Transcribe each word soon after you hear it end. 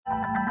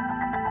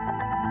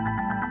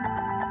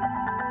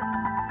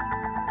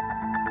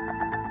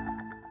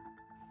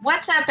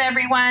What's up,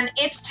 everyone?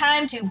 It's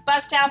time to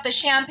bust out the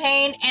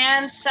champagne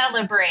and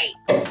celebrate.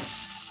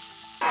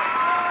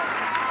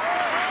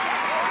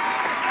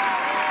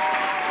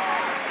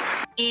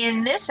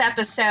 In this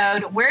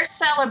episode, we're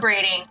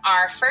celebrating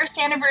our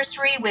first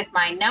anniversary with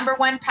my number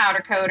one powder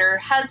coater,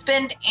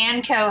 husband,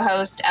 and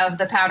co-host of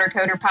the Powder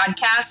Coater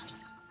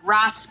podcast,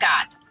 Ross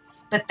Scott.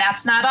 But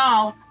that's not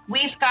all.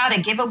 We've got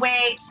a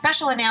giveaway,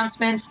 special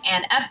announcements,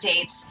 and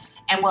updates,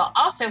 and we'll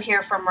also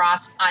hear from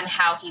Ross on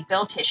how he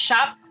built his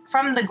shop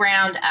from the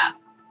ground up.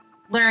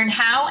 Learn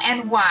how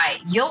and why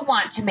you'll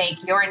want to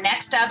make your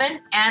next oven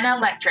an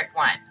electric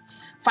one.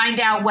 Find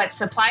out what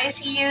supplies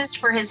he used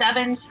for his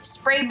ovens,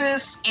 spray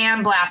booths,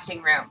 and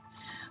blasting room.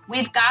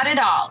 We've got it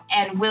all,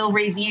 and we'll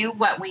review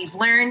what we've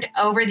learned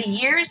over the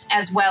years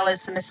as well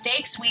as the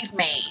mistakes we've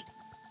made.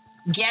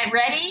 Get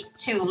ready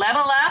to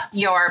level up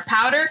your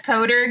powder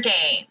coater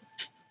game.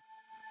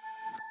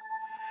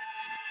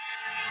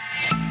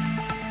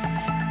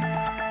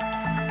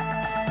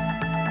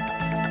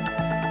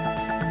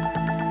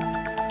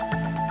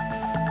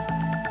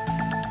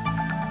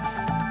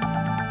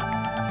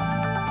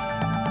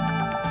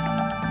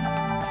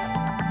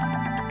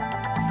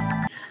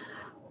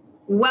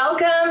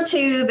 Welcome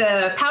to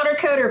the Powder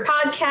Coater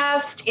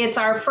podcast. It's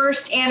our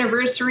first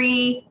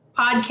anniversary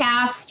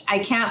podcast. I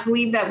can't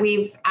believe that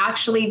we've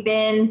actually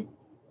been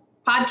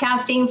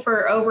podcasting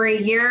for over a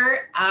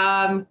year.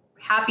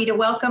 Happy to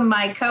welcome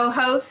my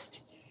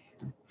co-host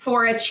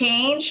for a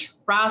change,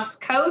 Ross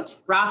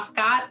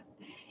Scott.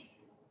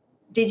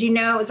 Did you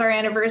know it was our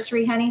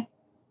anniversary, honey?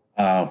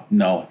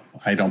 No,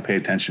 I don't pay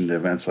attention to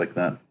events like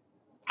that.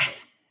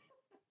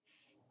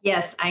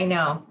 Yes, I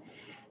know.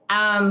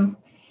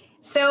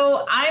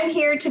 So I'm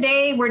here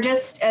today. We're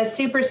just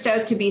super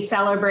stoked to be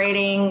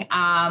celebrating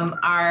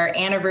our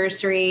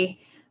anniversary.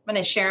 I'm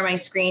going to share my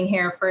screen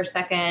here for a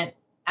second.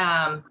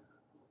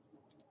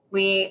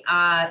 We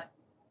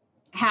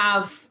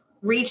have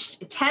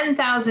reached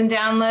 10,000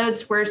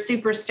 downloads. We're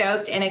super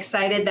stoked and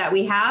excited that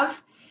we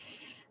have.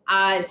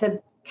 It's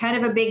a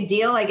kind of a big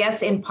deal, I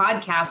guess, in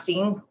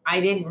podcasting. I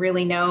didn't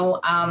really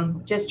know,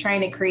 just trying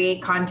to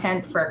create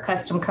content for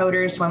custom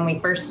coders when we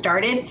first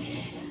started.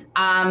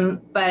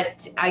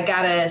 But I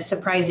got a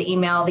surprise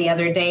email the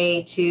other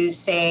day to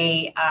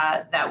say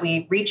that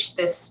we reached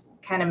this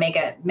kind of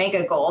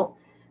mega goal.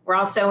 We're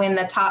also in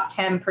the top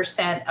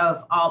 10%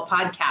 of all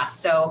podcasts.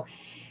 So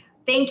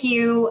thank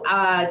you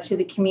to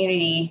the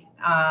community.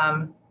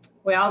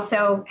 We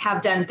also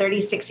have done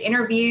 36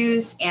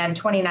 interviews and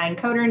 29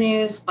 coder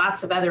news,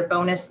 lots of other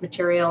bonus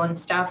material and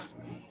stuff.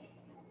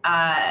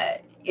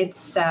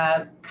 It's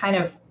kind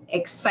of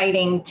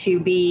exciting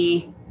to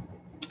be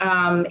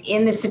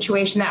in the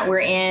situation that we're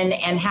in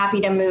and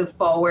happy to move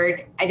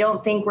forward. I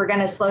don't think we're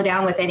going to slow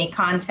down with any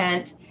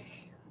content.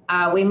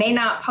 We may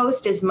not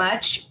post as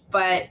much,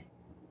 but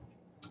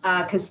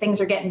because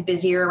things are getting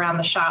busier around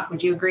the shop.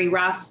 Would you agree,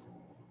 Ross?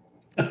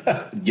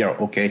 Yeah,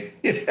 okay.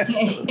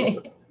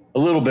 A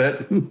little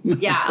bit.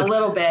 Yeah, a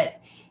little bit.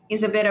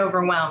 He's a bit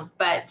overwhelmed,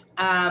 but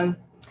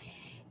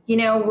we're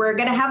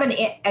going to have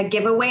a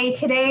giveaway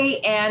today.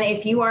 And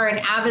if you are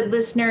an avid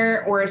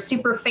listener or a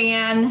super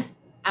fan,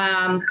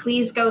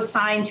 please go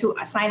sign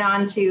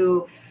on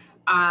to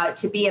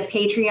be a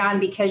Patreon,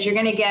 because you're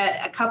going to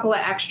get a couple of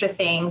extra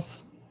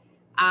things.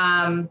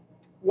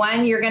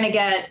 One, you're going to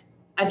get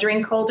a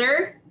drink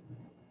holder.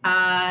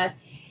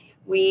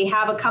 We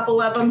have a couple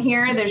of them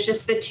here. There's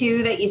just the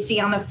two that you see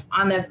on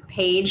the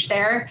page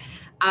there.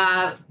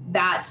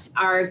 That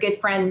our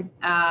good friend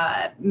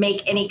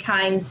Make Any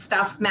Kind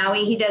Stuff,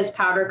 Maui. He does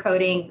powder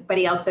coating, but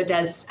he also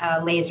does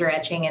laser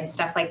etching and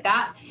stuff like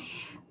that.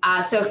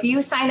 So if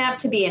you sign up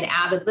to be an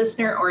avid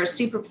listener or a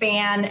super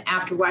fan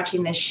after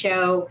watching this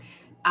show,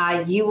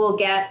 you will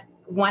get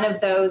one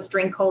of those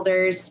drink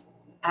holders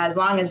as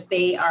long as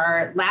they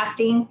are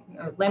lasting,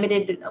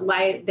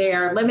 they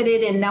are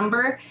limited in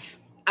number.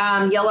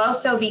 You'll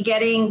also be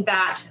getting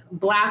that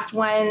Blast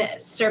One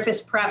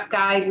surface prep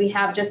guide. We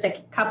have just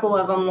a couple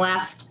of them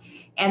left.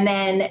 And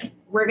then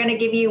we're going to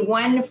give you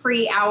 1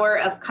 free hour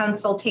of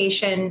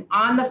consultation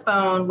on the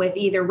phone with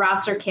either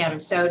Ross or Kim.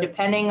 So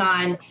depending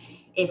on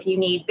if you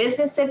need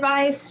business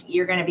advice,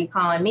 you're going to be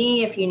calling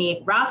me. If you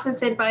need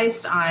Ross's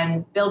advice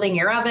on building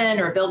your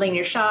oven or building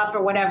your shop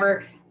or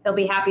whatever, they'll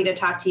be happy to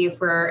talk to you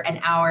for an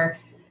hour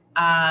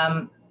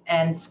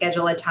and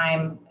schedule a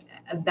time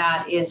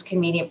that is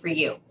convenient for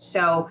you.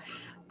 So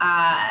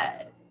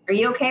are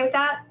you okay with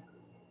that?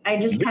 I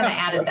just kind of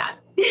added that.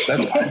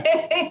 That's fine.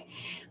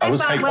 I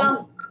was like,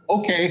 well,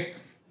 okay.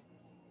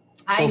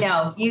 I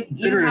know you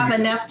have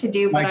enough to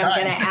do, but I'm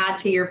going to add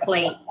to your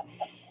plate.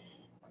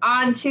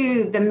 On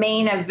to the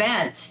main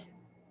event.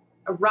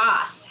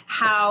 Ross,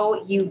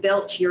 how you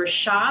built your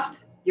shop,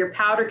 your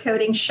powder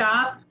coating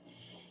shop.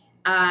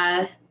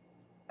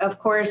 Of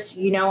course,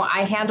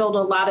 I handled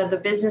a lot of the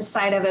business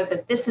side of it,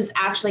 but this is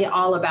actually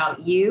all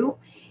about you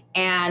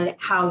and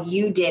how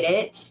you did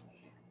it.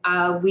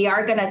 We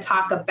are going to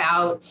talk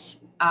about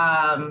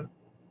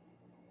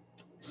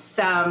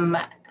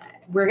some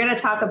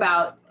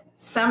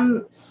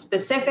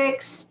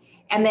specifics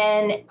And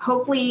then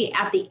hopefully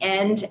at the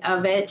end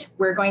of it,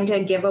 we're going to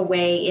give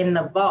away in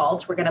the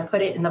vault, we're going to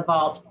put it in the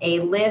vault, a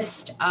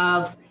list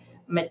of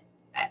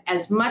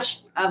as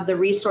much of the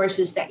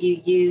resources that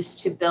you use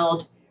to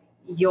build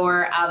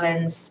your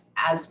ovens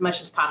as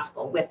much as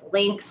possible, with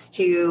links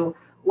to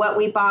what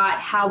we bought,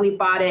 how we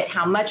bought it,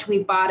 how much we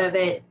bought of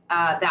it,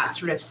 that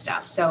sort of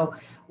stuff. So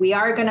we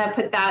are going to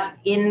put that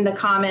in the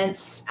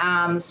comments.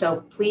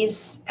 So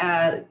please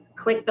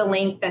click the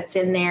link that's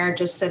in there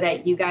just so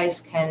that you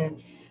guys can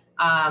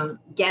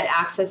get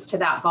access to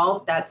that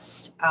vault.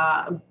 That's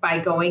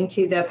by going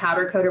to the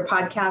Powder Coater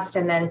podcast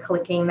and then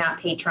clicking that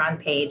Patreon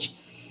page.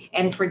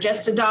 And for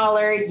just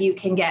 $1, you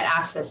can get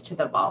access to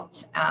the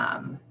vault.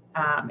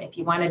 If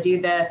you want to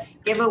do the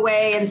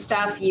giveaway and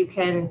stuff, you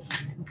can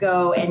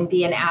go and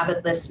be an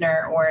avid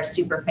listener or a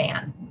super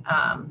fan.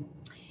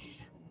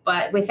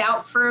 But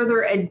without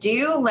further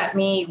ado, let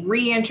me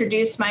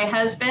reintroduce my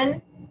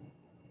husband.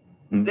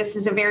 This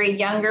is a very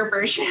younger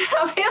version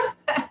of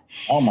him.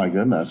 Oh my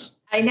goodness.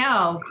 I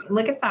know.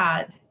 Look at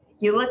that.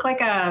 You look like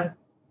a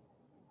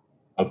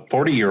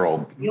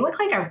 40-year-old. You look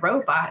like a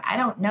robot. I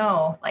don't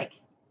know. Like,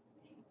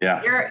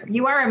 yeah,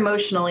 you are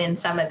emotional in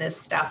some of this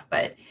stuff,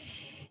 but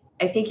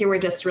I think you were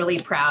just really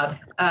proud.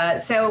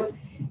 So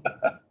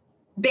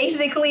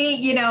basically,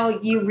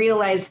 you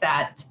realize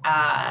that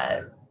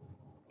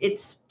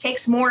it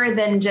takes more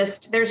than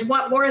just, there's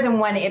more than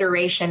one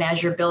iteration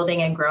as you're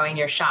building and growing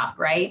your shop,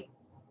 right?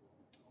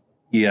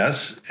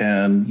 Yes.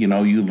 And, you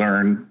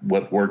learn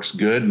what works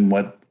good and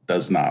what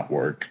does not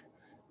work.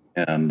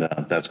 And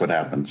that's what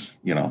happens,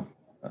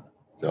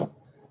 So,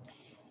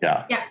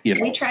 yeah.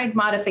 Yeah. We tried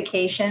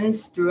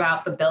modifications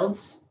throughout the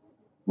builds.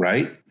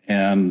 Right.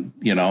 And,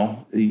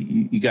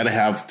 you got to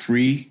have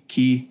 3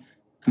 key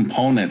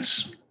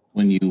components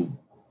when you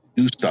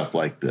do stuff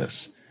like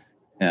this.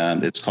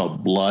 And it's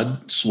called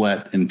blood,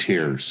 sweat, and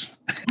tears.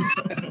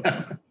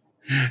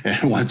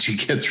 And once you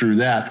get through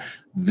that,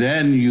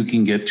 then you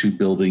can get to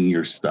building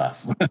your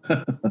stuff.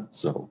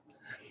 So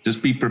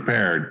just be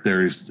prepared.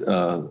 There's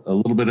a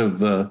little bit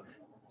of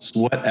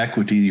sweat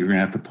equity you're going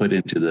to have to put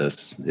into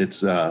this.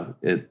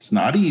 It's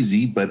not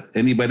easy, but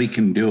anybody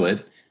can do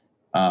it.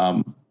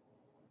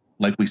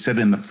 Like we said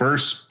in the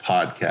first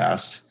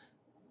podcast,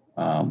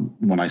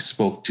 when I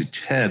spoke to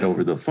Ted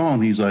over the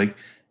phone, he's like,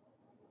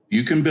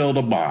 you can build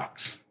a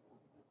box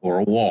or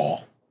a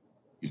wall,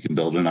 you can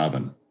build an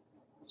oven.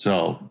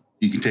 So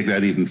you can take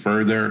that even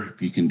further.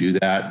 If you can do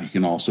that, you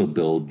can also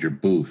build your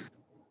booth,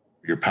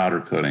 your powder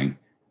coating,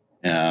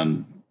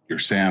 and your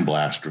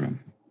sandblast room,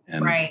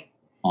 and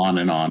on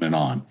and on and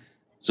on.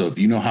 So if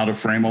you know how to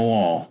frame a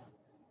wall,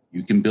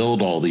 you can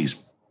build all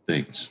these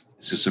things.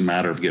 It's just a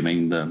matter of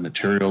getting the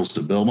materials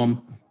to build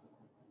them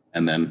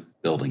and then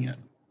building it.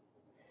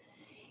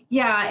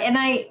 Yeah. And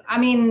I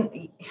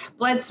mean,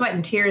 blood, sweat,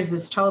 and tears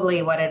is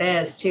totally what it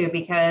is too,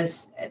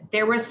 because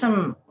there was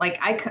some, like,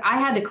 I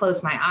had to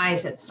close my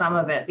eyes at some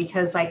of it,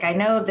 because like, I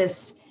know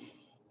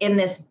in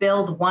this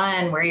build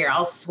 1 where you're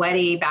all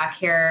sweaty back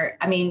here.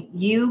 I mean,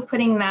 you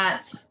putting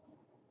that,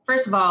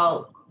 first of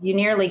all,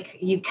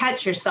 you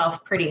cut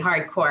yourself pretty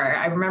hardcore.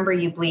 I remember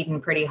you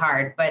bleeding pretty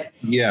hard, but.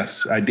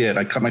 Yes, I did.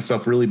 I cut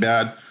myself really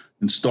bad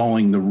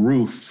installing the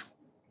roof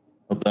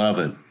of the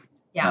oven.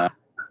 Yeah.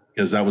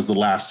 Because that was the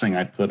last thing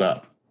I put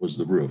up, was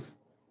the roof.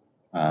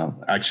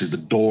 Actually, the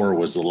door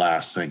was the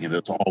last thing, and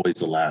it's always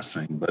the last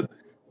thing. But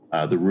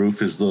the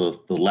roof is the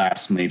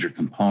last major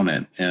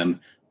component. And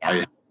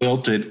I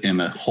built it in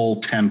a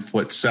whole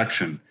 10-foot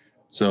section.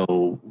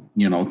 So,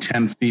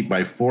 10 feet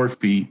by 4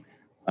 feet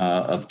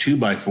of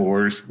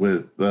 2x4s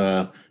with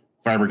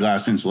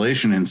fiberglass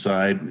insulation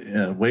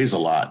inside weighs a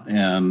lot.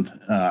 And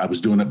I was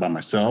doing it by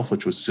myself,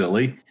 which was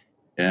silly.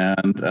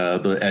 And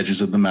the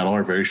edges of the metal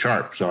are very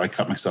sharp. So I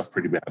cut myself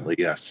pretty badly,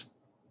 yes.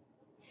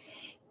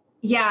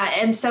 Yeah,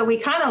 and so we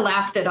kind of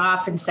laughed it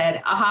off and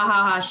said, ah, ha,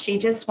 ha, ha, she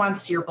just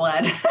wants your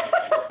blood.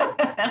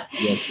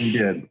 Yes, we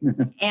did.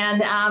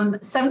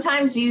 And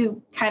sometimes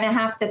you kind of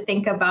have to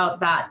think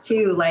about that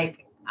too.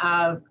 Like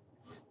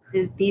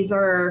these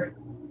are,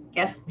 I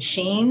guess,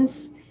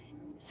 machines,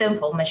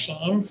 simple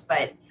machines,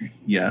 but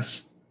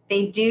yes,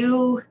 they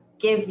do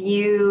give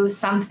you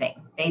something.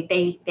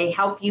 They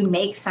help you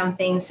make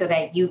something so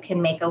that you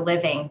can make a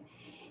living.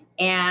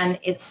 And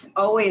it's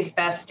always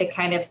best to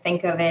kind of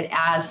think of it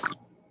as,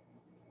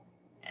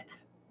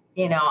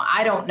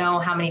 I don't know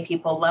how many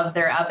people love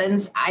their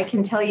ovens. I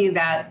can tell you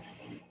that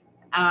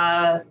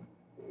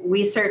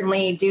we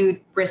certainly do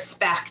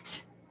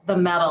respect the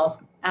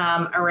metal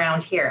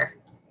around here,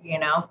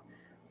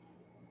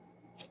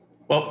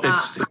 Well,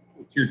 it's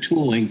your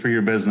tooling for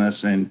your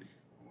business, and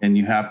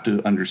you have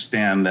to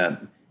understand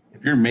that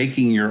if you're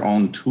making your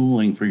own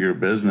tooling for your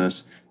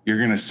business, you're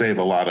going to save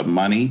a lot of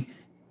money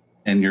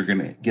and you're going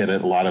to get a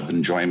lot of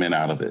enjoyment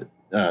out of it.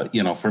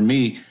 For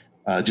me,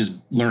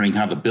 just learning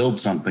how to build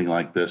something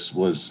like this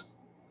was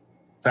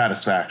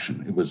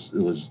satisfaction. It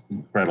was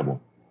incredible,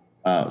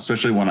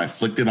 especially when I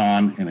flicked it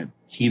on and it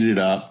heated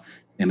up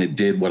and it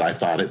did what I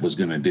thought it was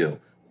going to do.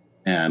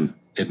 And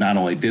it not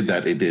only did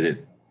that, it did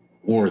it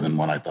more than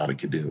what I thought it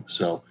could do.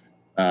 So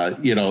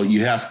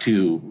You have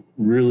to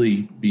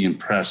really be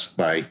impressed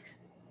by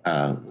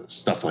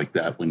stuff like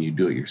that when you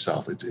do it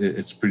yourself.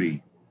 It's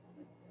pretty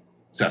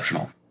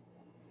exceptional.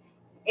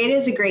 It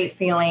is a great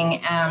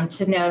feeling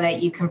to know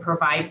that you can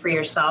provide for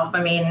yourself.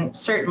 I mean,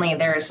 certainly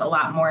there's a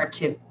lot more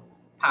to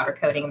powder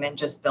coating than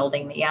just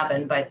building the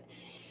oven, but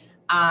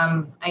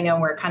I know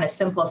we're kind of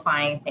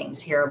simplifying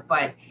things here,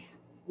 but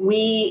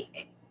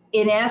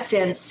in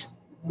essence,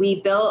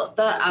 we built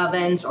the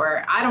ovens,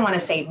 or I don't want to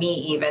say me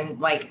even,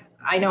 like,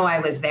 I know I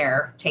was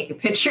there taking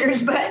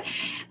pictures, but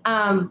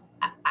I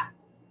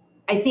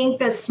think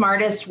the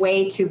smartest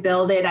way to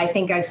build it, I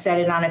think I've said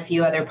it on a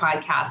few other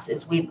podcasts,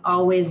 is we've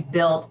always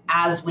built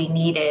as we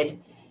needed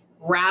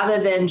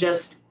rather than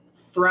just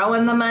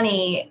throwing the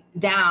money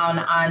down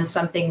on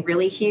something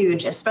really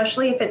huge,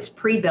 especially if it's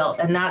pre-built.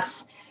 And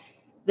that's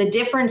the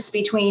difference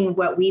between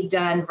what we've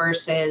done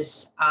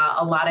versus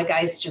a lot of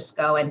guys just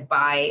go and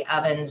buy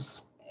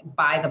ovens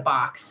by the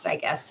box, I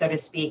guess, so to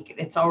speak.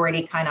 It's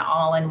already kind of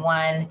all in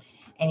one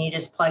and you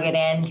just plug it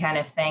in kind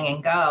of thing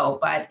and go.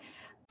 But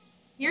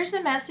here's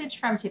a message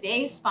from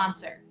today's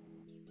sponsor.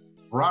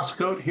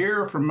 Roscoe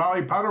here from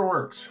Maui Powder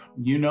Works.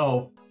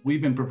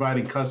 We've been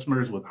providing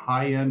customers with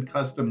high-end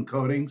custom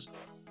coatings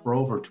for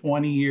over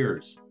 20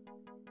 years.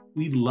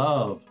 We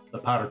love the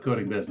powder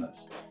coating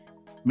business.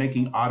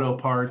 Making auto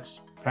parts,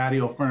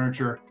 patio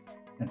furniture,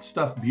 and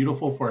stuff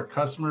beautiful for our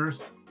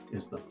customers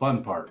is the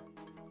fun part.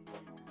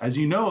 As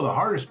you know, the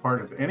hardest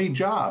part of any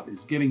job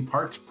is getting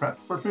parts prepped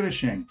for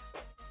finishing.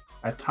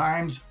 At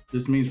times,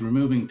 this means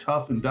removing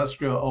tough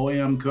industrial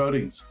OEM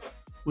coatings,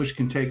 which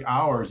can take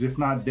hours, if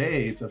not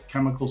days, of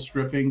chemical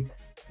stripping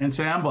and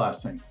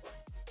sandblasting.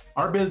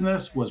 Our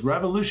business was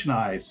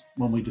revolutionized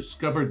when we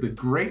discovered the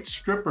great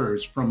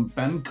strippers from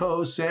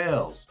Benco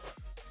Sales.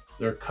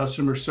 Their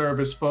customer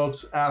service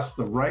folks asked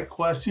the right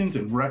questions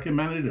and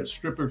recommended a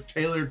stripper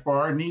tailored for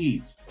our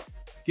needs.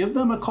 Give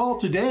them a call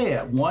today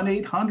at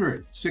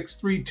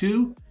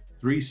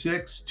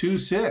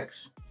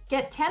 1-800-632-3626.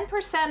 Get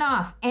 10%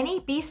 off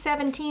any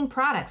B17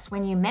 products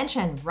when you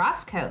mention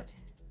Roscoe.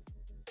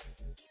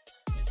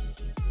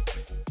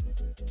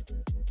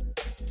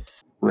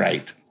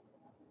 Right.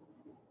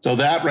 So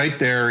that right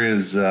there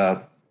is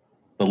the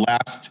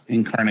last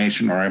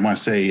incarnation, or I want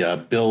to say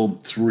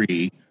build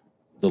 3,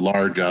 the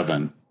large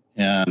oven.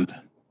 And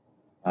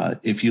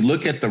if you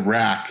look at the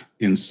rack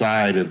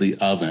inside of the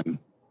oven,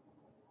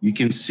 you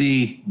can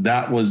see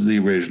that was the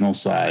original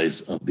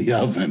size of the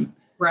oven.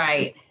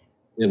 Right.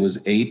 It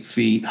was 8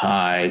 feet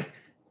high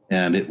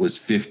and it was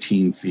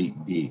 15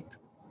 feet deep.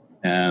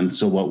 And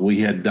so what we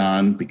had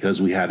done,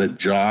 because we had a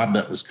job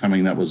that was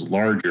coming that was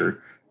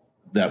larger,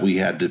 that we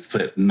had to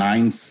fit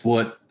 9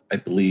 foot, I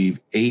believe,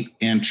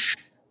 8-inch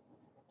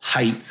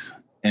height.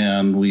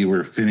 And we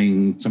were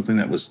fitting something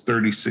that was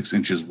 36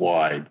 inches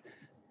wide.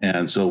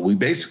 And so we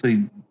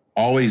basically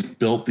always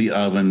built the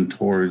oven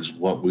towards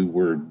what we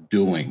were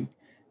doing.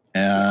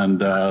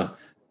 And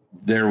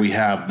there we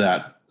have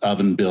that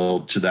oven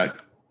build to that.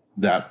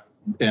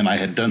 And I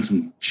had done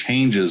some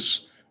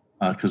changes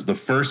because the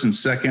first and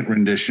second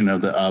rendition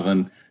of the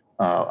oven,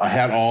 I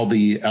had all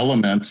the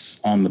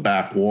elements on the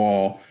back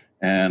wall,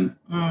 and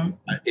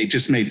it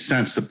just made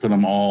sense to put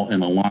them all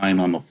in a line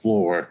on the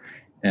floor.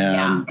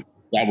 And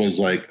that was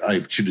like,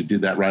 I should have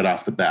did that right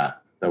off the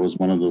bat. That was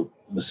one of the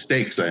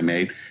mistakes I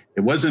made.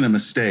 It wasn't a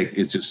mistake.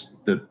 It's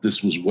just that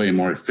this was way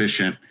more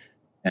efficient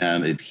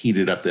and it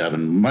heated up the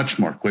oven much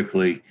more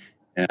quickly.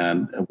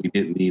 And we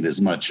didn't need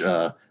as much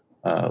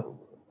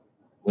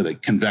with a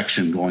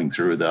convection going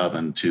through the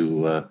oven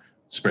to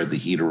spread the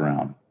heat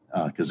around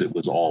because it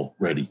was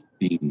already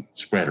being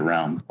spread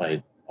around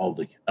by all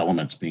the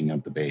elements being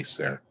at the base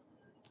there.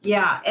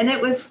 Yeah, and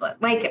it was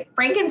like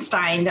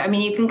Frankenstein. I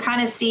mean, you can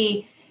kind of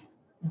see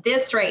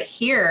this right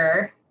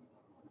here,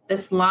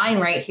 this line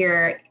right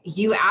here,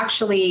 you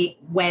actually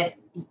went,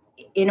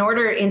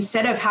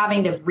 instead of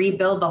having to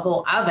rebuild the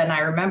whole oven, I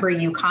remember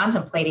you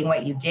contemplating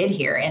what you did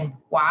here and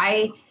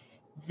why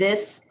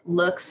this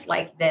looks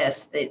like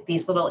this,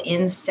 these little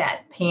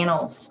inset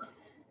panels.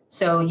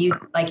 So you,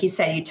 like you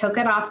said, you took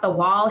it off the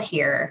wall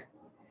here,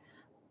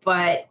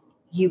 but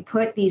you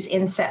put these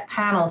inset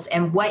panels,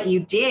 and what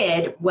you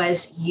did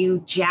was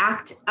you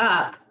jacked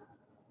up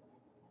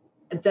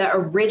the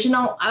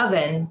original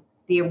oven,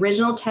 the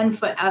original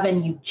 10-foot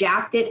oven, you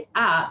jacked it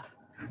up,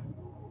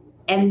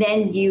 and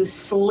then you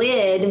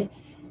slid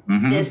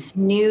this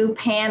new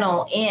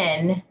panel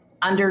in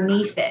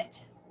underneath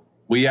it.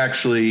 We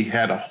actually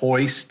had a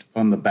hoist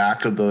on the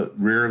back of the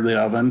rear of the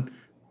oven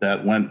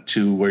that went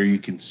to where you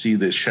can see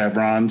the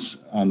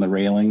chevrons on the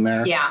railing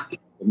there. Yeah. The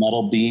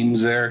metal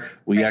beams there.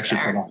 We actually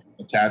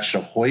attached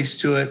a hoist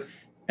to it,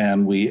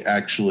 and we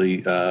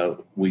actually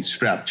we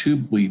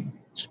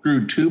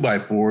screwed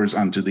 2x4s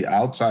onto the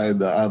outside of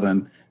the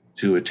oven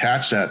to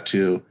attach that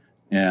to,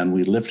 and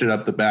we lifted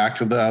up the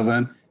back of the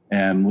oven,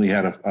 and we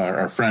had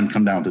our friend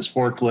come down with his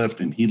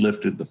forklift, and he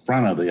lifted the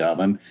front of the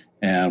oven,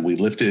 and we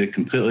lifted it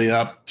completely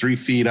up 3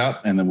 feet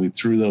up, and then we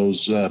threw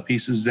those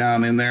pieces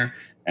down in there,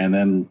 and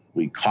then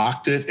we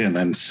caulked it and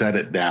then set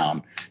it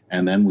down,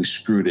 and then we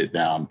screwed it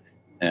down.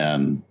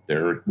 And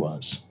there it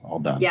was, all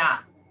done. Yeah.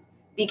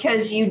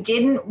 Because you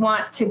didn't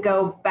want to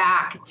go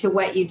back to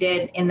what you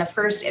did in the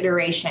first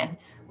iteration,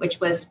 which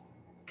was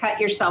cut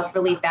yourself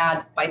really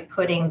bad by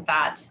putting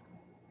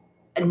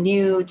a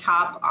new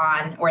top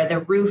on or the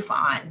roof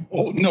on.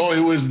 Oh, no,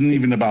 it wasn't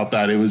even about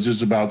that. It was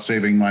just about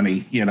saving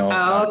money.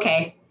 Oh,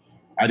 okay.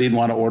 I didn't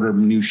want to order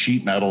new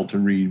sheet metal to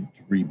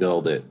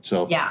rebuild it.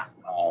 So, yeah.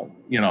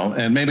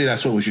 And maybe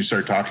that's what we should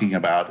start talking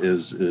about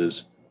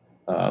is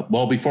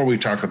well, before we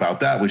talk about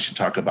that, we should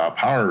talk about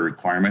power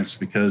requirements,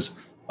 because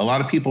a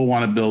lot of people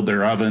want to build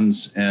their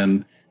ovens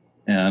and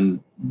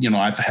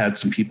I've had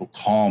some people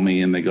call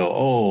me and they go,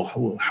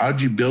 oh,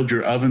 how'd you build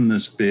your oven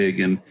this big?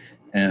 And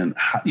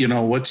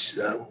what's,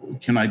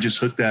 can I just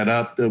hook that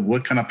up?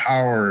 What kind of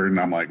power? And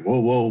I'm like,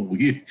 whoa.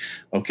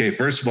 Okay.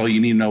 First of all, you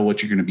need to know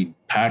what you're going to be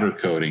powder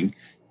coating.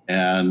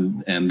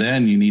 And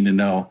then you need to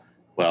know,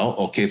 well,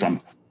 okay, if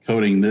I'm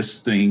coating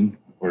this thing,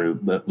 or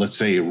let's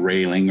say a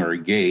railing or a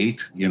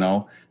gate,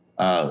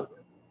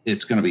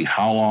 it's going to be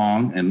how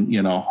long and,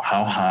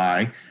 how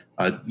high.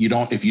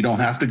 If you don't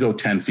have to go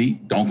 10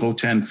 feet, don't go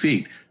 10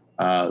 feet.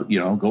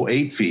 Go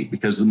 8 feet,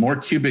 because the more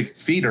cubic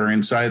feet are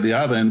inside the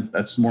oven,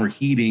 that's more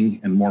heating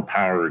and more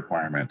power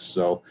requirements.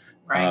 So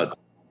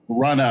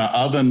run an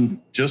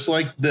oven just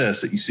like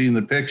this that you see in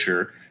the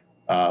picture,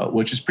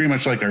 which is pretty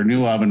much like our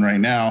new oven right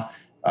now.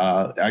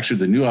 Actually,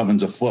 the new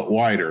oven's a foot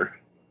wider.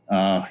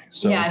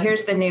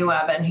 Here's the new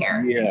oven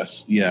here.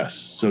 Yes.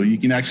 So you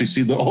can actually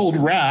see the old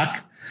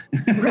rack.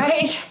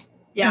 Right.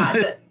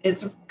 Yeah,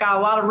 it's got a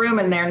lot of room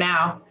in there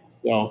now.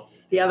 So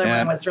the other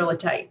one was really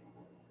tight.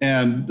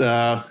 And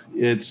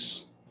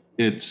it's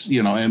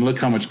and look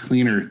how much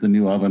cleaner the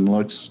new oven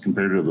looks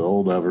compared to the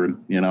old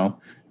oven,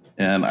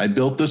 And I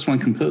built this one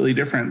completely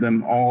different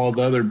than all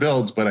the other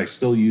builds, but I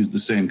still used the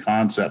same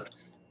concept.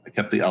 I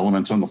kept the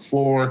elements on the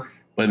floor,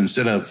 but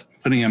instead of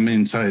putting them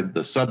inside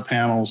the sub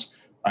panels,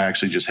 I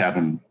actually just have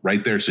them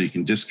right there so you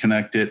can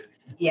disconnect it.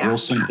 Yeah. Real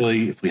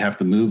simply, if we have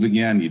to move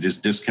again, you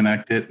just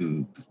disconnect it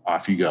and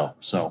off you go.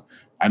 So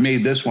I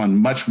made this one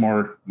much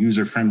more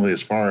user-friendly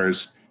as far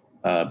as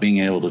being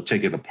able to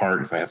take it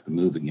apart if I have to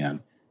move again,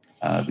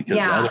 because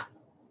the other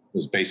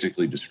was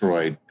basically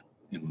destroyed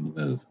in the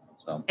move.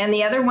 So. And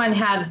the other one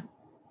had,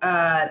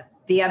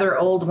 the other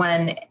old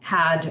one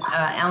had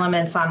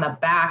elements on the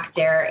back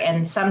there,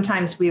 and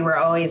sometimes we were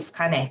always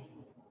kind of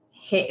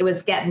it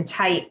was getting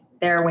tight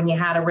there when you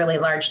had a really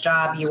large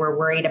job. You were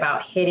worried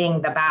about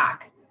hitting the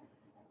back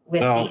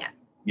with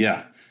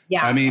Yeah.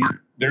 I mean,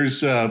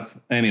 there's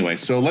anyway.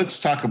 So let's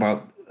talk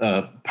about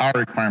power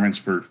requirements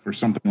for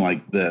something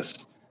like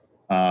this.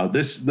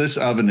 This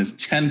oven is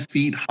 10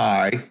 feet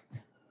high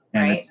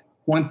and it's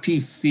 20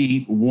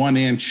 feet 1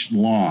 inch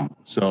long.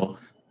 So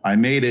I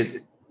made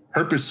it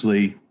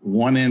purposely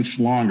 1 inch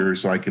longer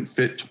so I could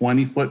fit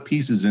 20-foot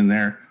pieces in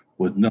there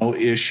with no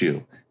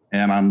issue.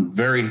 And I'm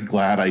very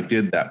glad I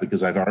did that,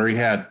 because I've already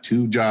had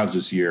 2 jobs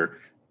this year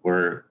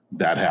where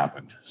that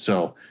happened.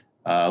 So,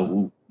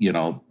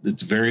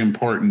 it's very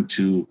important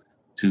to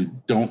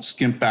don't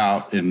skimp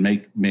out and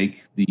make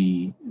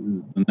the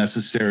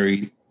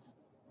necessary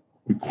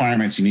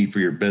requirements you need for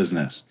your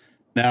business.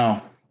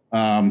 Now,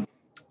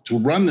 to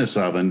run this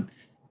oven,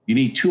 you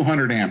need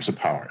 200 amps of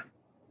power.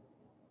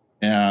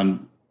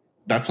 And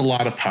that's a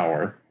lot of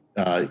power.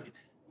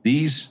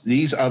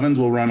 These ovens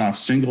will run off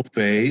single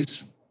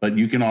phase, but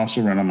you can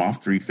also run them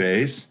off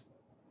 3-phase.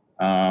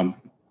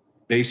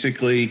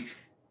 Basically,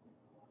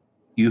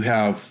 you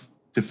have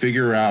to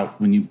figure out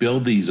when you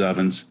build these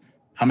ovens,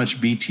 how much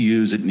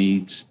BTUs it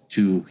needs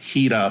to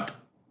heat up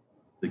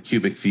the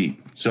cubic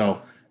feet. So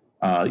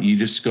you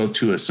just go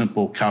to a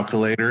simple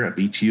calculator, a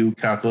BTU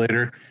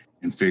calculator,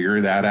 and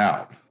figure that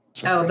out.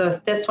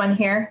 So, this one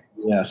here?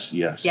 Yes.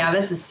 Yeah,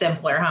 this is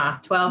simpler, huh?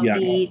 12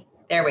 feet.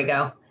 There we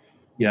go.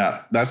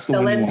 Yeah, that's the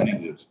one you want to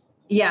use.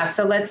 Yeah,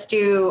 so let's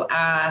do...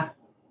 So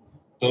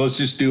let's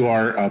just do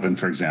our oven,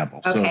 for example.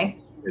 Okay.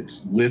 So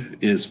its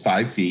width is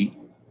 5 feet.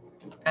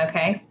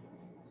 Okay.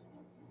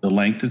 The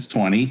length is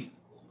 20.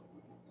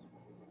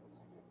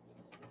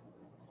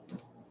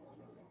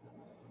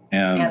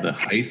 And the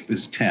height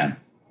is 10.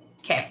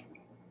 Okay.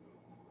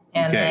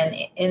 And then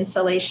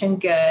insulation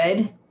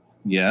good.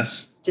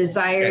 Yes.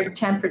 Desired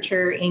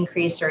temperature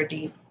increase or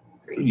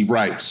decrease.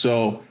 Right.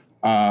 So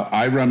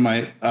I run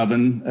my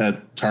oven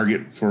at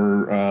target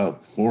for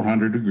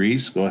 400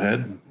 degrees. Go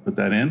ahead, put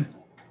that in.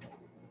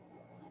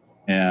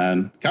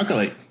 And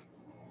calculate.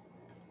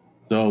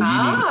 So you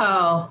need,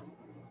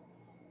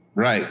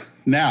 right.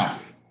 Now,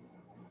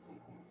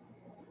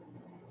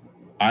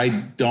 I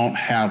don't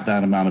have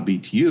that amount of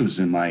BTUs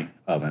in my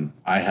oven.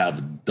 I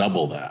have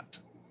double that.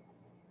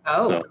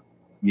 Oh. So,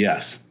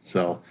 yes.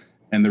 So,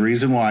 and the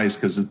reason why is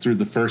because through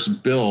the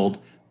first build,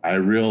 I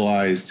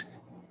realized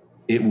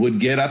it would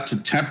get up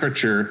to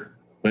temperature,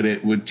 but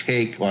it would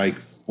take like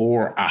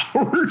 4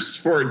 hours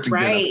for it to get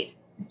up to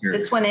temperature.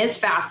 This one is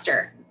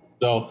faster.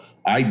 So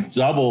I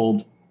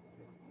doubled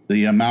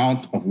the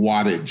amount of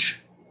wattage.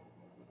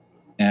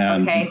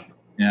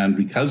 And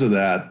because of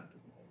that,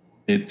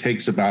 it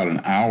takes about an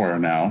hour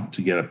now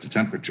to get up to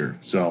temperature.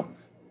 So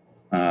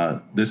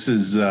This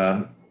is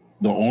the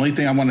only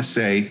thing I want to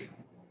say.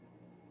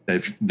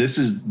 If this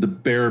is the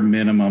bare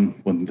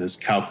minimum with this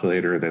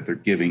calculator that they're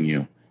giving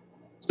you.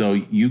 So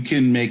you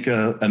can make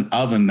an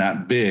oven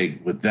that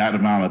big with that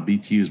amount of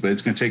BTUs, but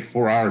it's going to take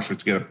 4 hours for it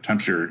to get up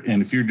temperature.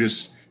 And if you're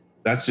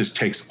that just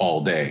takes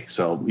all day.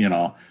 So,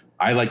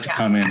 I like to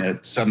come in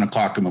at 7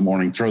 o'clock in the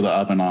morning, throw the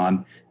oven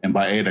on, and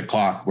by 8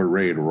 o'clock, we're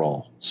ready to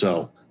roll.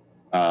 So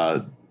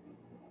that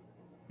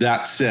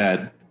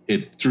said,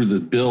 through the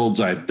builds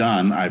I've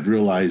done, I've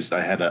realized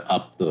I had to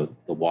up the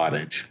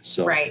wattage.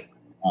 So right.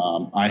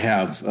 I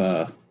have,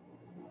 trying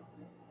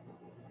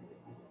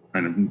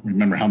to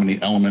remember how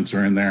many elements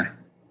are in there.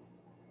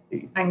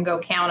 I can go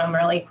count them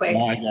really quick.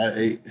 I got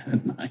 8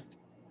 and 9. I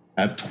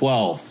have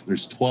 12.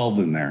 There's 12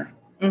 in there.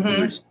 Mm-hmm. So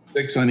there's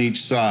 6 on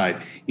each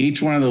side.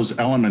 Each one of those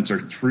elements are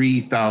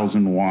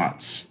 3,000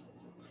 watts.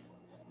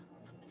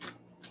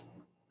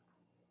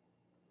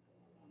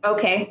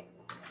 Okay.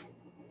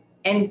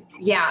 And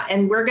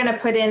we're going to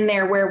put in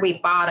there where we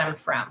bought them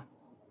from.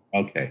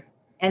 Okay.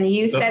 And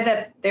you said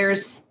that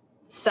there's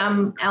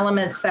some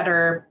elements that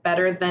are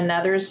better than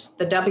others,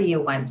 the W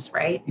ones,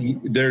 right?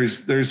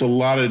 There's a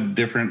lot of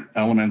different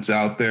elements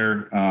out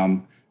there.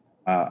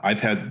 I've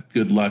had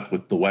good luck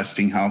with the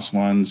Westinghouse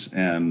ones,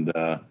 and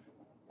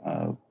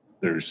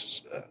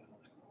there's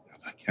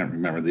I can't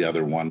remember the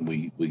other one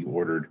we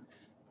ordered,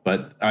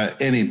 but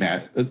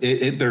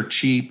they're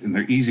cheap and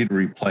they're easy to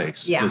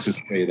replace. Yeah. Let's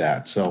just say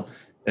that. So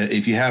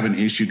if you have an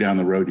issue down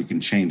the road, you can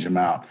change them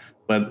out.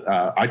 But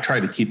I try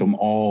to keep them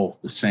all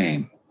the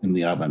same in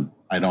the oven.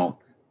 I don't.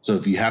 So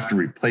if you have to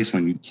replace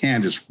one, you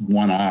can just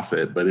one off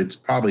it, but it's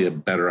probably a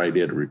better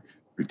idea to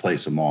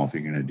replace them all if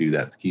you're going to do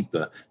that, to keep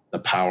the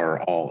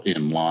power all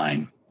in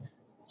line.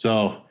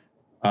 So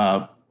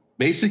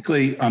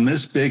basically on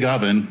this big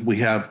oven, we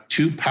have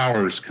 2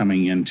 powers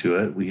coming into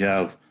it. We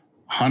have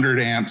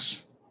 100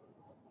 amps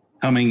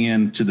coming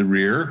into the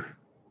rear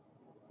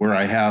where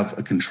I have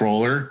a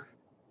controller,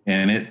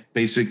 and it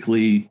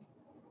basically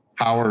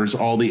powers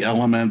all the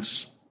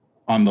elements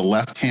on the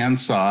left-hand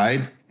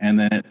side, and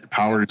then it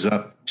powers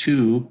up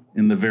 2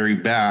 in the very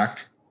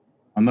back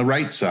on the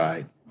right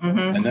side.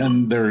 Mm-hmm. And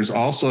then there's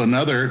also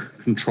another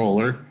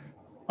controller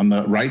on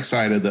the right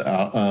side of the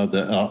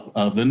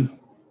oven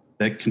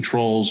that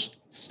controls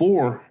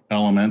 4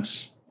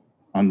 elements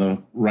on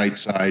the right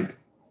side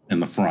in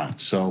the front.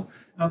 So,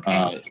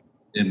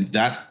 and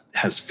that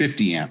has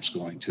 50 amps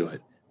going to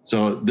it.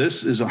 So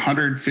this is a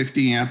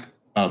 150 amp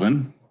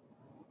oven,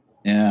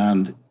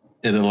 and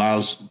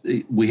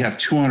we have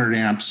 200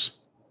 amps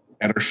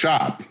at our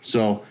shop.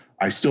 So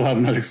I still have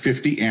another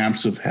 50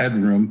 amps of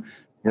headroom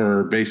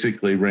for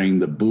basically running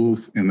the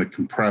booth and the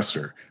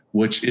compressor,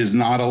 which is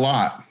not a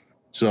lot.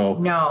 So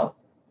no,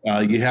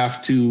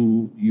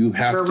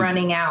 we're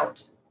running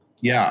out.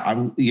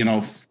 Yeah.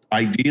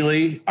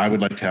 Ideally I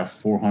would like to have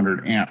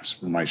 400 amps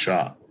for my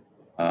shop.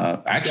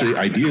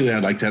 Ideally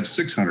I'd like to have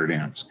 600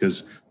 amps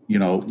because,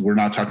 we're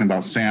not talking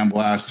about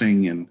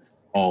sandblasting and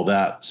all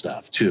that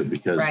stuff too,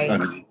 because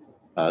right.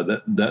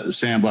 The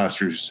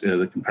sandblasters,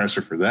 the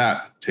compressor for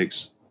that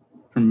takes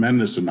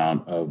tremendous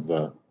amount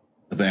of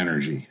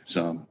energy.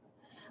 So,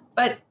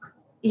 but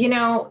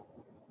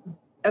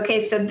okay,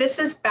 so this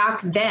is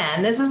back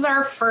then. This is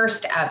our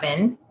first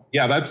oven.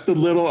 Yeah, that's the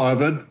little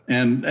oven,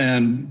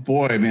 and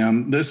boy,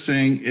 man, this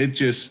thing,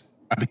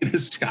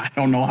 I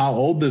don't know how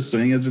old this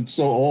thing is. It's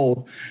so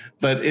old,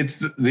 but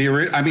it's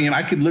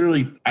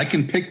I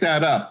can pick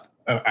that up.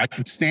 I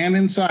can stand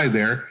inside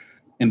there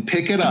and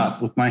pick it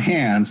up with my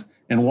hands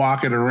and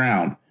walk it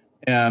around.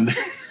 And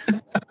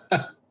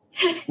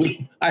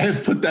I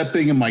have put that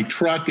thing in my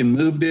truck and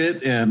moved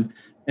it, and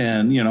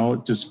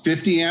just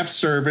 50 amp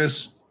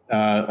service.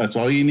 That's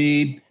all you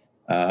need.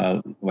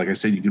 Like I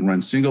said, you can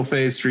run single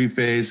phase,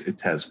 3-phase.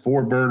 It has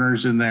 4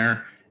 burners in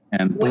there,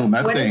 and boom,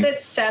 that thing. What is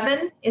it?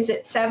 7? Is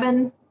it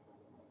 7?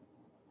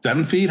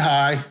 7 feet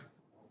high.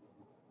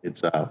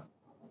 It's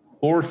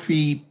 4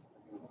 feet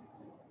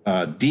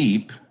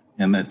deep,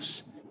 and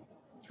that's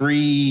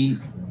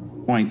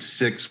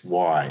 3.6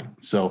 wide.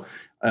 So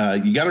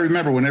you got to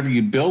remember, whenever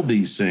you build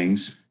these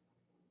things,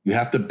 you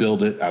have to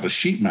build it out of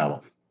sheet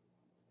metal.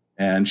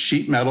 And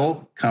sheet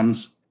metal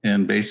comes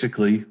in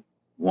basically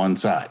one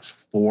size,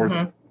 4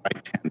 by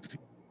 10 feet.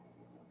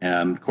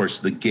 And of course,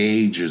 the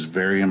gauge is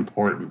very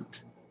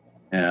important.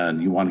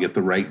 And you want to get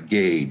the right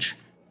gauge.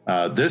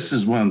 This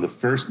is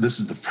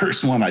the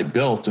first one I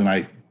built, and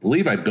I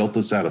believe I built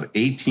this out of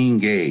 18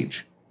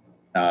 gauge.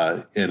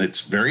 And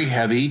it's very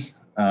heavy.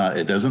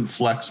 It doesn't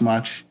flex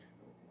much.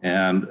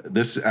 And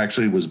this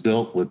actually was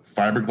built with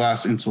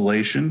fiberglass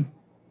insulation,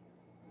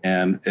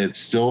 and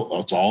it's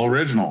all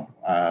original.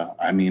 I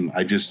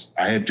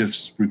have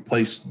just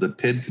replaced the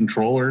PID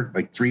controller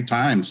like 3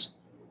 times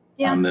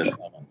on this.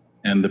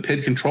 And the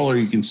PID controller,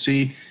 you can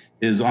see,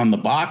 is on the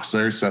box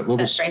there. It's that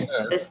little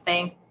square. This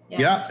thing.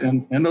 Yeah.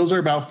 And those are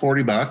about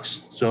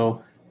 $40.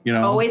 So,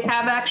 always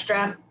have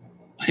extra.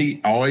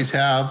 Always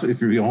have.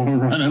 If you're only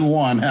running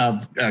one,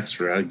 have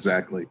extra.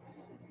 Exactly.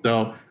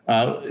 So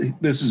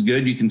this is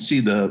good. You can see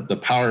the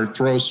power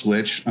throw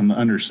switch on the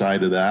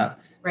underside of that.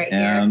 Right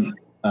and here.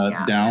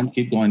 Yeah. down,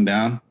 keep going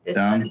down, This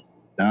down, one.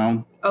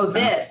 down. Oh, down.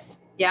 this.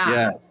 Yeah.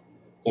 Yeah.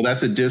 So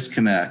that's a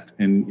disconnect,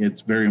 and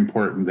it's very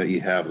important that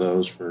you have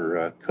those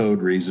for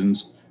code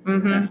reasons.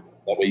 Mm-hmm. And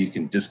that way you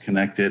can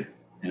disconnect it,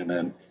 and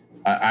then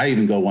I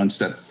even go one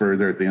step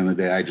further. At the end of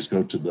the day, I just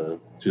go to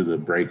the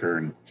breaker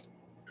and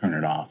turn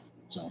it off.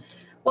 So,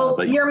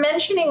 well, you're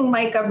mentioning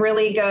like a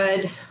really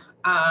good,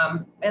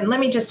 and let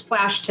me just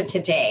flash to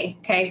today,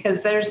 okay?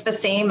 Because there's the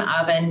same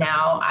oven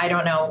now. I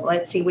don't know.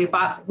 Let's see. We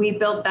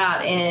built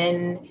that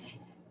in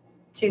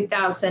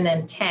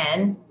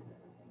 2010.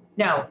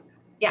 No,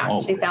 yeah,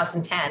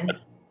 2010.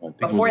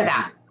 Before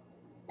that.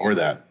 Before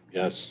that,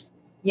 yes.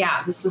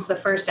 Yeah, this was the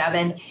first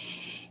oven,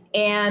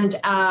 and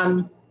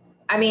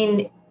I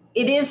mean,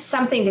 it is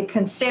something to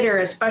consider,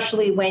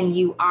 especially when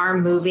you are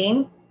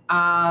moving,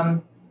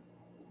 where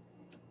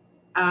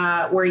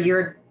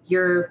you're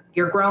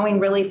growing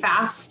really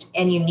fast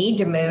and you need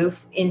to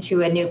move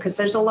into a new, because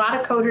there's a lot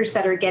of coders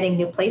that are getting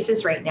new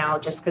places right now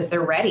just because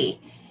they're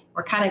ready.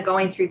 We're kind of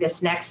going through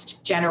this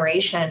next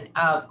generation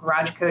of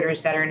garage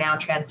coders that are now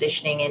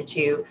transitioning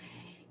into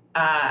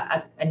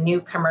a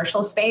new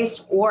commercial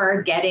space,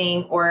 or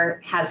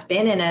has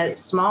been in a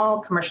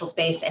small commercial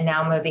space and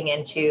now moving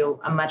into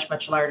a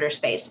much larger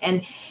space.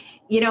 And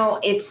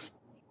it's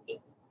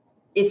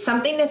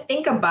something to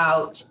think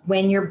about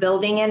when you're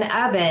building an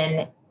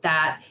oven,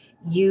 that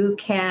you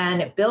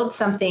can build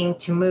something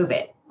to move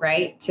it,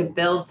 right? To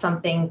build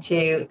something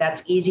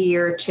that's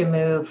easier to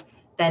move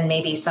than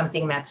maybe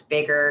something that's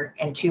bigger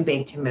and too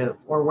big to move,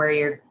 or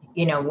where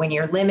when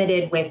you're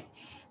limited with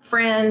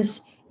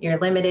friends, you're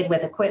limited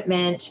with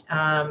equipment,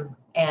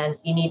 and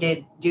you need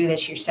to do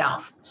this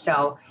yourself.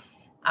 So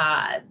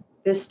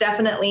this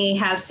definitely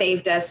has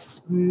saved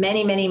us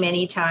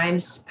many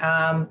times.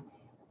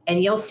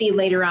 And you'll see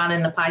later on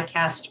in the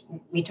podcast,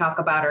 we talk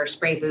about our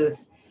spray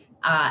booth,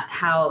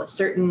 how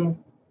certain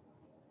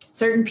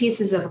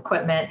pieces of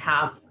equipment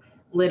have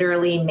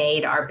literally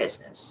made our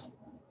business.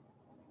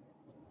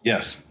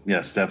 Yes,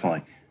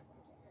 definitely.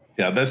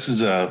 Yeah, this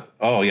is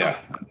oh yeah.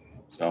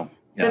 So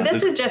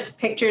this is just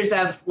pictures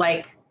of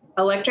like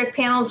electric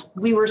panels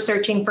we were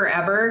searching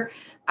forever.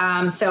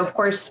 So of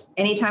course,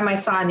 anytime I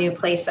saw a new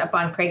place up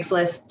on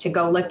Craigslist to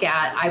go look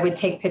at, I would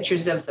take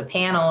pictures of the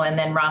panel, and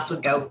then Ross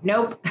would go,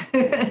 nope,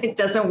 it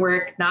doesn't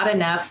work, not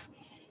enough.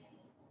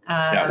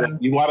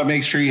 You want to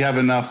make sure you have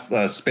enough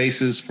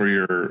spaces for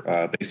your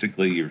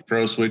basically your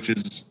throw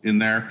switches in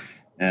there.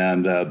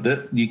 And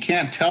you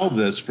can't tell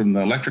this from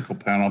the electrical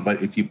panel,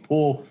 but if you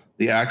pull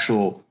the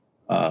actual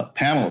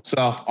panel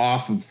itself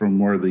off from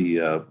where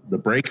the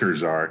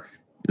breakers are,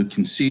 you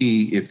can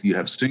see if you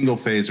have single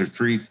phase or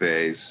three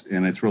phase,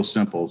 and it's real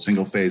simple.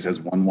 Single phase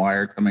has one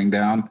wire coming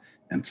down,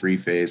 and three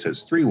phase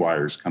has three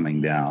wires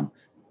coming down,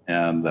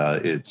 and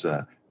it's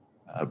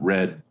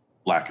red,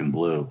 black, and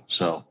blue.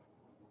 So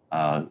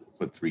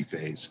for three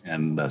phase,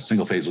 and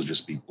single phase will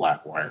just be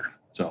black wire.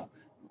 So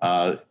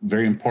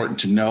very important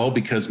to know,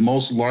 because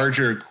most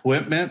larger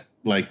equipment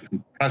like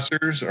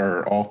compressors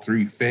are all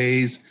three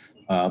phase.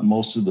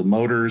 Most of the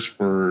motors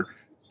for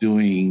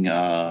doing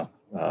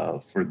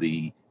for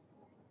the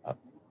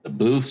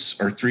booths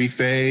are three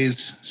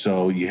phase.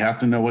 So you have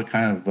to know what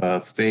kind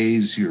of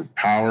phase your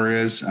power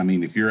is. I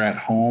mean, if you're at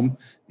home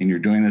and you're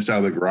doing this out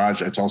of the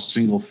garage, that's all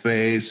single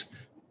phase.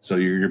 So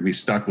you're going to be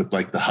stuck with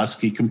like the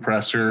Husky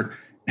compressor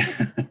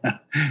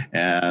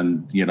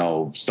and,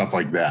 stuff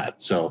like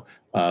that. So,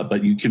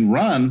 but you can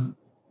run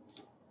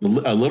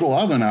a little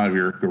oven out of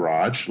your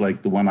garage,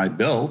 like the one I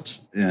built.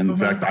 And in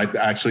fact, I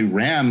actually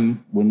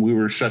ran when we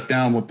were shut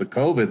down with the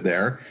COVID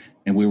there,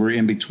 and we were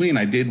in between.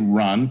 I did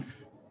run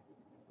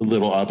the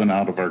little oven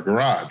out of our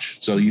garage.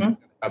 So you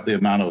have the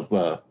amount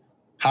of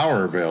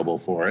power available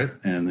for it,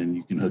 and then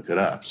you can hook it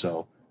up.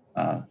 So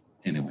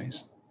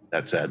anyways,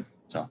 that said,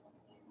 so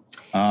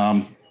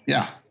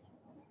yeah.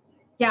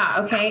 Yeah.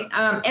 Okay.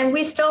 And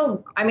we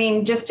still,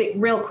 just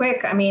real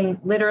quick,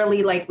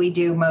 literally like we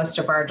do most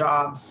of our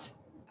jobs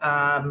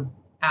out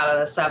of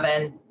this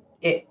oven,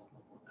 a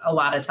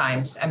lot of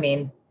times.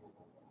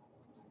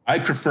 I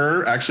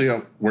prefer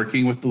actually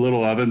working with the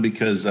little oven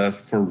because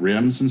for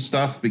rims and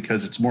stuff,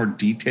 because it's more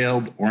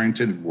detailed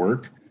oriented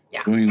work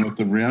doing with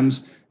the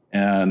rims.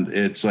 And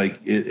it's like,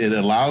 it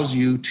allows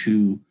you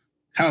to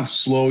kind of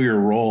slow your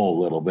roll a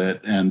little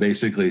bit and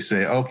basically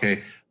say,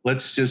 okay,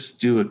 let's just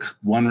do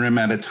one rim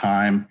at a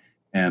time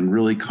and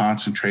really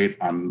concentrate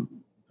on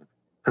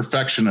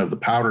perfection of the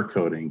powder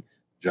coating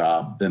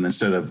job, then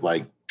instead of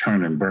like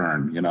turn and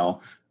burn,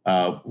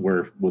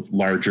 where with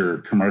larger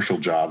commercial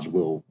jobs,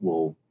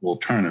 we'll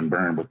turn and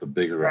burn with the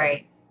bigger.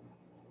 Right.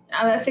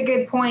 Now, that's a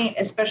good point,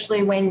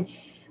 especially when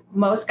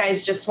most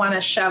guys just want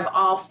to shove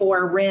all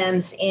four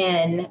rims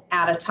in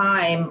at a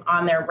time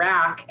on their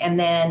rack, and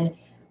then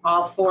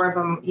all four of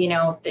them,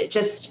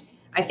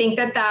 I think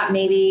that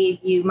maybe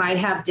you might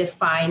have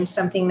defined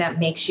something that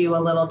makes you a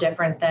little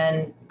different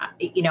than,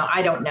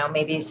 I don't know,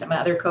 maybe some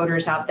other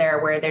coders out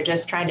there where they're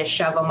just trying to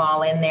shove them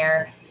all in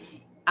there.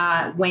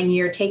 When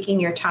you're taking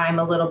your time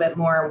a little bit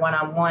more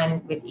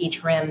one-on-one with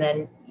each rim,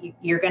 then,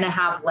 you're going to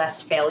have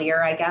less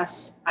failure, I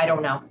guess. I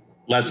don't know.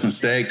 Less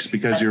mistakes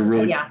because Less you're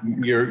really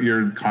mistake,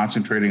 you're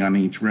concentrating on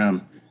each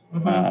rim.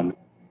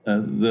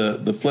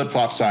 The flip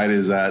flop side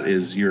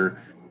is you're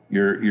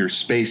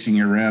spacing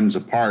your rims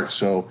apart.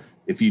 So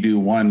if you do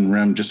one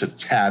rim just a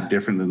tad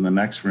different than the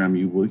next rim,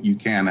 you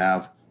can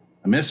have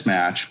a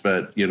mismatch.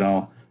 But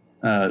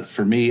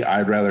for me,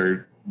 I'd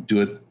rather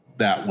do it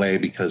that way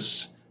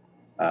because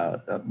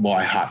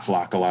I hot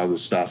flock a lot of the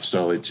stuff,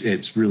 so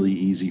it's really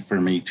easy for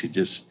me to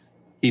just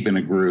keep in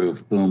a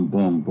groove, boom,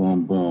 boom,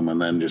 boom, boom, and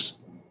then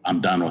I'm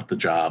done with the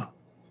job.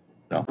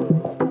 So.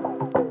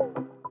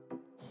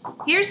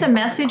 Here's a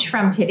message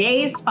from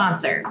today's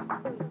sponsor.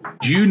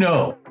 Do you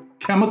know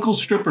chemical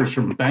strippers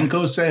from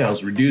Benco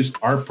Sales reduced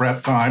our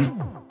prep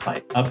time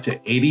by up to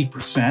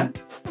 80%?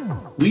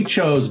 We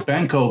chose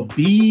Benco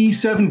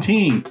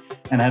B17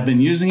 and have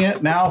been using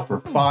it now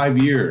for 5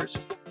 years.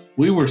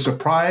 We were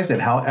surprised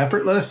at how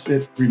effortless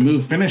it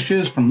removed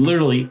finishes from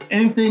literally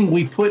anything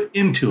we put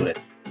into it.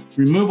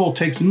 Removal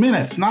takes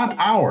minutes, not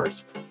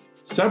hours.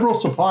 Several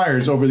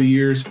suppliers over the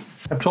years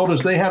have told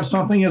us they have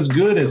something as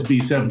good as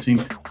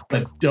B17,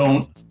 but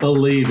don't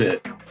believe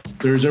it.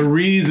 There's a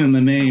reason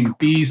the name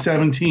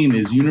B17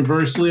 is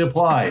universally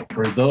applied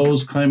for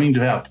those claiming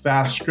to have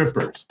fast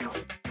strippers.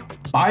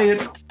 Buy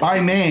it by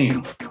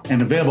name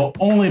and available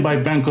only by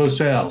Benco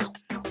Sales.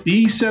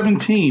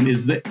 B17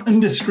 is the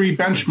industry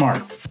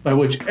benchmark by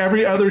which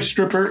every other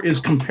stripper is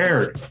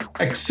compared.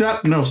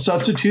 Accept no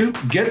substitute.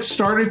 Get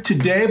started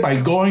today by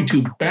going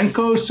to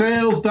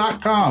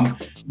bencosales.com.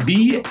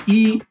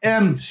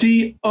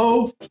 BEMCO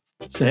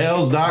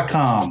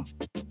sales.com.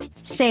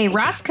 Say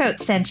Rosscoat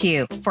sent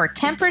you for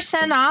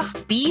 10% off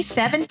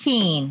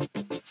B17.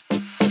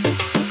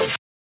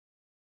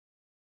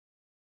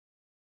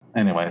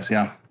 Anyways,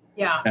 yeah.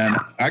 Yeah. And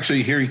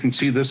actually here you can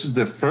see this is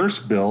the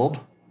first build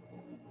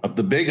of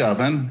the big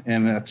oven,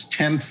 and it's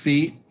 10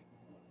 feet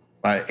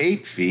by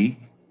 8 feet.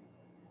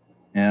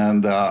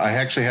 And I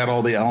actually had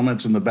all the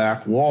elements in the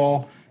back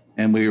wall,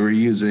 and we were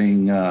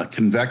using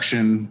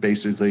convection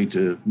basically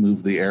to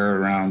move the air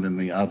around in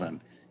the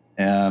oven.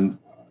 And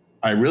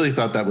I really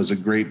thought that was a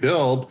great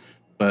build,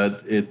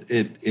 but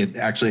it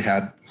actually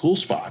had cool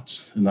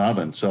spots in the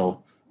oven.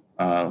 So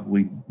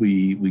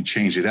we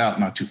changed it out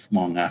not too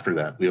long after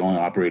that. We only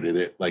operated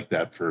it like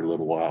that for a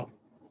little while.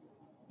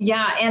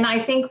 Yeah, and I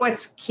think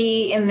what's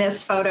key in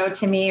this photo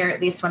to me, or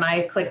at least when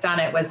I clicked on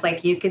it, was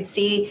like you could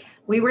see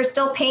we were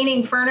still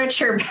painting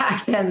furniture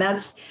back then.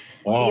 That's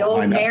the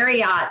old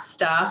Marriott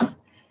stuff.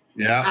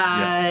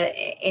 Yeah,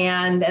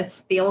 and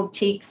that's the old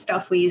teak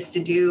stuff we used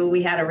to do.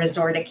 We had a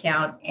resort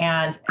account,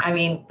 and I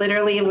mean,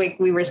 literally,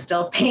 we were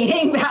still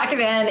painting back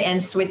then, and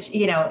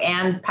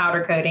and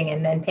powder coating,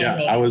 and then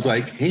painting. Yeah, I was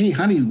like, hey,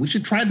 honey, we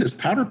should try this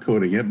powder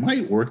coating. It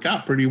might work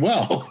out pretty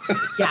well.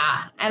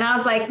 Yeah, and I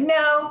was like,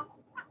 no,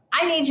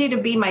 I need you to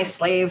be my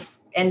slave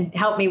and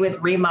help me with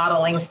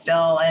remodeling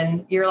still.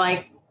 And you're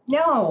like,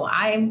 no,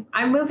 I'm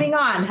moving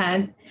on,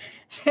 hun.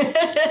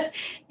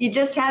 You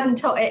just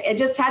it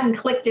just hadn't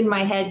clicked in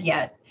my head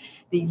yet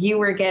that you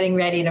were getting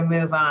ready to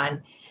move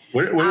on.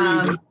 Where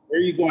are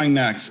you going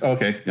next?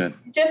 Okay, good.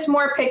 Just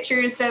more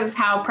pictures of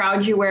how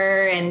proud you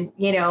were. And,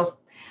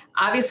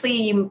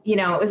 obviously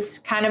it was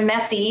kind of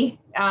messy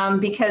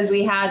because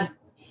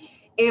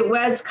it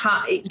was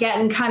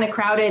getting kind of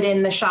crowded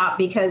in the shop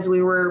because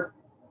we were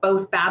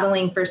both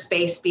battling for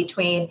space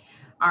between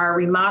our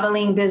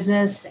remodeling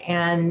business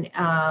and,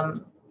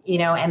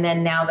 and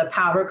then now the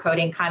powder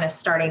coating kind of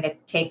starting to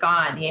take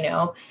on,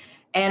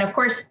 and of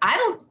course, I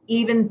don't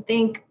even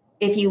think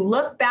if you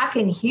look back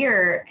in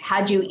here,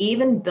 had you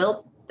even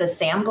built the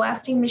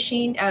sandblasting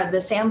machine, the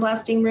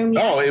sandblasting room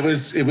yet? Oh, it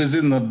was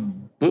in the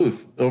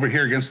booth over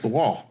here against the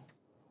wall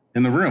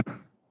in the room.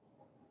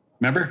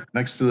 Remember?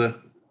 Next to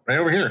right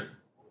over here.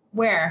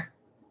 Where?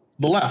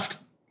 The left.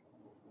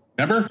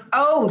 Remember?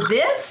 Oh,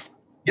 this?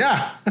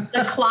 Yeah.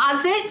 The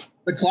closet?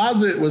 The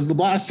closet was the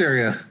blast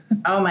area.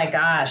 Oh my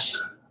gosh.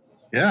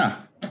 Yeah.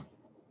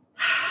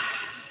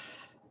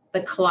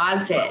 The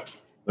closet.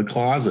 The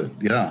closet,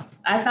 yeah.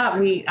 I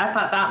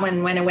thought that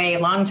one went away a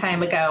long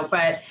time ago,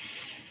 but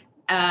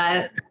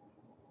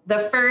the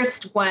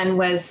first one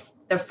was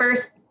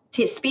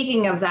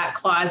speaking of that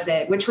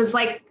closet, which was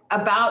like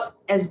about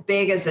as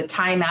big as a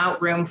timeout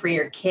room for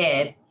your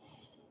kid.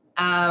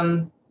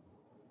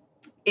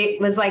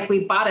 It was like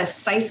we bought a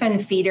siphon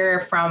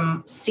feeder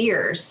from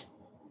Sears.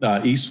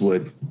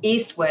 Eastwood.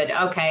 Eastwood.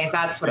 Okay,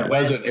 that's what it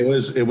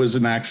was. It was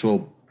an actual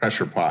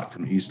pressure pot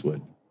from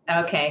Eastwood.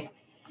 Okay.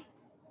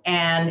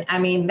 And I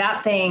mean,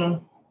 that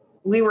thing,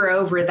 we were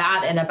over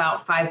that in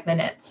about 5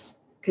 minutes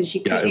because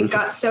it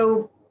got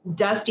so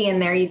dusty in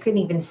there, you couldn't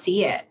even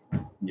see it.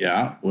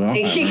 Yeah. Well,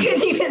 you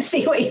couldn't even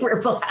see what you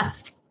were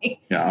blasting.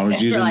 Yeah. I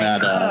was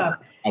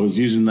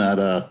using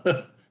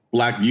that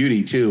Black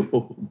Beauty too.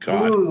 Oh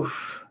God.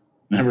 Oof.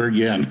 Never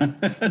again.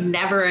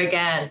 Never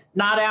again.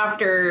 Not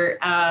after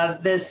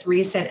this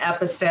recent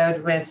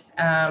episode with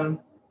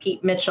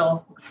Pete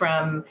Mitchell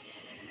from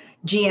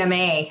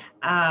GMA.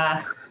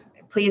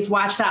 please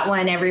watch that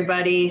one,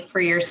 everybody,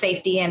 for your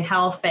safety and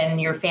health and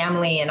your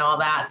family and all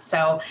that.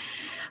 So,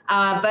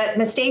 but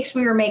mistakes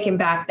we were making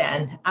back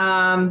then.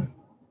 But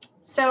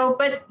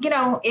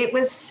it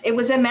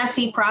was a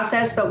messy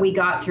process, but we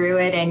got through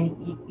it,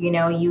 and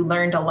you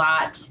learned a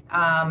lot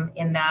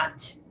in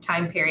that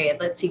time period.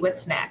 Let's see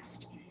what's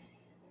next.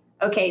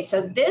 Okay,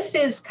 so this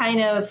is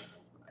kind of,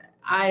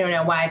 I don't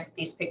know why I put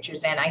these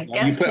pictures in. I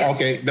can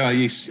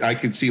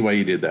see why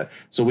you did that.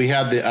 So we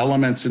had the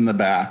elements in the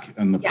back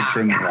and the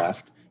picture on the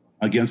left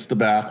against the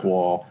back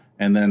wall,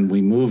 and then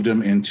we moved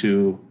them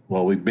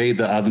we made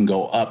the oven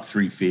go up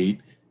 3 feet.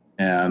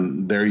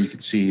 And there you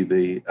can see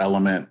the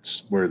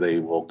elements where they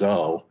will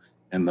go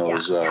in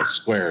those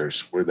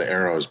squares where the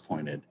arrow is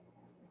pointed.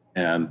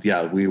 And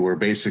we were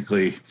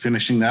basically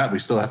finishing that. We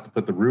still have to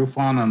put the roof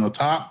on the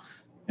top.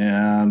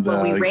 And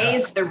we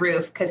raised the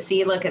roof because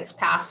look, it's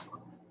past.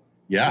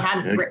 Yeah.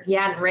 You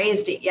hadn't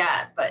raised it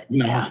yet, but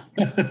no.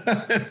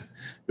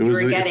 We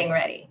were getting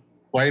ready.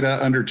 Quite an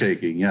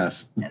undertaking,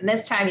 yes. And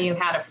this time you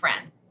had a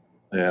friend.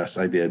 Yes,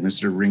 I did.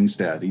 Mr.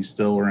 Ringstad. He's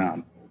still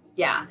around.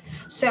 Yeah.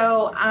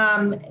 So,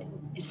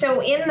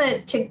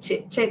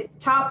 to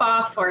top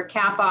off or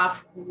cap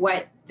off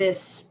what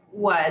this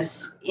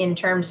was in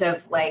terms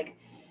of like,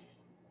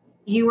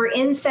 you were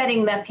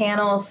insetting the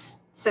panels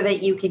so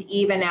that you could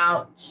even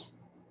out.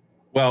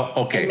 Well,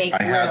 okay. And make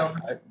room.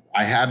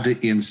 I had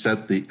to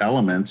inset the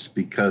elements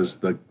because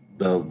the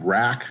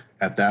rack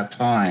at that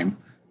time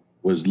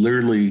was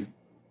literally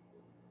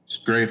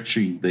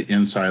scratching the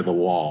inside of the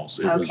walls.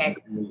 It was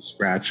literally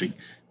scratching.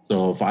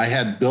 So if I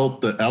had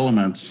built the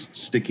elements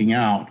sticking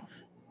out,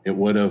 it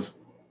would have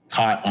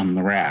caught on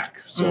the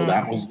rack. So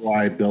that was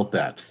why I built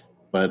that.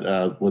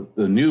 But with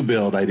the new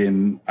build,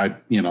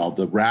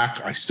 the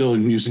rack, I still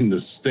am using the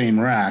same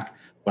rack,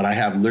 but I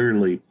have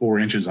literally 4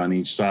 inches on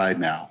each side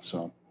now.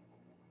 So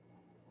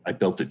I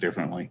built it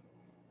differently.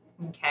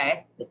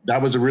 Okay.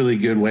 That was a really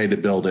good way to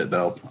build it,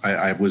 though.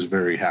 I was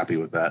very happy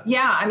with that.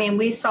 Yeah. I mean,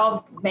 we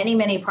solved many,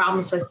 many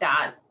problems with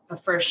that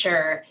for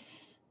sure.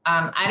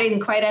 I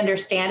didn't quite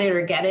understand it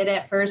or get it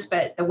at first,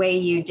 but the way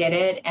you did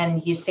it,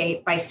 and you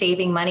say by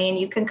saving money, and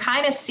you can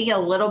kind of see a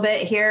little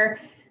bit here,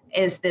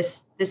 is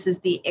this is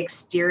the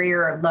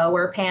exterior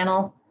lower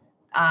panel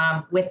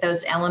with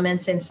those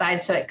elements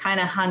inside. So it kind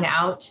of hung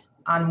out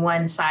on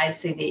one side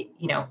so that,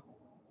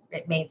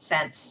 it made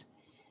sense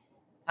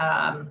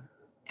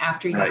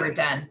after you were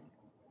done.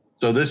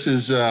 So this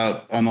is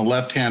on the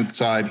left-hand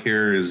side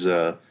here is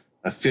a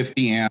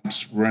 50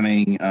 amps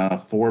running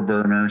 4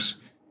 burners.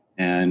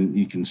 And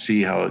you can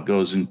see how it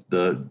goes in,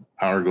 the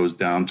power goes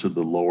down to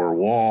the lower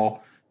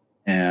wall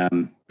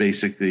and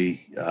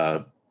basically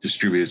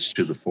distributes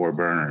to the 4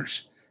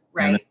 burners.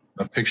 Right. And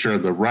the picture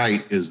of the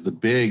right is the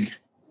big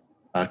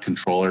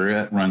controller.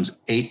 It runs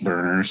 8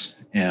 burners,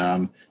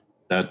 and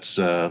that's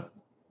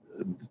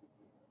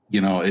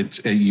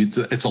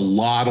it's a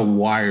lot of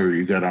wire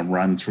you got to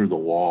run through the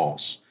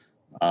walls.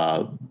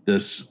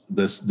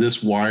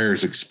 This wire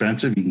is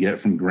expensive. You can get it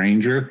from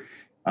Grainger.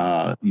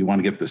 You want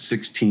to get the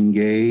 16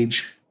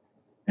 gauge,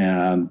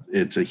 and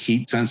it's a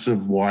heat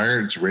sensitive wire.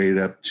 It's rated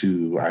up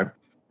to, I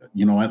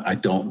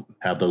don't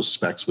have those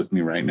specs with me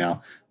right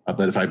now,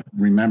 but if I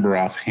remember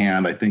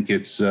offhand, I think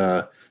it's,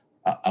 I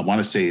want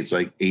to say it's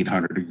like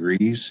 800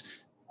 degrees.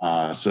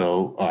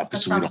 So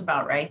obviously that sounds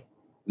about right.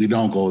 We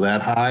don't go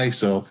that high.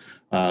 So,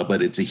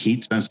 but it's a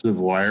heat sensitive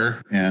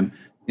wire. And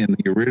in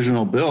the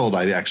original build,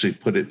 I actually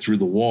put it through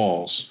the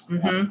walls.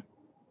 Mm-hmm.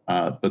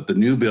 But the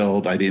new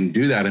build, I didn't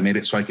do that. I made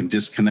it so I can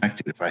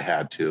disconnect it if I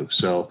had to.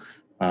 So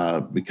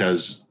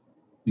because,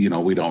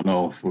 we don't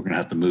know if we're going to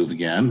have to move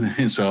again.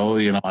 And so,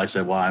 I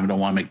said, well, I don't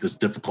want to make this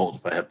difficult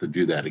if I have to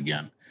do that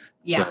again.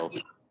 Yeah. So,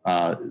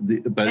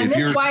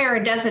 this wire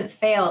doesn't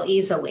fail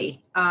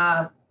easily.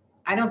 I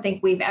don't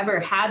think we've ever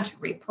had to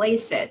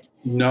replace it.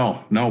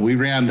 No, we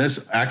ran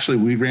this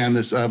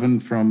oven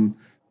from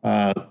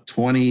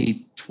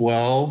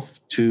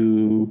 2012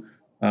 to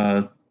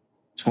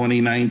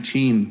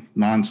 2019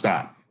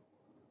 nonstop.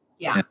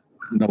 Yeah. And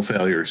no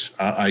failures.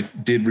 I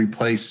did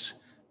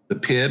replace the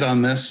PID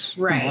on this.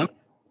 Right. one,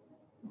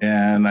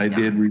 and I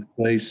did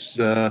replace,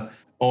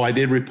 I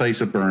did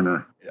replace a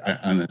burner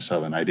on this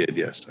oven. I did.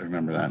 Yes. I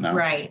remember that now.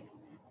 Right.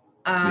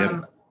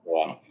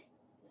 Wow.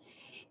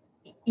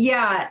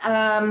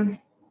 Yeah.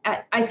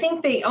 I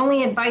think the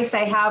only advice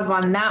I have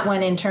on that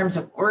one in terms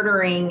of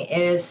ordering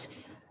is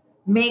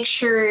make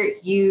sure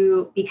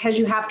because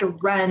you have to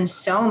run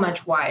so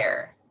much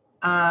wire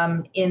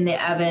in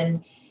the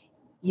oven,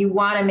 you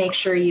want to make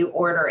sure you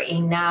order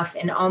enough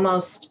and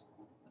almost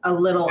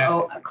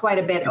quite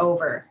a bit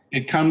over.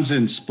 It comes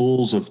in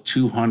spools of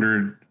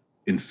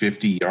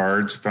 250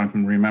 yards, if I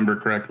can remember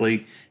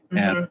correctly,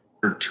 and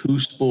for 2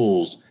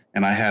 spools,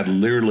 and I had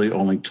literally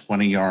only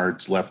 20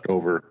 yards left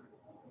over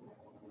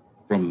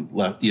from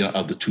of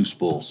the 2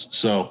 spools.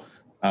 So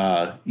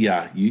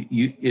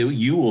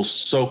you will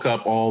soak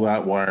up all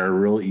that wire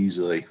real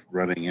easily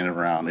running in and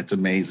around. It's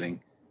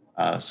amazing.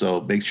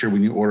 So make sure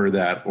when you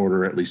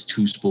order at least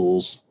 2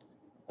 spools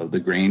of the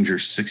Grainger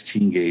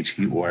 16 gauge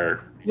heat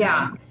wire.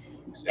 Yeah.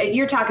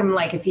 you're talking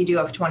like if you do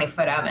a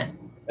 20-foot oven.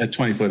 A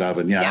 20-foot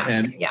oven, yeah.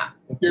 And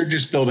if you're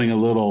just building a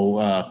little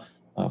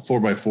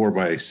 4x4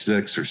 by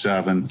 6 or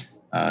 7,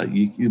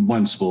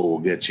 one spool will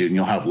get you, and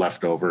you'll have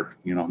leftover,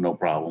 no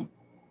problem.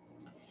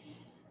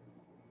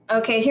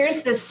 Okay,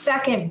 here's the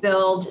second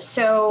build.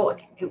 So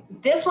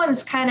this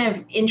one's kind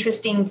of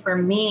interesting for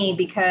me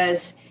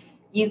because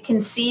you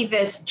can see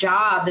this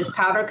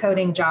powder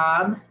coating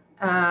job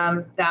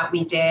that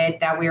we did,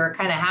 that we were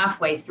kind of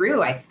halfway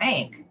through, I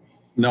think.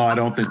 No, I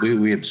don't think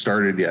we had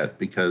started yet,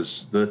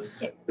 because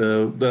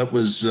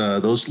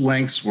those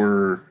lengths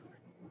were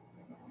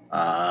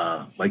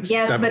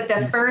yes, 7. but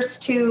the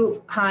first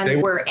two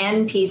were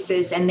end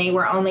pieces, and they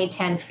were only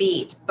 10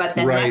 feet, but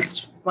the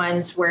next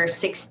ones were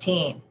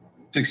 16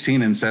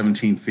 and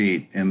 17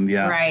 feet. And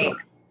right.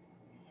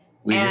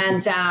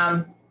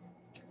 So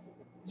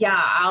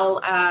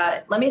I'll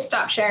let me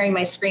stop sharing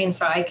my screen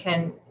so I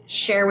can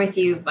share with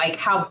you like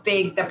how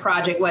big the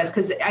project was,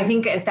 because I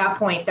think at that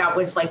point that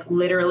was like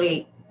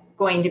literally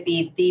going to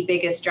be the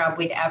biggest job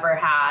we'd ever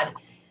had.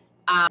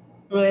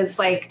 It was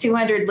like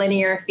 200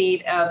 linear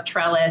feet of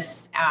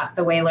trellis at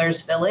the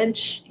Whalers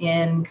Village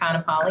in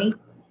Kaanapali,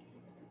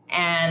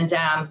 and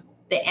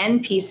the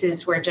end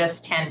pieces were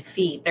just 10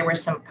 feet. There were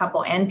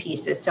couple end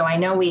pieces, so I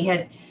know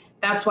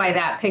that's why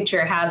that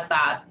picture has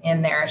that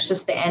in there. It's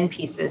just the end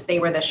pieces. They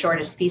were the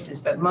shortest pieces,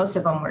 but most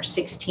of them were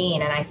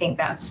 16. And I think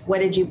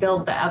what did you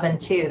build the oven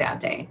to that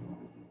day?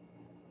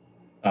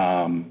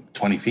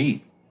 20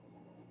 feet.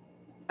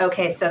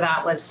 Okay, so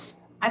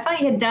I thought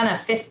you had done a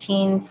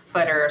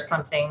 15-footer or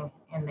something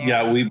in there.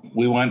 Yeah,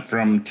 we went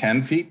from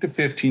 10 feet to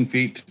 15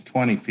 feet to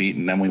 20 feet,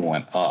 and then we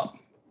went up.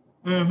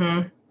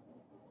 Mm-hmm.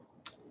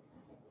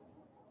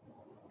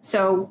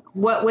 So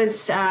what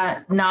was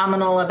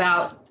nominal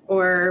about,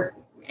 or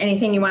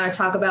anything you want to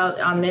talk about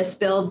on this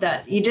build,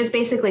 that you just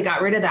basically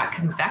got rid of that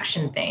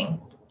convection thing?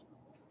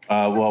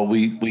 Well,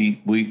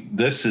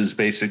 this is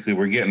basically,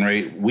 we're getting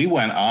ready. We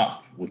went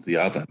up with the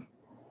oven.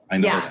 I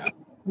know that.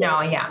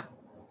 No, yeah.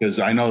 Because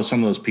I know some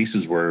of those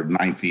pieces were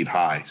 9 feet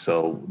high.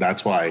 So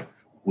that's why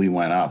we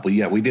went up. But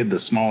yeah, we did the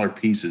smaller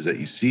pieces that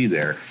you see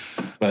there.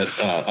 But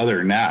other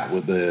than that,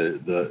 with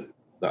the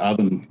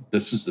oven,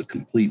 this is the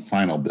complete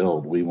final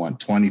build. We went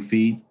 20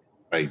 feet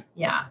by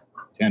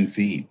 10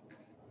 feet.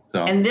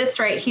 So. And this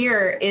right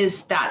here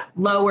is that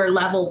lower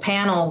level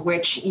panel,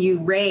 which you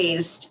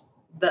raised,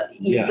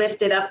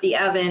 lifted up the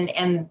oven,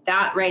 and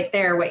that right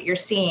there, what you're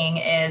seeing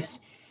is.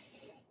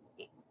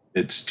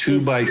 It's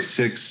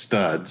 2x6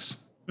 studs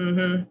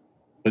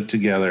put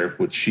together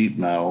with sheet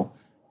metal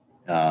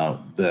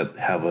that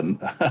have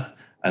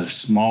a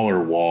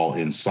smaller wall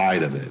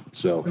inside of it.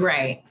 So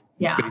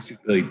it's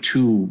basically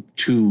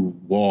two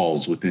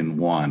walls within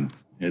one.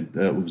 It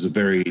was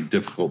very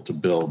difficult to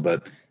build,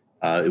 but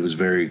it was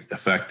very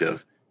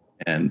effective,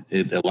 and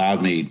it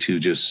allowed me to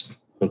just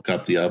hook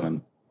up the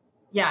oven.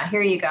 Yeah,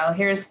 here you go.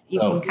 You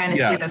can kind of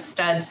see the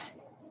studs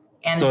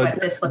and what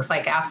this looks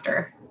like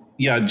after.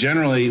 Yeah,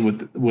 generally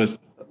with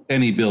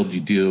any build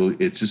you do,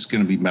 it's just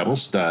going to be metal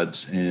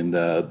studs, and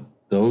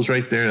those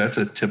right there, that's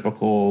a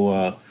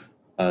typical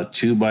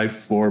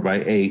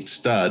 2x4x8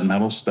 stud,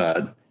 metal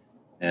stud.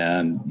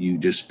 And you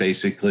just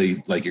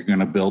basically, like you're going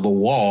to build a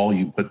wall,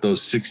 you put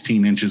those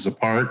 16 inches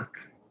apart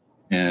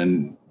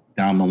and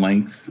down the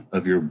length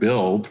of your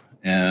build,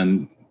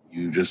 and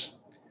there's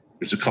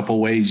a couple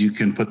ways you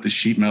can put the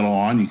sheet metal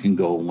on. You can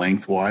go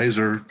lengthwise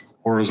or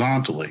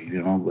horizontally,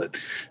 but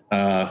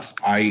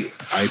I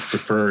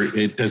prefer,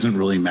 it doesn't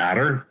really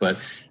matter, but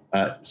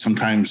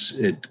sometimes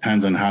it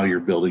depends on how you're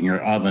building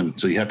your oven.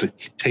 So you have to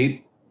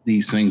take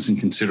these things in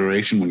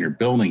consideration when you're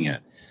building it.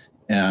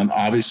 And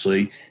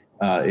obviously,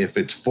 if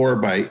it's 4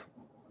 by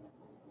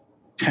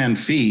 10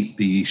 feet,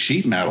 the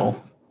sheet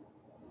metal,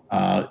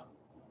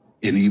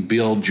 and you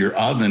build your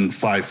oven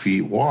 5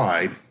 feet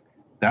wide,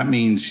 that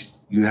means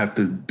you have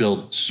to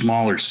build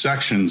smaller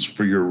sections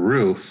for your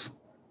roof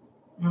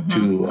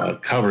to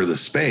cover the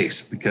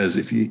space. Because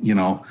if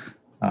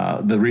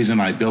the reason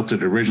I built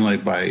it originally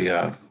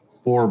by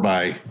 4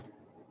 by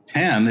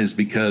 10 is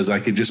because I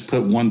could just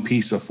put one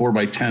piece of 4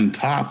 by 10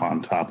 top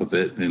on top of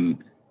it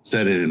and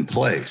set it in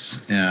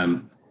place.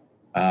 And,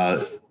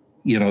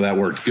 that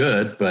worked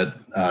good, but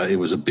it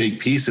was a big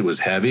piece. It was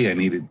heavy. I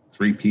needed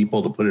 3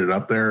 people to put it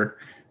up there,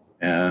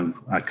 and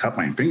I cut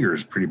my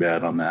fingers pretty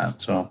bad on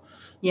that. So,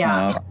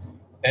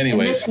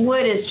 anyways, this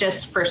wood is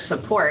just for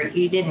support.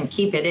 You didn't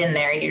keep it in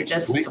there. You're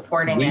just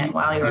supporting it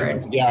while you were.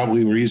 Yeah,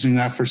 we were using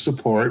that for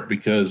support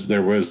because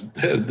there was,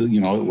 it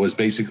was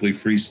basically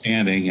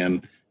freestanding,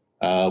 and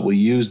we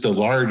used a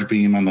large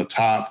beam on the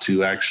top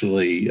to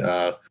actually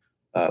have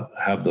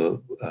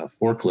the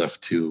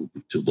forklift to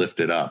lift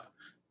it up.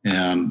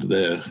 And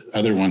the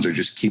other ones are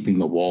just keeping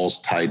the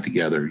walls tied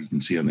together. You can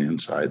see on the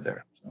inside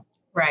there. So.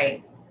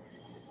 Right.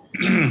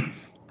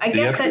 I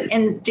guess,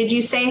 and did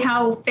you say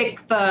how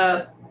thick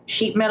the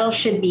sheet metal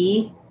should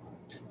be?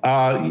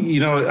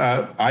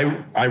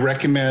 I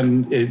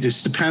recommend, it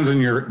just depends on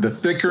the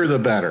thicker, the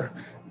better.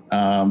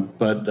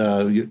 But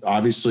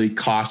obviously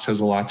cost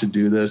has a lot to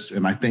do this.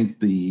 And I think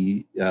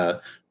the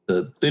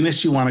the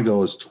thinnest you want to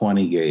go is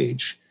 20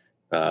 gauge.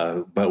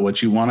 But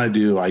what you want to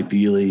do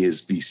ideally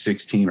is be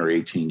 16 or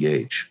 18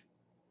 gauge.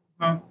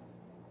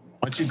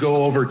 Once you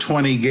go over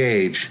 20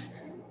 gauge,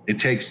 it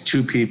takes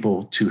 2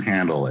 people to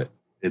handle it.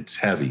 It's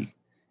heavy.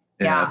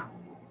 Yeah. And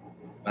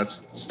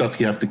that's stuff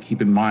you have to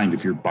keep in mind.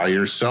 If you're by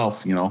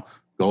yourself, go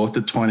with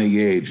the 20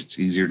 gauge. It's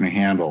easier to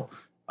handle.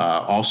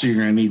 Also, you're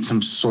going to need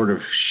some sort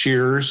of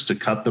shears to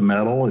cut the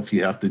metal. If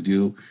you have to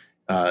do,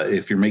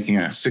 if you're making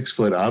a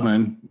 6-foot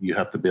oven, you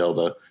have to be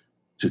able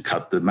to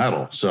cut the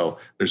metal. So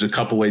there's a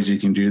couple ways you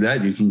can do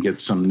that. You can get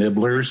some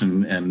nibblers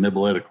and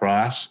nibble it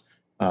across,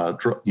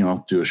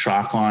 do a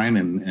shock line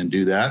and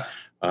do that.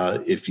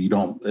 If you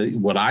don't,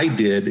 what I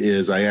did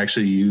is I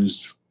actually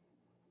used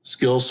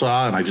skill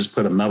saw and I just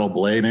put a metal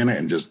blade in it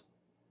and just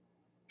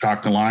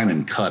chalk the line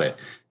and cut it.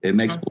 It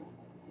makes,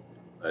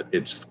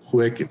 it's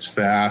quick, it's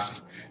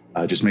fast.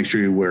 Just make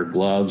sure you wear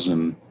gloves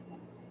and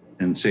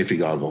safety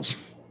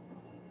goggles.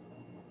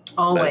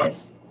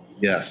 Always.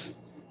 Yes.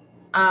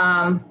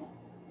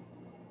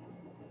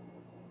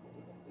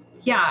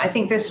 Yeah, I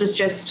think this was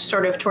just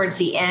sort of towards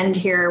the end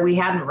here. We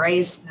hadn't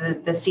raised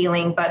the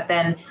ceiling, but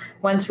then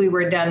once we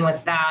were done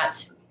with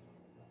that,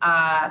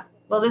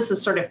 this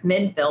is sort of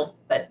mid-build,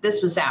 but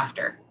this was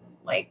after.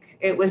 Like,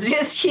 it was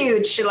just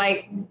huge.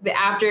 Like,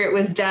 after it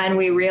was done,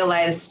 we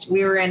realized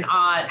we were in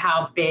awe at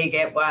how big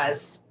it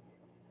was.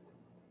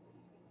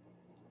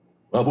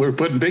 Well, we were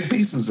putting big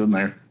pieces in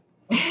there.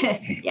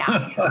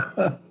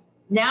 Yeah.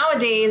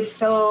 Nowadays,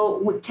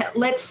 so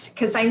let's,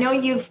 because I know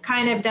you've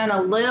kind of done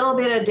a little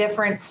bit of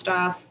different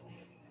stuff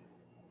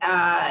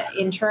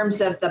in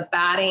terms of the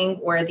batting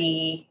or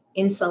the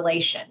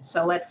insulation.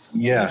 So let's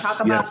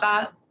talk about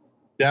that.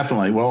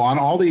 Definitely. Well, on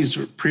all these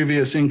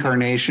previous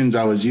incarnations,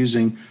 I was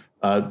using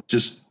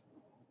just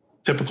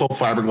typical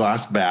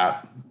fiberglass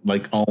bat,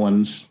 like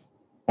Owens,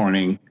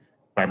 Corning,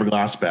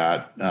 fiberglass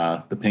bat,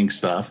 the pink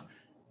stuff.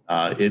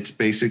 It's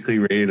basically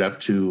rated up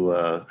to,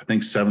 I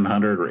think,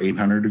 700 or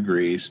 800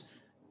 degrees.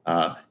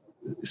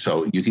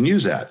 So you can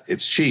use that.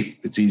 It's cheap.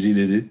 It's easy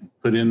to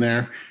put in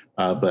there.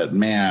 But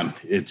man,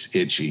 it's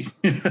itchy.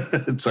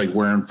 It's like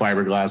wearing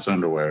fiberglass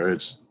underwear.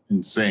 It's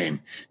insane.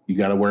 You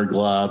got to wear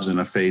gloves and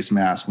a face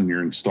mask when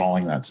you're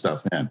installing that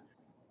stuff in.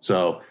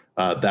 So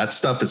that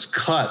stuff is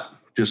cut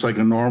just like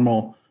a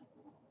normal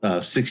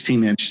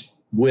 16-inch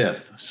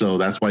width. So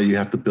that's why you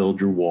have to build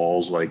your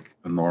walls like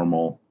a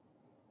normal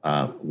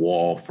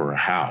wall for a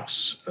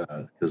house,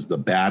 because the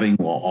batting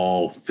will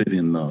all fit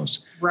in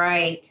those.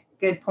 Right.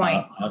 Good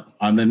point.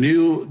 On the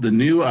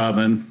new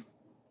oven,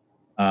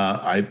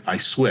 I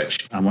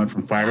switched. I went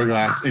from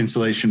fiberglass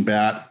insulation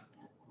bat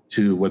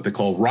to what they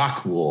call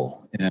rock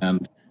wool,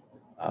 and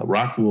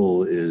rock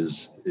wool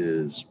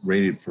is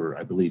rated for,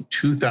 I believe,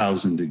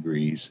 2,000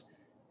 degrees,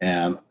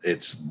 and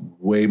it's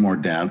way more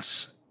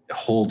dense. It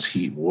holds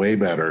heat way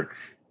better.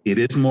 It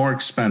is more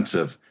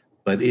expensive,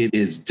 but it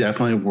is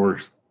definitely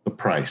worth the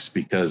price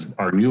because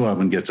our new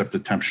oven gets up to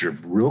temperature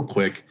real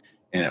quick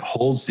and it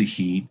holds the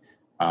heat.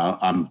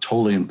 I'm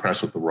totally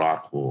impressed with the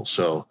rock wool.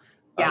 So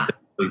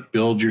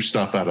build your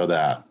stuff out of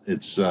that.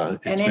 It's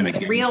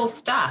real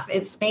stuff.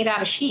 It's made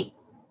out of sheep.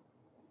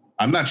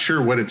 I'm not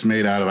sure what it's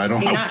made out of. I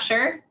don't know. You're not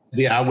sure?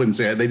 Yeah, I wouldn't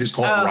say it. They just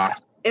call it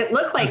rock. It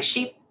looked like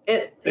sheep.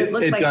 It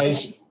looks like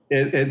does.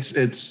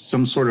 It's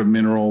some sort of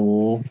mineral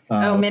wool.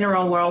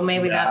 Mineral wool.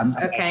 Maybe that's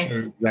I'm okay. Not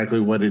sure exactly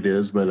what it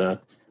is,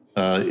 but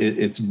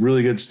it's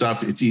really good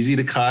stuff. It's easy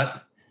to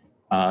cut.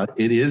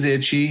 It is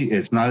itchy.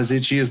 It's not as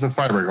itchy as the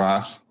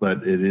fiberglass,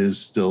 but it is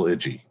still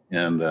itchy.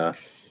 And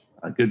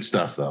good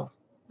stuff, though.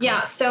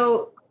 Yeah.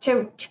 So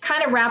to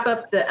kind of wrap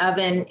up the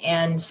oven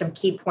and some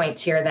key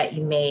points here that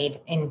you made,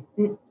 and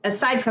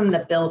aside from the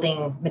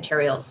building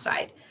materials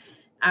side,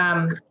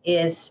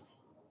 is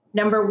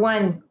number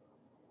one,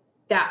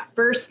 that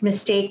first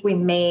mistake we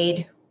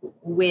made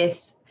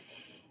with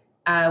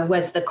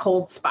was the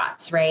cold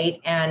spots,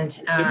 right?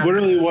 And it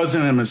really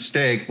wasn't a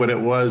mistake. What it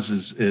was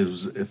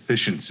is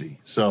efficiency.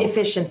 So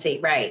efficiency,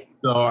 right?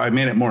 So I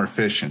made it more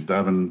efficient. The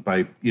oven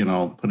by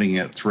putting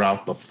it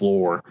throughout the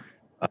floor,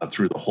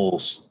 through the whole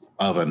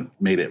oven,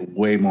 made it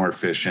way more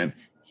efficient.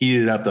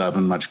 Heated up the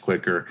oven much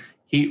quicker.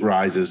 Heat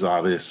rises,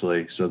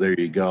 obviously. So there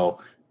you go.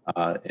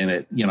 And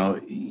it,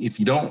 if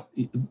you don't,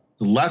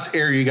 the less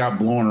air you got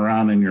blowing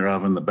around in your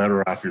oven, the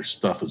better off your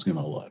stuff is going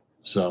to look.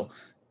 So,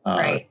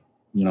 right.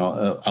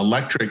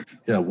 Electric,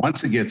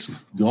 once it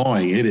gets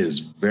going, it is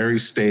very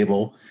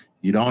stable.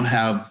 You don't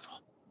have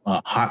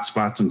hot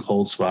spots and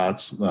cold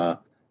spots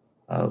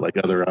like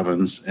other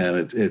ovens,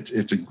 and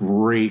it's a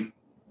great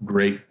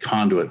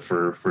conduit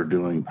for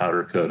doing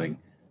powder coating,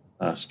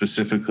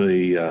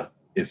 specifically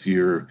if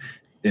you're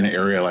in an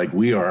area like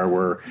we are,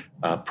 where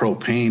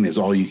propane is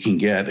all you can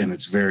get, and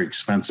it's very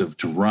expensive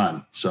to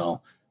run.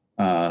 So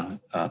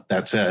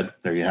that said,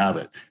 there you have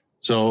it.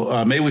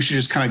 So maybe we should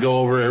just kind of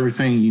go over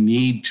everything you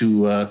need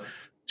to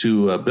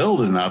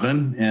build an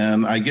oven.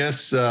 And I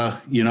guess,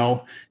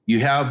 you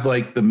have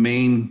like the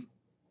main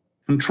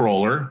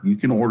controller. You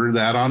can order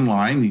that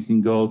online. You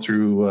can go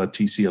through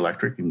TC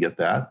Electric and get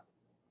that.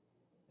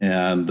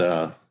 And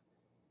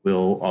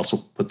We'll also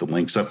put the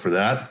links up for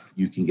that.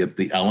 You can get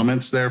the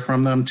elements there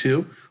from them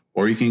too,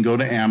 or you can go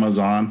to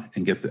Amazon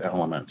and get the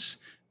elements.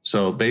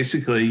 So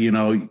basically, you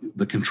know,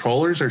 the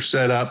controllers are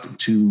set up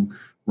to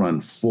run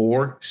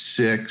 4,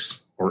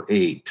 6, or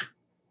 8.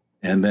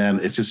 And then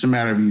it's just a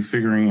matter of you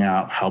figuring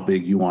out how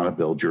big you want to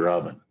build your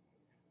oven.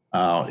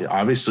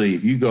 Obviously,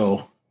 if you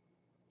go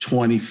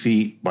 20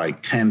 feet by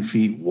 10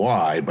 feet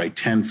wide by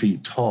 10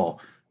 feet tall,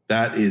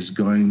 that is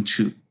going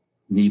to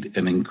need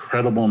an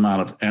incredible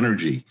amount of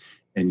energy.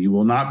 And you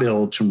will not be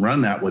able to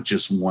run that with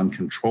just one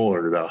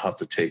controller. They'll have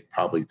to take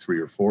probably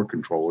 3 or 4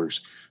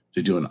 controllers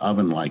to do an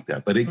oven like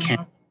that. But it can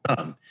be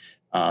done.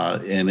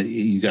 And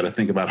you got to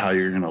think about how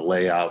you're going to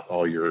lay out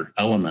all your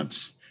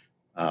elements.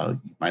 You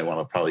might want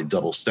to probably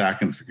double stack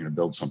them if you're going to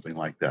build something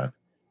like that.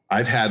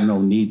 I've had no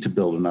need to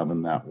build an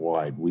oven that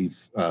wide.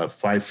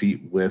 5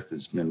 feet width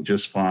has been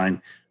just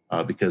fine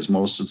because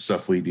most of the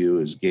stuff we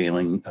do is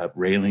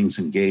railings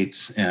and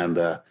gates and,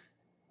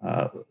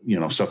 you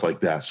know, stuff like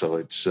that. So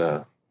it's,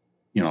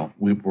 you know,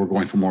 we're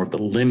going for more of the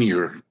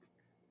linear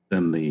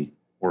than the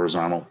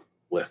horizontal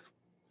width.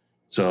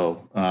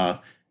 So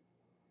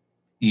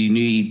you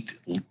need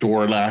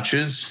door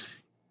latches.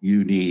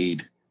 You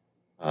need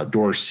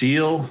door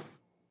seal.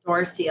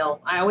 Door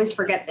seal. I always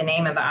forget the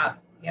name of that.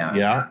 Yeah.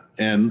 Yeah.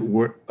 And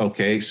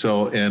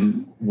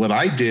and what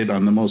I did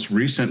on the most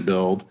recent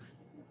build,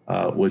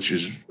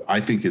 which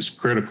I think is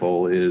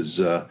critical,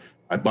 is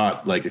I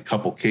bought like a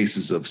couple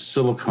cases of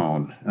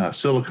silicone.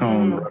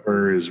 Silicone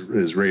rubber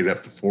is rated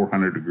up to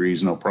 400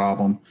 degrees, no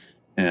problem.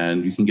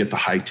 And you can get the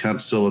high temp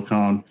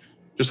silicone,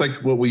 just like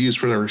what we use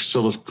for our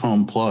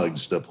silicone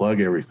plugs to plug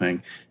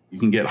everything. You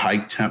can get high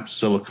temp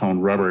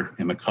silicone rubber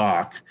in the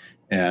caulk.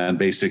 And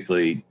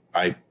basically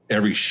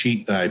every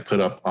sheet that I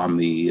put up on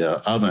the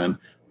oven,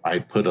 I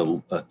put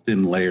a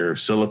thin layer of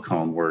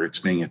silicone where it's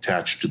being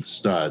attached to the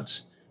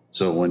studs.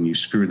 So when you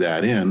screw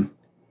that in,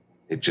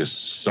 it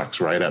just sucks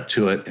right up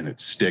to it and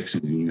it sticks,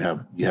 and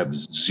you have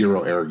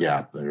zero air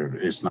gap there.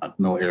 It's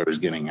no air is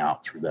getting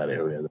out through that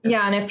area there.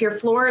 Yeah, and if your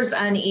floor is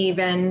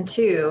uneven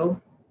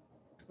too.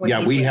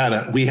 Yeah, we had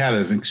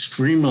an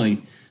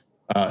extremely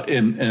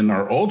in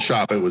our old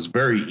shop it was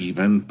very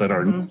even, but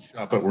our new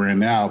shop that we're in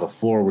now, the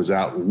floor was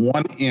out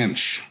 1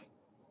 inch.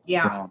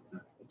 Yeah.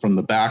 From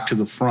the back to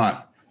the front.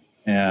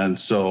 And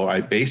so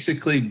I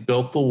basically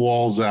built the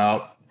walls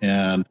out,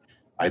 and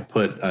I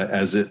put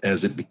as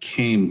it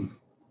became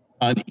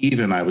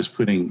uneven, I was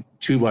putting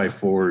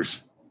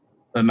 2x4s,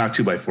 not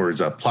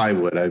 2x4s,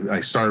 plywood.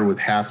 I started with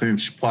 1/2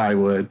 inch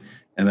plywood,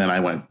 and then I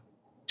went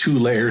 2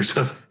 layers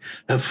of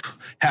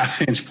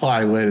 1/2 inch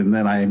plywood. And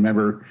then I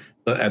remember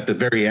at the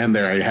very end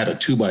there, I had a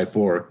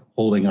 2x4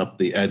 holding up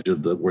the edge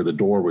of where the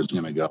door was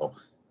going to go.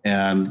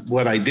 And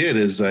what I did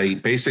is I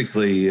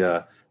basically,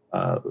 I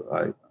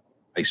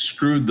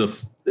screwed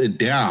it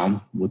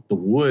down with the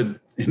wood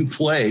in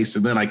place,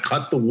 and then I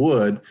cut the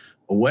wood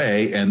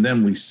away, and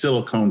then we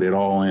siliconed it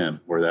all in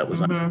where that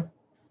was.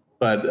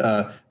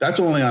 But that's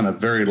only on a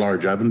very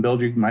large oven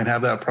build. You might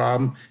have that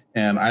problem.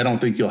 And I don't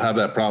think you'll have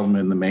that problem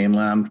in the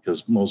mainland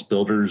because most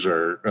builders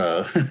are.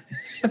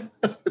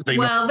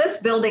 This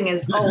building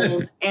is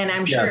old, and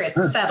I'm sure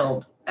it's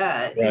settled.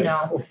 Right. You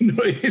know,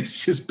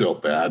 it's just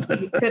built bad.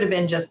 It could have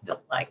been just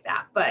built like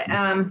that, but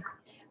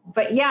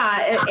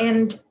yeah,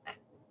 and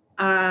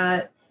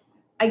I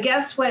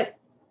guess what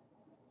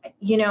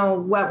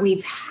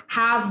we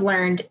have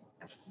learned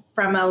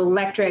from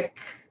electric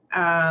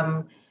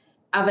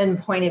oven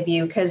point of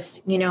view,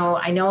 because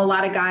I know a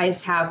lot of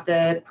guys have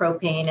the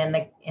propane and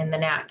the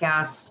nat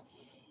gas,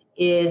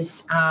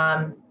 is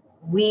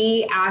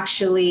we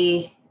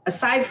actually,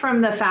 aside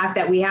from the fact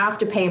that we have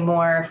to pay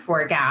more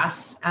for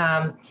gas,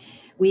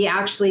 we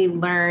actually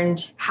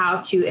learned how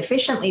to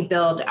efficiently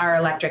build our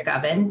electric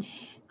oven.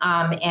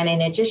 And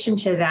in addition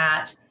to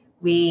that,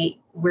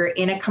 we're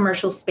in a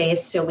commercial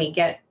space, so we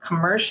get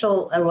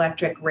commercial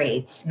electric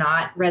rates,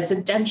 not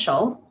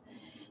residential,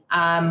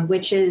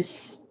 which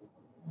is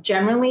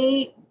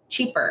generally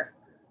cheaper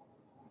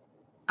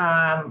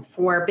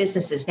for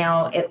businesses.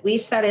 Now, at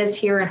least that is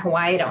here in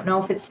Hawaii. I don't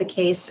know if it's the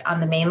case on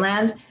the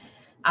mainland.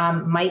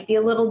 Might be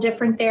a little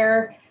different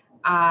there,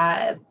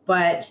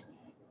 but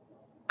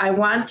I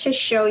want to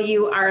show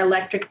you our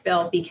electric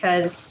bill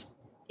more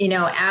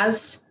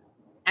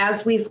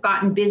as we've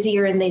gotten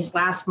busier in these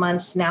last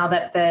months, now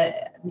that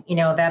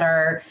that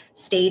our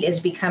state is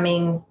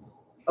becoming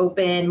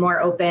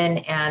more open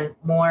and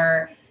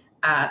more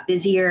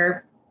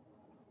busier.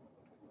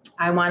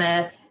 I want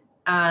to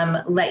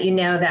let you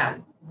know that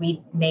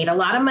we made a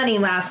lot of money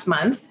last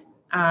month.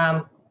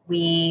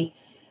 We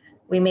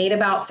made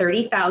about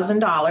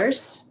 $30,000. I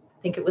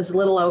think it was a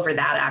little over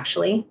that,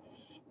 actually.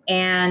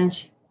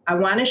 And I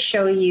want to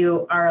show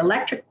you our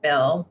electric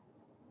bill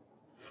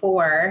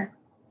for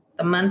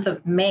the month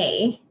of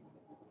May,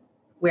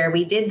 where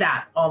we did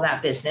all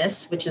that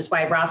business, which is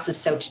why Ross is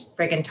so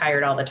friggin'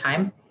 tired all the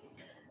time.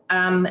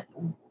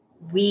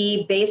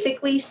 We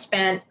basically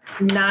spent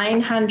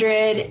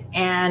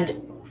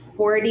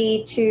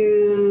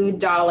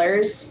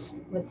 $942.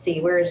 Let's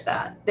see, where is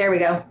that? There we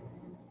go.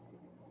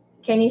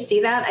 Can you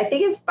see that? I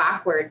think it's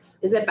backwards.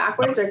 Is it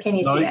backwards or can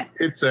you see it?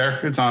 It's there.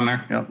 It's on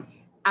there. Yep.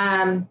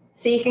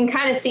 So you can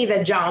kind of see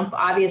the jump.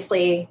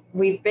 Obviously,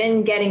 we've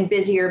been getting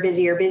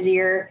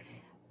busier.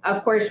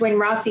 Of course, when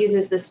Ross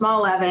uses the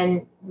small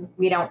oven,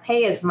 we don't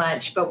pay as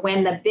much. But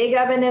when the big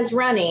oven is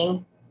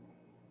running,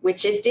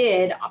 which it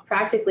did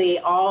practically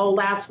all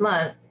last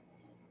month,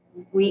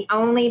 we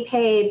only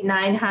paid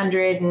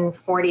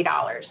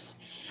 $940.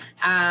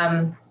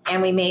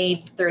 And we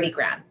made 30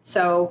 grand.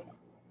 So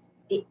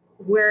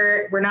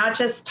we're not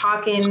just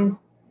talking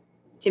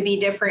to be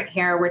different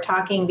here. We're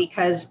talking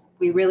because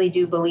we really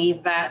do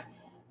believe that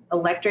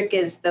electric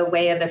is the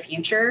way of the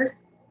future.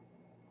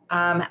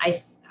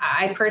 I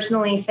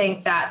personally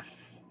think that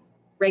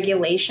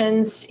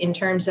regulations in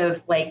terms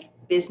of like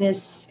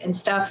business and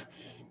stuff,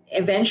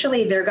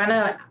 eventually they're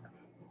gonna,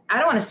 I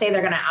don't want to say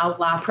they're gonna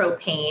outlaw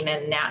propane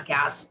and nat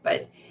gas,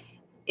 but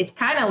it's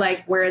kind of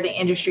like where the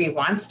industry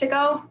wants to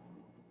go,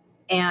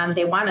 and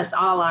they want us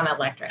all on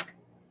electric.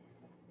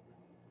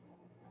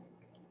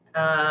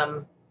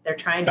 They're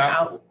trying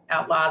to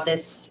outlaw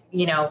this,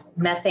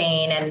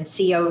 methane and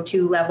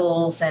CO2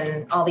 levels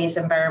and all these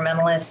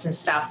environmentalists and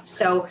stuff.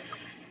 So,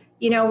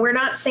 we're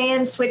not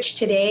saying switch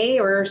today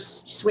or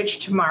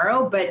switch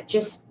tomorrow, but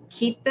just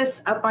keep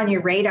this up on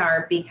your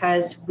radar,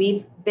 because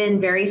we've been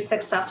very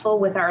successful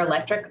with our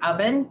electric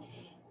oven.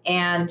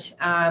 And,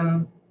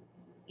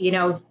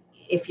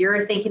 if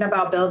you're thinking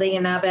about building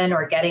an oven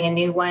or getting a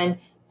new one,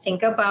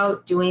 think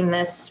about doing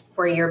this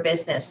for your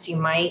business. You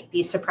might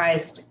be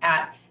surprised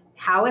at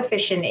how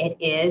efficient it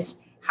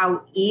is,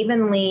 how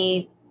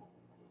evenly,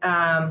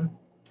 compared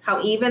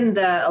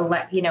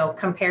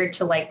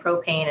to like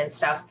propane and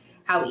stuff,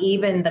 how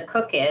even the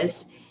cook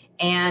is.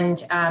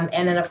 And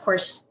then of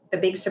course, the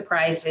big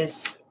surprise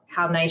is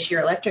how nice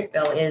your electric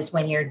bill is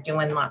when you're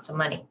doing lots of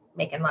money,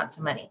 making lots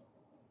of money.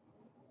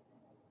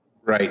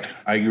 Right.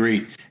 I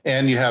agree.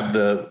 And you have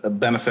the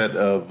benefit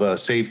of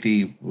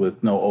safety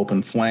with no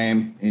open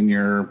flame in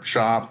your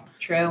shop.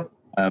 True.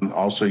 And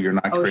also you're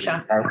not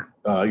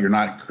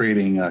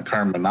creating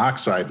carbon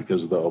monoxide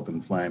because of the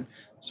open flame.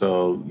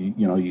 So,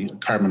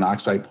 carbon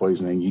monoxide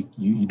poisoning,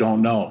 you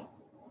don't know.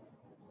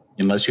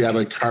 Unless you have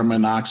a carbon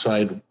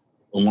monoxide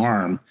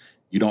alarm,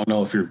 you don't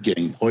know if you're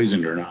getting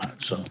poisoned or not.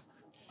 So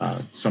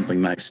it's something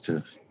nice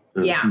to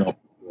know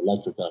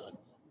electric oven.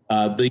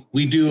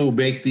 We do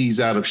make these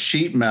out of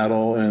sheet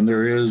metal, and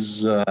there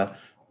is, the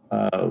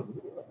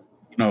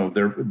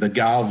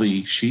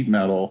Galvy sheet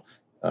metal.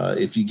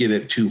 If you get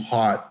it too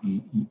hot,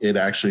 it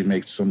actually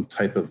makes some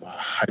type of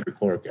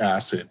hydrochloric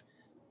acid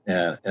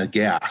and a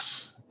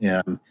gas.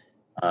 And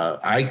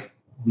I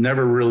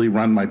never really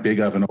run my big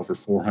oven over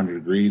 400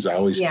 degrees. I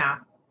always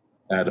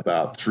at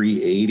about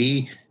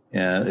 380,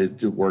 and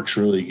it works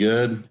really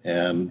good.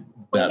 And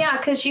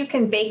because you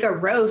can bake a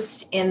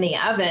roast in the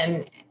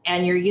oven,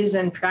 and you're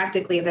using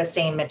practically the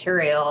same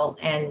material,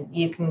 and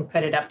you can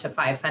put it up to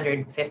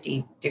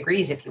 550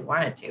 degrees if you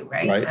wanted to,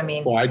 right? I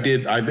mean, I've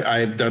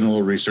done a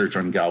little research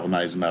on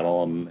galvanized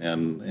metal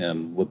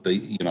and what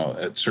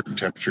at certain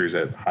temperatures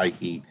at high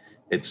heat,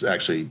 it's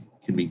actually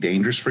can be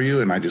dangerous for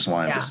you. And I just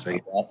wanted to say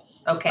that.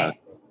 Okay.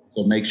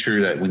 So make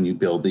sure that when you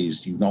build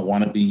these, you don't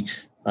want to be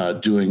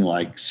doing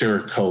like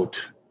Cerakote,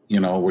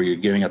 where you're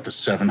getting up to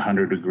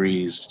 700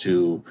 degrees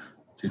to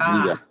do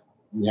that.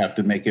 You have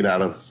to make it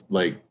out of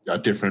like a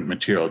different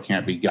material. It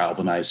can't be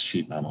galvanized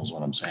sheet metal is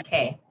what I'm saying.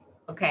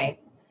 Okay.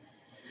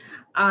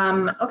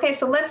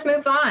 So let's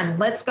move on.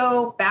 Let's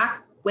go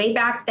way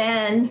back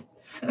then.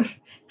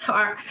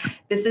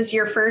 This is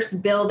your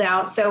first build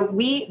out. So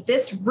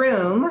this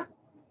room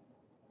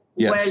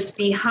was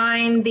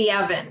behind the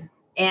oven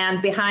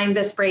and behind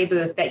the spray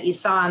booth that you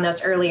saw in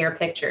those earlier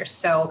pictures.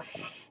 So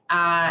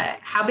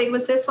how big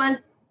was this one?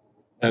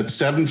 It's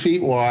 7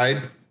 feet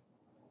wide.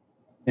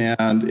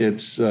 And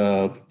it's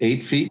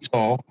 8 feet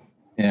tall,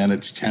 and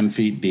it's 10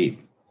 feet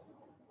deep.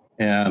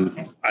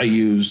 And I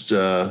used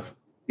 3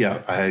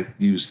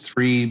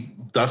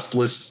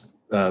 dustless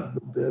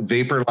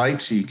vapor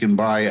lights you can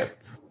buy at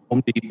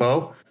Home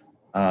Depot.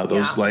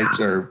 Those lights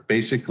are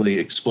basically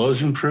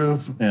explosion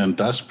proof and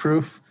dust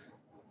proof,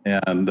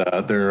 and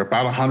they're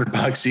about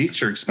 $100 each.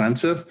 They're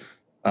expensive,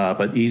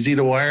 but easy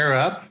to wire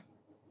up.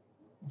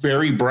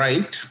 Very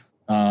bright.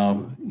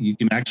 You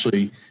can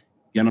actually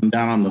get them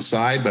down on the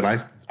side, but I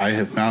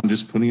have found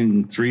just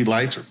putting 3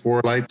 lights or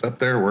 4 lights up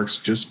there works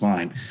just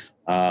fine.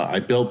 I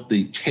built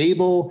the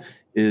table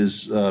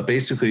is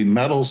basically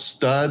metal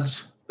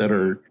studs that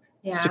are.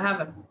 Yeah, I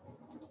have a.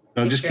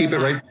 No, just keep it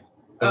right.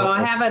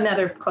 I have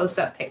another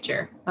close-up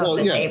picture of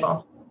the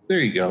table. There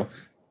you go.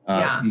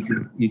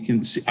 You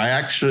can see. I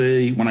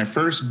actually, when I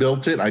first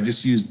built it, I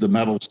just used the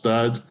metal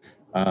studs,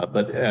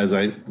 but as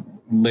I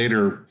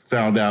later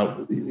found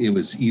out, it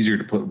was easier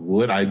to put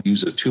wood. I'd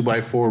use a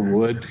 2x4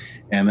 wood,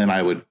 and then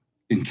I would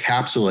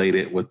encapsulate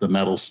it with the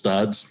metal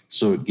studs,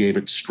 so it gave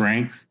it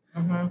strength.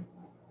 Mm-hmm.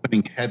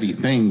 Putting heavy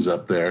things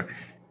up there,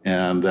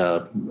 and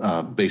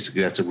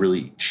basically that's a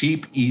really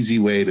cheap, easy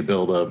way to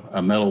build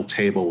a metal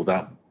table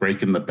without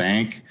breaking the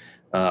bank.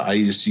 I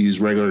just use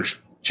regular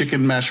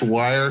chicken mesh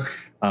wire.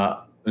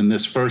 in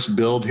this first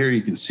build here,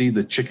 you can see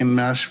the chicken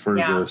mesh for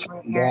the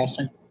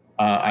sandblasting.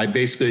 I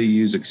basically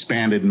use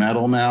expanded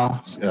metal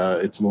now. It's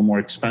a little more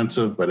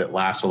expensive, but it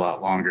lasts a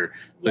lot longer.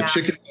 The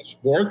chicken mesh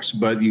works,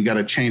 but you got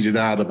to change it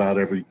out about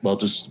it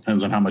just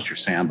depends on how much you're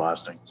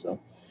sandblasting. So,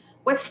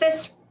 what's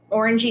this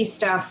orangey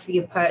stuff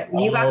you put?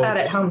 You got that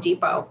at Home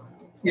Depot.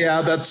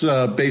 Yeah, that's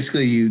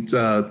basically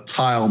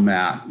tile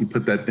mat. You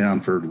put that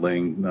down for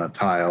laying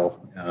tile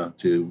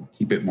to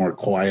keep it more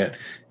quiet.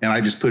 And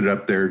I just put it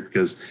up there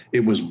because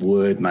it was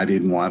wood and I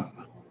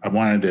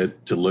wanted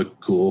it to look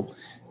cool.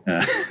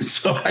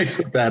 So I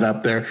put that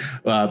up there.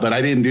 But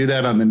I didn't do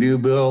that on the new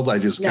build. I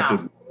just kept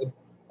it wood.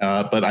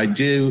 But I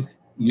do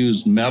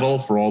use metal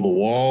for all the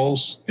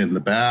walls in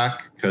the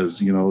back because,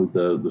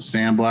 the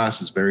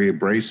sandblast is very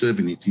abrasive.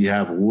 And if you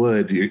have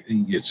wood,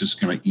 it's just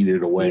going to eat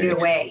it away. Eat it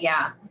away,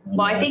 yeah.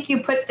 Well, I think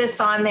you put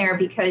this on there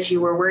because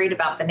you were worried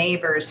about the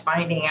neighbors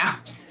finding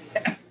out.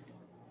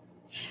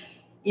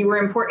 It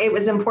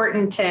was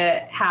important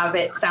to have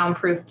it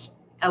soundproofed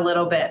a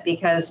little bit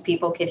because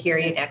people could hear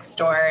you next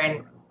door,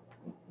 and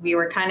we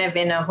were kind of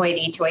in a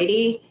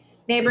hoity-toity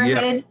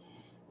neighborhood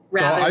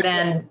rather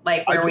than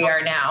like where we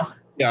are now.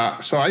 Yeah,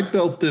 so I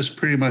built this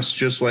pretty much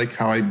just like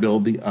how I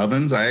build the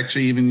ovens. I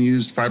actually even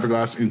used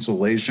fiberglass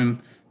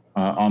insulation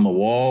on the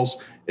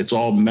walls. It's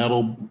all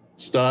metal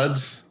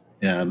studs,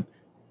 and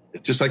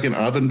it's just like an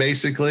oven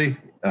basically,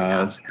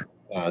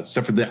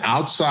 except for the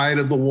outside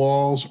of the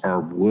walls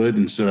are wood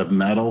instead of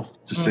metal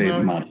to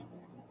save money.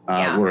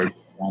 Where an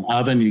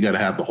oven, you got to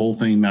have the whole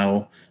thing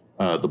metal.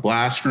 The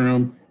blast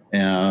room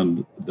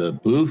and the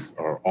booth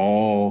are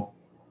all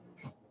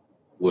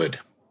wood.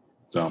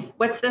 So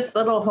what's this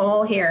little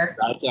hole here?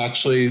 That's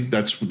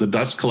the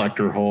dust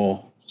collector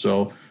hole.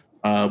 So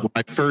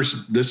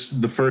this is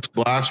the first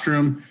blast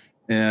room,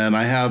 and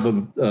I have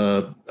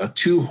a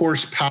 2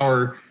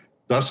 horsepower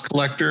dust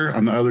collector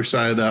on the other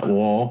side of that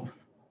wall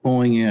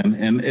pulling in,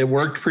 and it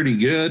worked pretty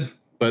good.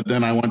 But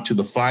then I went to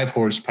the 5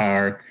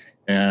 horsepower,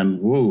 and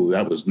whoa,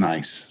 that was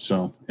nice.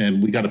 So,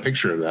 and we got a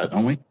picture of that,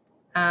 don't we?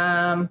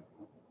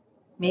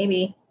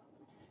 Maybe.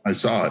 I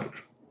saw it.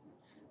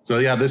 So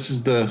yeah, this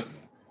is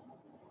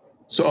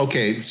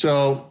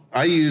so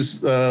I use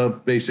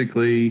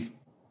basically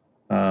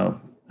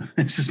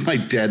this is my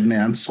dead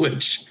man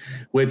switch,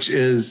 which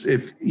is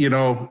it's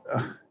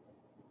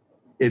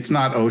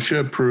not OSHA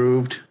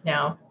approved.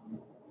 No.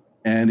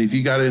 And if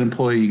you got an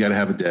employee, you got to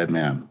have a dead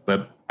man.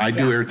 But I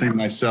do everything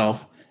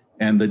myself.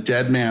 And the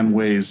dead man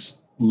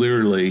weighs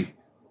literally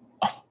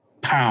a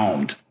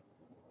pound.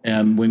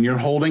 And when you're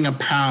holding a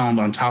pound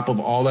on top of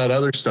all that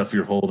other stuff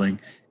you're holding,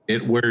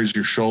 it wears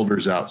your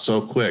shoulders out so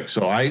quick.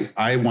 So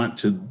I went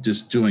to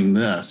just doing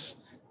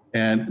this.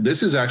 And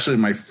this is actually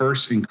my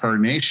first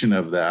incarnation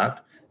of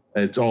that.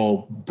 It's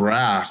all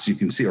brass, you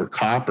can see, or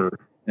copper.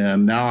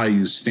 And now I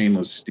use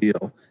stainless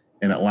steel,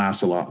 and it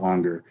lasts a lot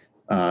longer.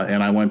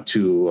 And I went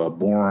to a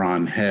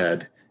boron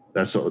head.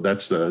 That's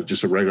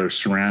just a regular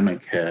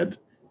ceramic head.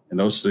 And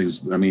those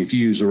things, I mean, if you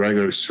use a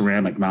regular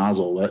ceramic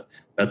nozzle,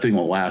 that thing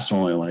will last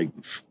only like,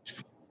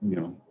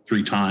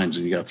 3 times,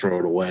 and you got to throw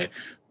it away.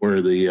 Where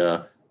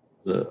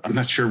I'm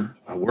not sure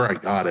where I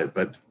got it,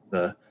 but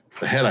the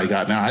head I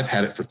got now, I've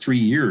had it for 3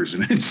 years,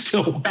 and it's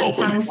still going. The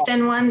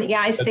tungsten one,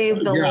 I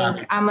saved the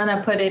link. I'm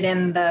gonna put it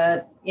in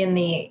the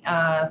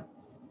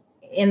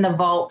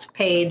vault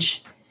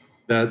page.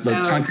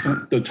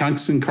 The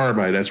tungsten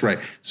carbide, that's right.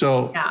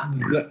 So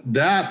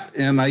that,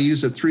 and I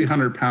use a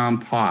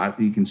 300-pound pot.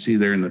 You can see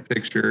there in the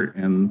picture,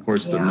 and of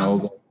course the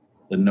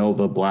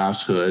Nova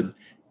blast hood,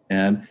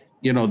 and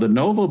the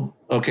Nova.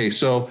 Okay,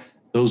 so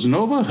those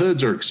Nova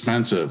hoods are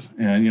expensive,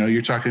 and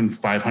you're talking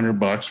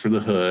 $500 for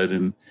the hood,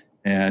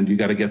 and you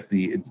got to get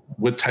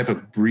what type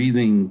of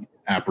breathing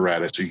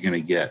apparatus are you going to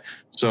get?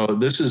 So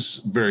this is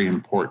very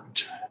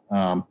important.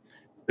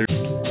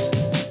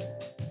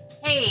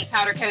 Hey,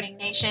 Powder Coating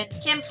Nation,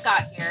 Kim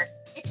Scott here.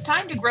 It's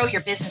time to grow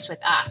your business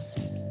with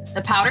us.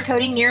 The Powder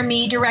Coating Near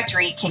Me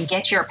directory can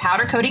get your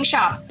powder coating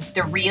shop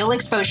the real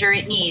exposure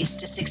it needs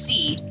to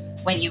succeed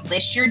when you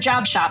list your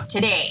job shop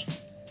today.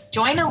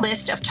 Join a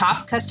list of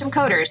top custom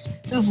coaters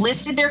who've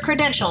listed their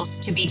credentials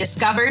to be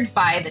discovered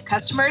by the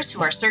customers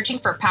who are searching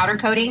for powder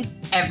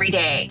coating every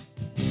day.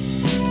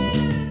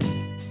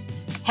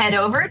 Head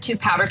over to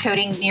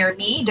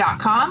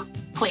powdercoatingnearme.com,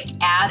 click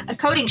Add a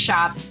Coating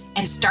Shop,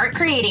 and start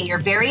creating your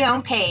very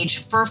own page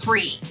for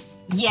free.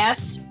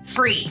 Yes,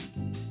 free.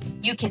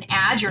 You can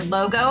add your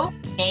logo,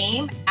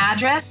 name,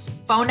 address,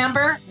 phone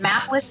number,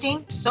 map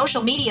listing,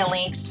 social media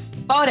links,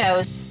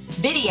 photos,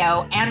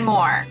 video, and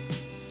more.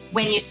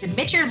 When you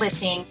submit your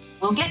listing,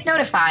 we'll get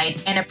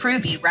notified and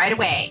approve you right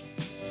away.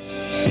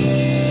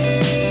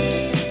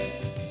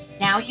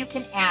 Now you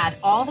can add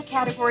all the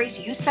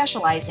categories you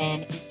specialize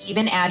in and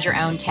even add your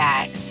own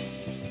tags.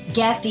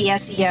 Get the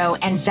SEO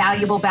and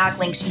valuable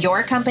backlinks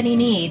your company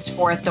needs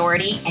for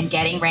authority and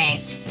getting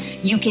ranked.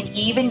 You can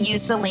even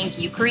use the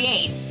link you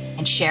create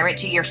and share it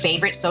to your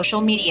favorite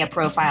social media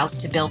profiles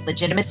to build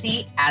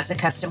legitimacy as a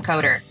custom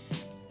coder.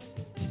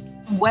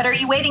 What are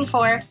you waiting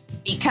for?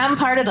 Become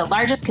part of the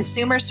largest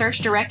consumer search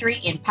directory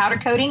in powder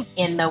coating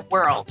in the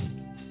world,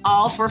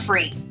 all for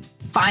free.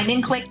 Find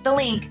and click the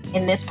link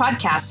in this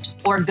podcast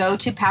or go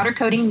to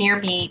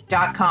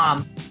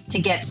powdercoatingnearme.com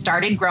to get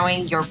started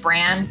growing your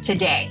brand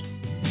today.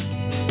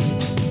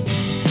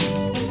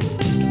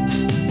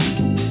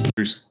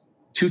 There's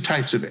two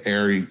types of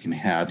air you can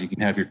have. You can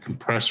have your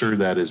compressor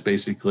that is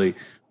basically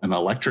an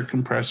electric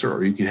compressor,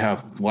 or you can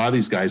have, a lot of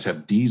these guys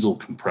have diesel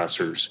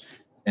compressors.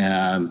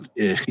 And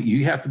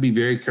you have to be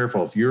very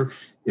careful. If you're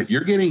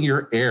getting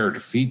your air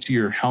to feed to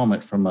your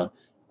helmet from a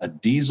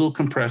diesel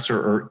compressor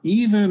or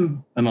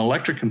even an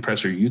electric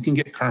compressor, you can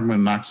get carbon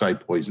monoxide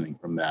poisoning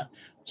from that.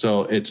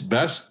 So it's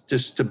best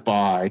just to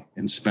buy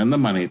and spend the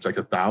money. It's like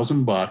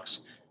 $1,000.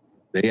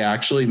 They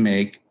actually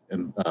make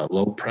a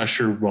low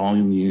pressure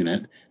volume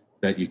unit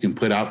that you can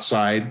put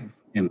outside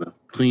in the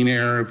clean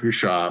air of your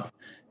shop,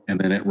 and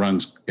then it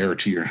runs air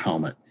to your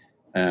helmet.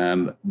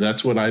 And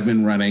that's what I've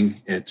been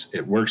running. It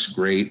works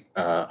great.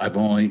 I've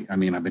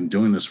been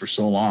doing this for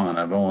so long, and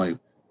I've only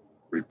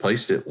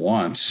replaced it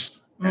once.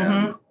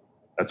 Mm-hmm. And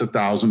that's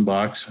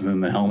 $1,000, and then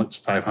the helmet's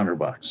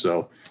 $500.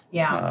 So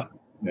yeah.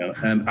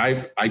 And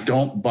I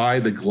don't buy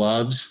the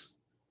gloves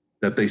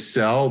that they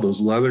sell.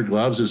 Those leather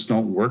gloves just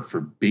don't work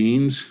for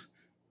beans.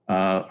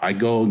 I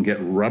go and get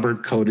rubber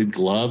coated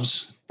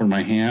gloves for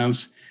my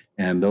hands,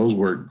 and those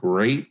work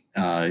great.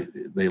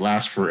 They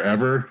last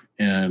forever,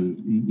 and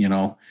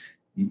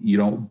you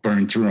don't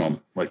burn through them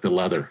like the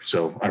leather.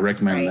 So I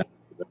recommend that.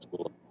 That's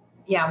cool.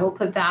 Yeah, we'll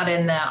put that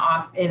in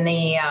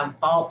the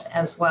vault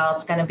as well.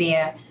 It's going to be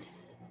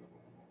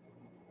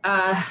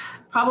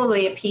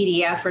probably a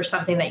PDF or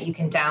something that you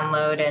can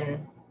download,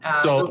 and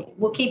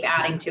we'll keep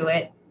adding to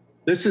it.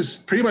 This is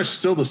pretty much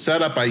still the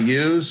setup I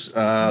use.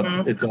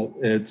 It's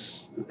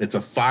a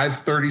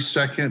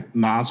 5/32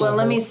 nozzle. Well,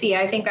 let me see.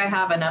 I think I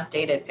have an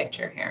updated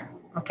picture here.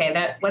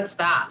 Okay, what's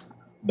that?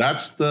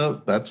 That's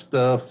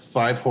the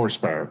 5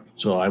 horsepower.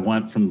 So I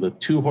went from the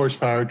 2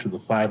 horsepower to the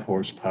 5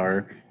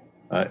 horsepower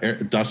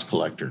dust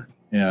collector,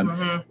 and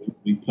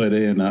we put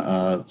in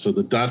so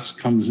the dust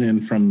comes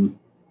in from,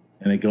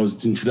 and it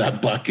goes into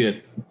that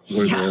bucket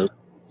where the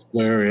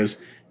square is,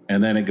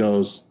 and then it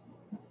goes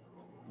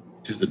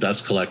to the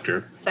dust collector.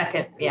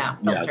 Second, filter. Yeah,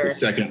 the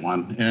second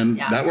one, and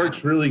that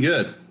works really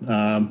good.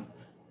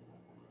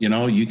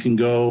 You can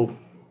go.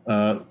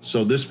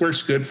 So this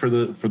works good for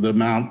the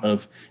amount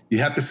of, you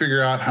have to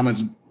figure out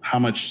how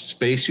much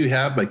space you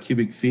have by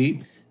cubic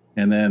feet,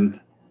 and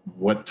then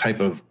what type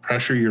of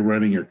pressure you're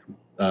running your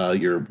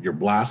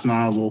blast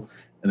nozzle,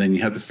 and then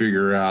you have to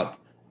figure out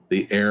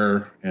the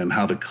air and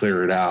how to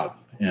clear it out.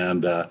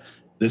 And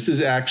this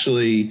is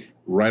actually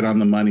right on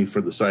the money for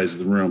the size of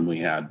the room we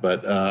had.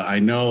 But I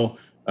know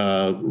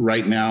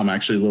right now I'm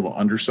actually a little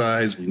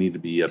undersized. We need to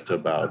be up to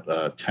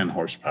about 10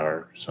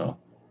 horsepower. So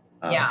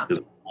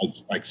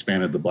because I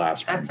expanded the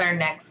blast room. That's our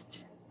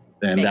next.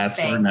 And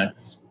that's our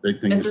next big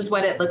thing. This is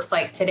what it looks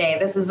like today.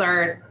 This is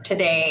our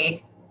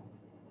today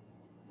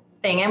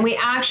thing. And we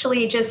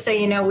actually, just so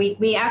you know,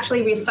 we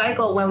actually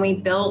recycled when we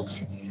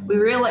built. We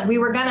realized we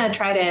were gonna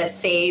try to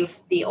save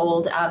the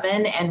old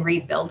oven and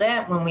rebuild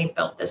it when we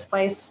built this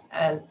place,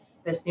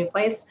 this new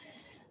place.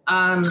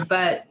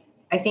 But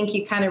I think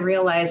you kind of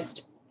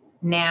realized,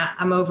 nah,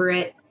 I'm over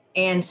it.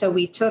 And so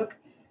we took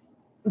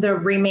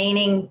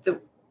the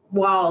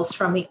walls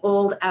from the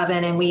old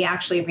oven, and we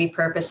actually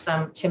repurposed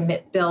them to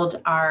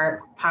build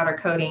our powder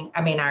coating.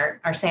 I mean, our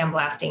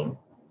sandblasting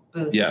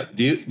booth. Yeah.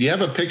 Do you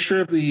have a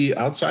picture of the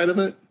outside of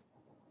it?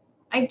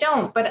 I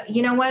don't, but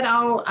you know what?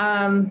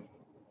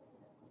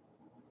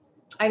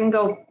 I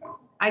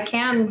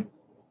can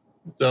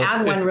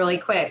add one really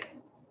quick.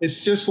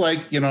 It's just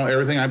like,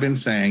 everything I've been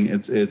saying,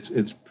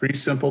 it's pretty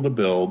simple to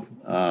build.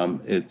 I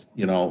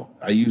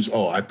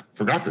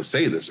forgot to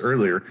say this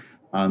earlier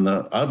on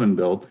the oven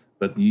build,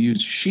 but you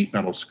use sheet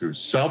metal screws,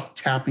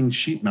 self-tapping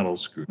sheet metal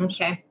screws.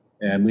 Okay.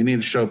 And we need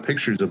to show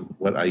pictures of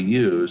what I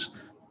use.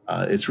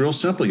 It's real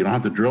simple. You don't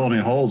have to drill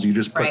any holes. You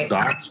just put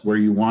dots where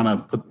you want to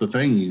put the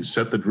thing. You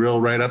set the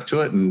drill right up to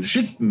it, and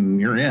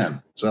you're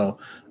in. So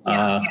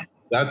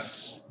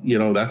that's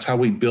how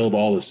we build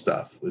all this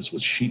stuff, is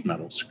with sheet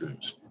metal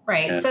screws.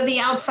 Right. And so the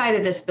outside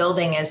of this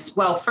building is,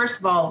 well, first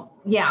of all,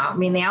 the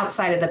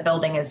outside of the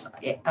building is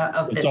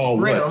of this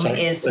room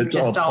is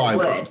just all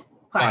wood.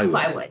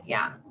 Plywood.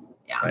 Yeah.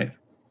 Right.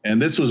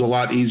 And this was a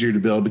lot easier to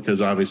build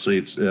because obviously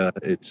it's 8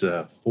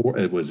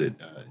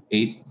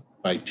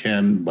 by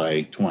 10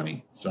 by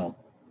 20. So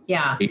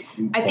yeah,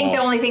 I think the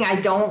only thing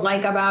I don't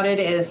like about it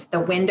is the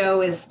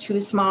window is too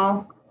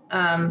small.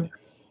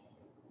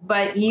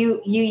 But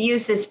you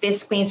use this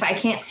visqueen, so I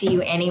can't see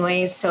you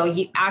anyways. So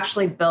you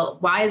actually built.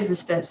 Why is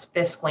this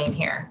visqueen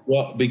here?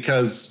 Well,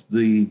 because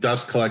the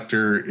dust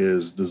collector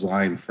is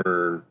designed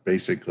for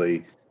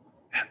basically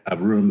a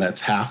room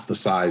that's half the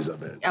size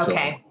of it.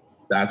 Okay. So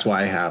that's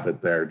why I have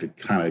it there, to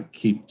kind of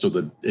keep so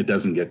that it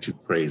doesn't get too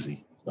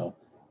crazy. So,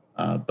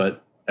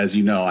 but as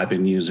you know, I've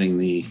been using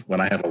when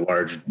I have a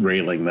large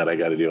railing that I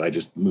got to do, I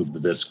just move the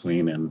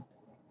visqueen and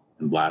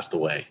blast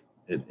away.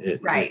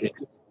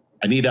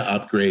 I need to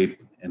upgrade.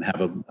 and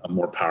have a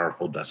more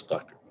powerful dust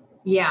collector.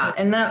 Yeah,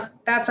 and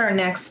that's our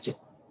next.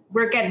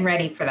 We're getting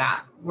ready for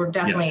that. We're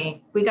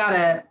definitely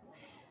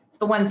it's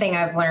the one thing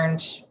I've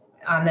learned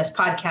on this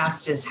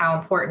podcast is how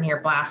important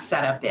your blast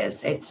setup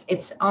is.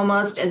 It's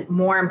almost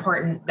more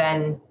important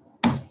than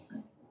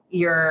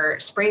your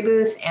spray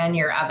booth and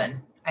your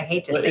oven. I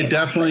hate to say it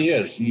definitely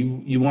is.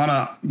 You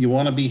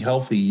wanna be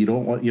healthy. You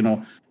don't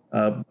want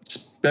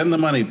spend the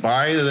money,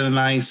 buy the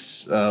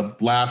nice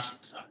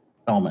blast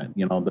helmet.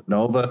 The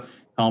Nova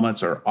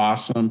helmets are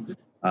awesome.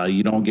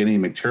 You don't get any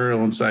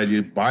material inside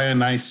you. Buy a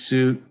nice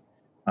suit.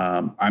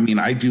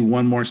 I do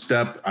one more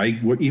step.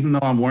 Even though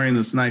I'm wearing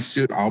this nice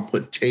suit, I'll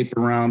put tape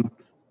around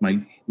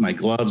my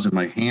gloves and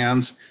my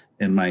hands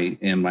and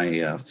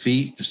my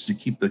feet just to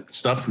keep the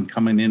stuff from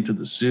coming into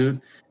the suit.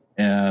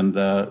 And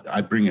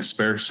I bring a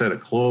spare set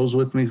of clothes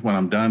with me when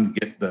I'm done.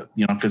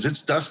 Because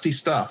it's dusty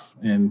stuff,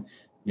 and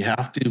you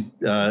have to.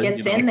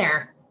 Gets in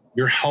there.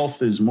 Your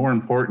health is more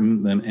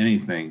important than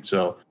anything.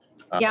 So.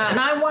 And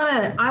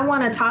I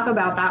want to talk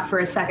about that for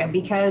a second,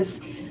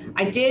 because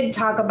I did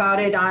talk about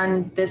it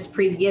on this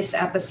previous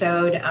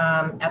episode,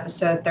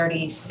 episode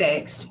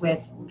 36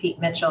 with Pete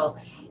Mitchell,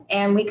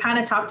 and we kind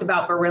of talked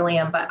about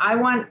beryllium, but I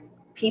want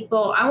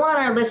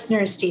our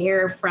listeners to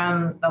hear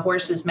from the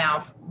horse's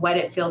mouth what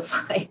it feels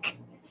like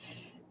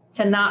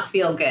to not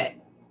feel good.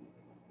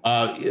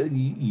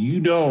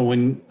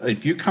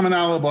 If you're coming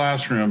out of the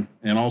blast room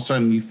and all of a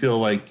sudden you feel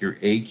like you're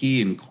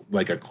achy and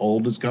like a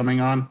cold is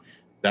coming on,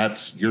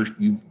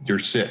 you're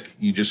sick.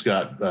 You just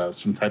got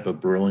some type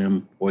of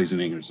beryllium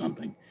poisoning or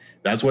something.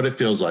 That's what it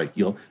feels like.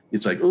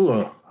 It's like,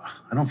 oh,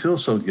 I don't feel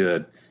so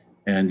good,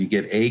 and you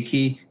get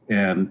achy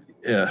and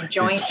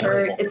joints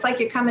hurt. It's like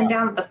you're coming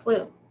down with the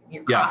flu.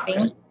 You're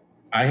coughing.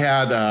 I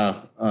had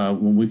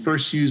when we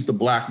first used the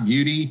Black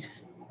Beauty,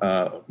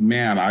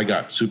 I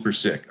got super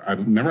sick. I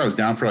remember I was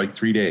down for like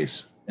 3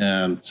 days,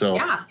 and so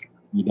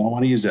you don't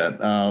want to use that.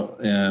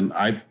 And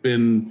I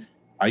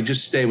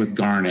just stay with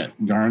Garnet.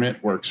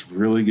 Garnet works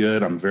really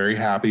good. I'm very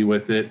happy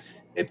with it.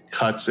 It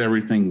cuts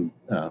everything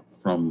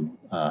from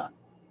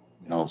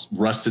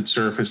rusted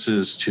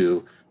surfaces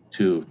to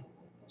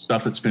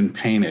stuff that's been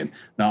painted.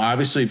 Now,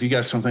 obviously, if you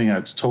got something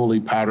that's totally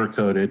powder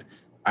coated,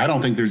 I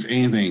don't think there's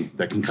anything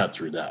that can cut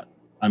through that.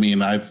 I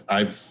mean, I've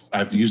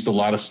used a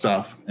lot of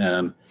stuff,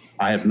 and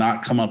I have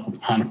not come up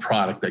upon a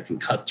product that can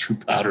cut through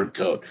powder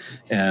coat.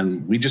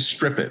 And we just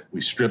strip it.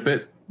 We strip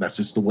it. That's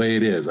just the way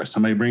it is. If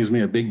somebody brings me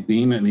a big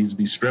beam that needs to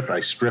be stripped, I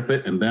strip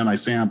it and then I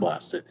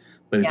sandblast it.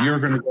 But if you're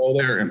going to go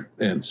there and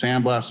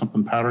sandblast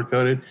something powder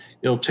coated,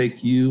 it'll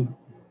take you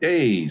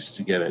days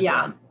to get it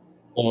done.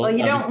 Well,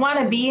 you don't want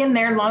to be in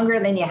there longer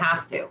than you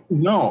have to.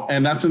 No,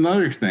 and that's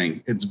another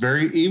thing. It's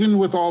even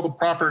with all the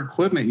proper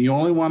equipment, you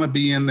only want to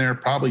be in there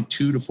probably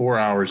 2 to 4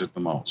 hours at the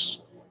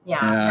most.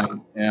 Yeah.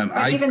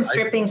 And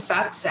stripping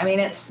sucks. I mean,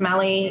 it's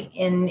smelly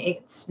and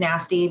it's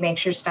nasty,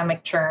 makes your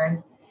stomach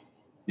churn.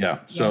 Yeah.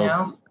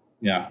 So,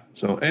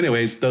 So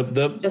anyways,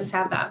 just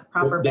have that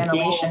proper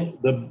ventilation.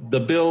 The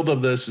build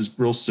of this is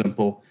real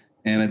simple,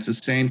 and it's the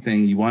same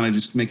thing. You want to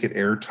just make it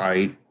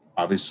airtight.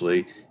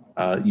 Obviously,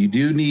 you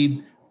do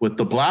need, with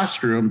the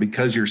blast room,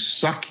 because you're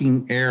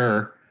sucking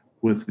air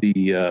with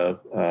the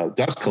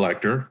dust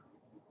collector,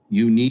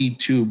 you need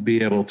to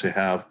be able to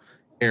have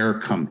air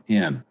come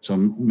in. So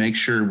make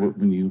sure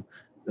when you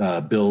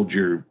build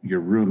your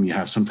room, you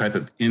have some type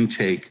of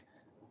intake.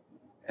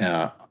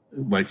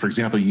 Like, for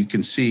example, you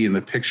can see in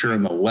the picture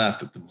on the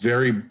left at the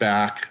very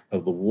back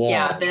of the wall.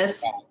 Yeah,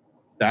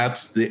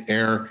 that's the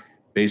air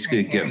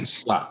basically getting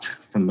sucked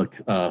from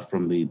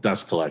the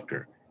dust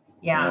collector.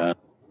 Yeah.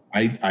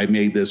 I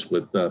made this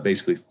with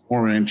basically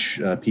 4-inch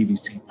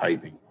PVC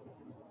piping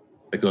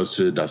that goes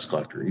to the dust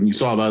collector. And you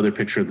saw the other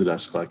picture of the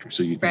dust collector,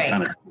 so you can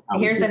kind of.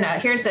 Here's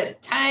a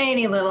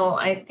tiny little.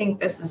 I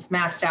think this is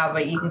maxed out,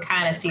 but you can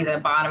kind of see the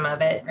bottom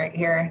of it right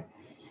here.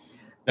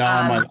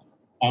 Now,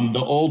 on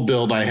the old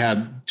build, I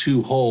had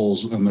 2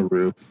 holes in the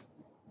roof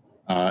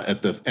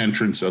at the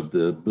entrance of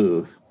the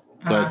booth.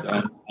 But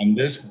on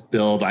this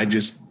build,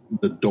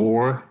 the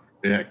door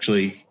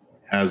actually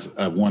has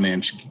a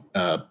 1-inch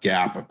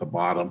gap at the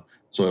bottom,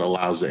 so it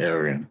allows the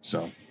air in.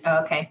 So.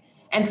 Okay.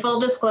 And full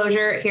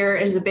disclosure, here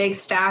is a big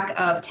stack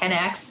of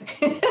 10X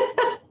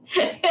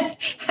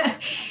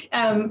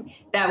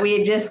that we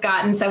had just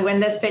gotten. So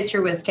when this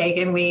picture was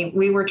taken,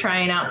 we were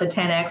trying out the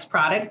 10X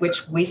product,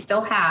 which we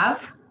still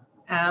have.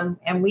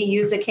 And we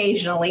use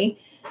occasionally.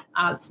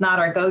 It's not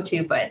our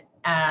go-to, but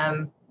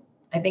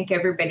I think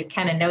everybody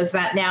kind of knows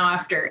that now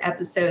after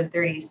episode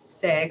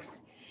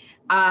 36.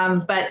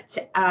 But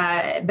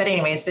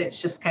anyways,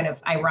 it's just kind of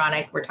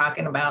ironic. We're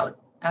talking about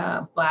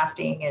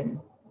blasting and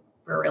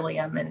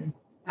beryllium and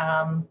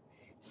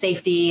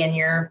safety and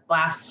your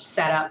blast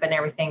setup and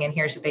everything. And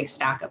here's a big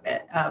stack of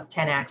it, of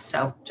 10X.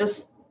 So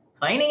just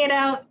pointing it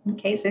out in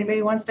case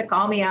anybody wants to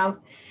call me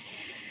out.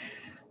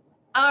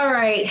 All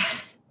right.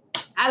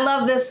 I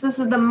love this. This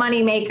is the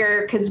money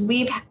maker because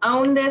we've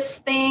owned this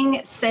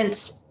thing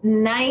since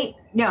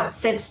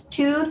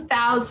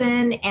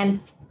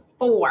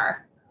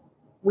 2004.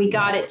 We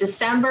got it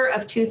December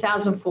of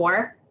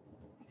 2004.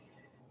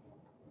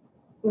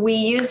 we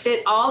used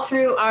it all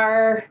through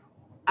our,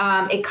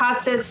 it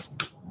cost us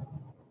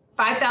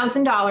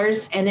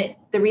 $5,000, and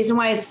the reason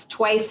why it's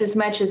twice as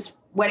much as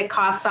what it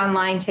costs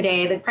online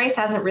today, the price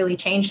hasn't really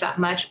changed that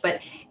much, but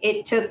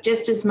it took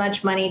just as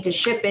much money to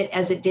ship it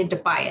as it did to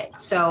buy it.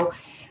 So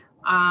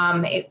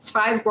it's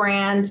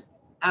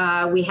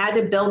 $5,000. We had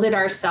to build it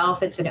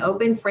ourselves. It's an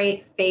open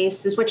face.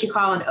 This is what you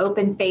call an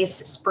open face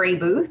spray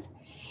booth.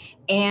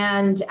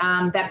 And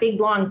that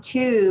big long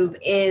tube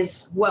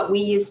is what we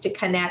used to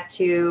connect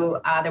to.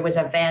 There was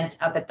a vent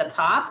up at the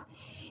top.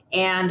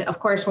 And of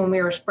course, when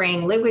we were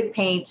spraying liquid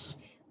paints,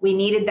 we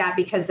needed that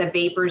because the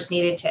vapors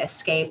needed to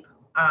escape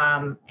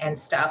and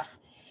stuff.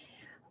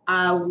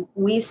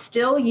 We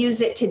still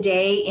use it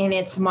today in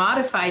its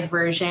modified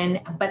version,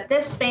 but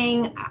this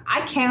thing,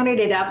 I counted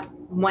it up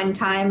one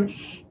time,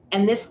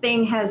 and this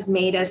thing has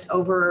made us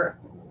over,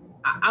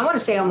 I want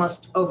to say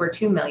almost over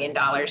 $2 million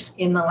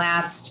in the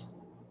last,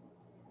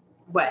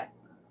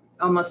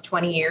 almost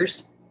 20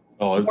 years?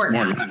 Oh, it's more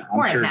than that.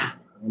 More than that.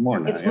 More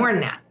than that. It's more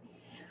than that.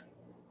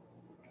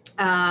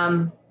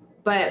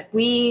 But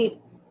we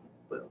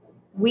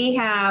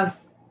have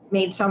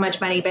made so much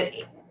money. But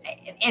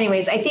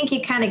anyways, I think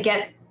you kind of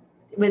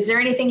was there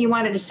anything you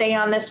wanted to say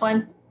on this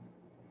one?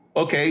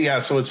 Okay, yeah.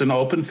 So it's an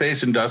open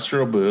face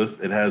industrial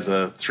booth. It has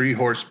a 3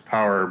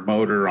 horsepower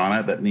motor on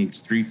it that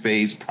needs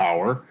 3-phase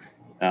power.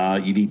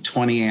 You need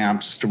 20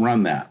 amps to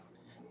run that.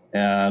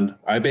 And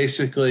I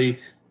basically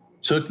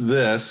took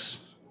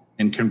this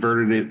and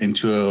converted it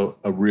into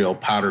a real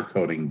powder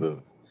coating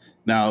booth.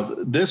 Now,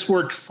 this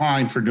worked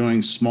fine for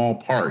doing small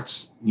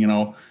parts,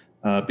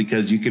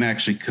 because you can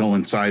actually go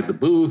inside the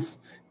booth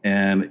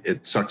and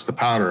it sucks the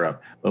powder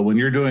up. But when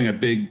you're doing a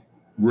big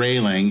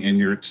railing and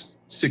you're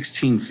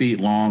 16 feet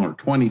long or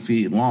 20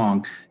 feet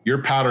long,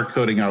 you're powder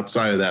coating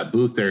outside of that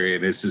booth area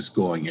and it's just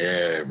going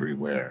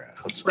everywhere.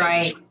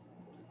 Right.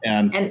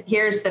 And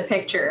here's the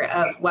picture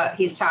of what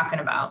he's talking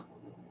about.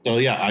 So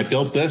yeah, I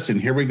built this,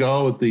 and here we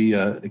go with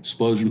the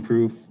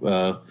explosion-proof,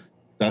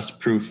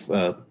 dust-proof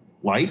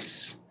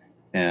lights.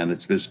 And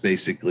it's just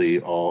basically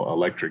all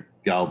electric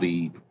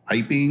Galvy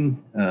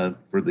piping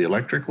for the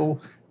electrical.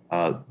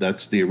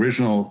 That's the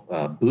original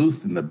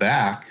booth in the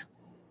back.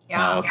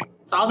 Yeah,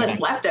 it's all that's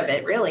left of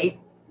it, really.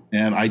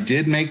 And I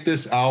did make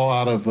this all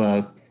out of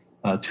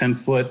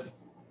 10-foot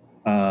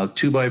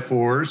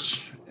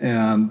 2x4s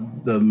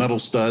and the metal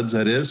studs,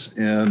 that is.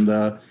 And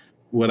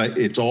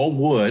it's all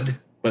wood.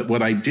 But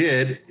what I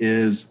did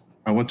is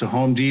I went to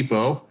Home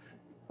Depot,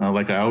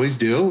 like I always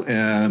do,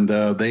 and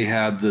they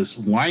had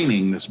this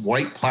lining, this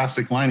white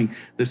plastic lining.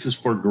 This is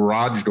for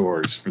garage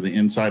doors, for the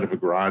inside of a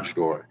garage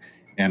door.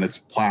 And it's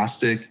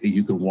plastic.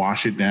 You can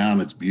wash it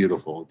down. It's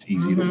beautiful. It's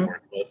easy to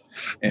work with.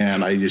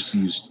 And I just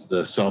used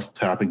the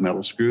self-tapping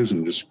metal screws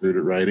and just screwed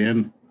it right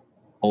in,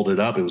 hold it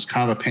up. It was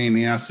kind of a pain in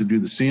the ass to do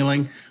the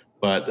ceiling,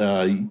 but,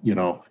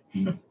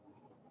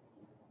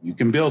 you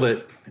can build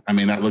it. I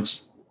mean, I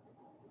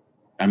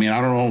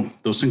don't know.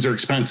 Those things are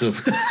expensive.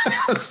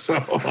 So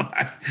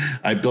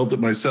I built it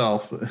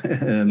myself.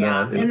 And,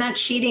 and that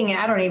sheeting,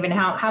 I don't even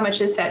how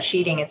much is that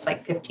sheeting? It's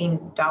like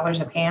 $15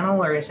 a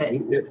panel, or is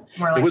it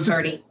more like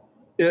 30?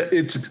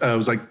 It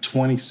was like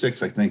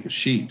 26, I think, a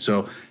sheet.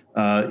 So,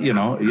 there's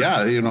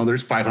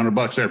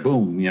 $500 there.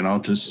 Boom,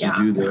 just to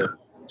do the.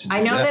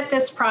 I know that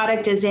this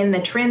product is in the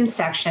trim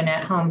section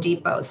at Home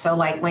Depot. So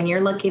like when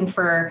you're looking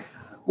for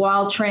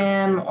wall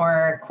trim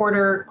or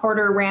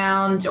quarter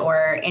round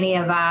or any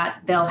of that,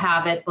 they'll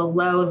have it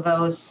below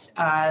those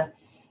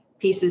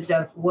pieces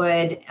of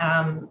wood,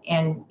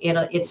 and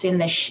it's in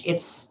the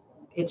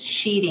it's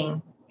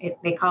sheeting.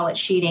 They call it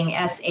sheeting,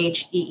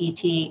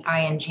 SHEETING,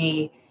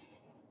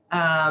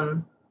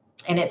 and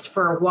it's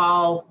for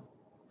wall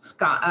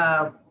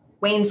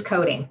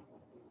wainscoting.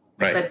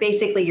 Right. But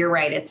basically, you're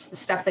right. It's the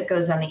stuff that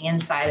goes on the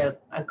inside of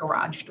a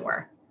garage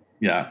door.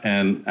 Yeah,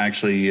 and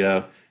actually,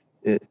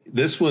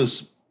 this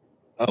was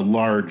a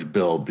large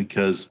build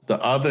because the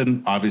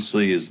oven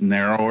obviously is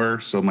narrower.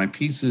 So my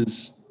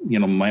pieces,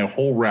 my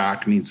whole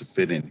rack needs to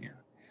fit in here.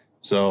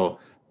 So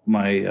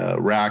my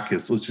rack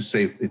is, let's just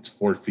say it's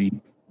 4 feet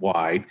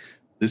wide.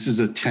 This is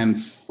a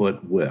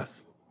 10-foot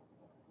width.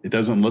 It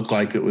doesn't look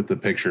like it with the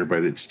picture,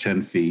 but it's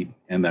 10 feet,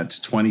 and that's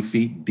 20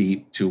 feet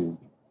deep to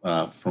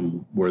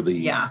from where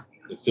the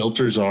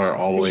filters are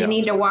all the way up. You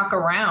need to walk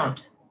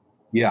around.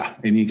 Yeah,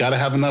 and you got to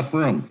have enough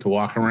room to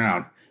walk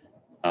around,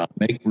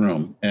 make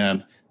room.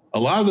 And a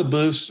lot of the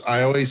booths,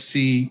 I always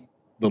see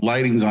the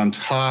lighting's on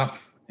top,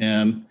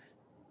 and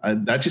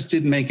that just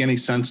didn't make any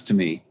sense to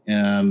me.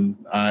 And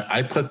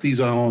I put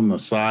these all on the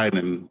side,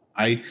 and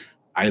I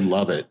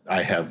love it.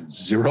 I have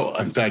zero.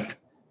 In fact,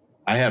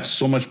 I have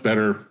so much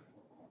better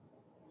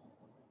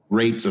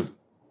rates of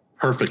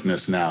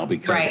perfectness now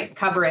because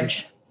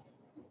coverage.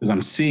 Because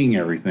I'm seeing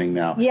everything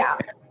now. Yeah.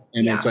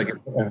 And it's like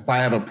if I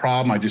have a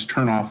problem, I just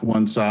turn off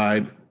one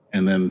side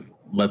and then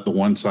let the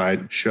one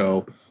side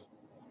show,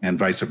 and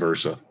vice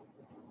versa.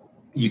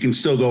 You can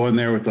still go in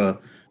there with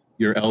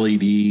your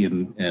LED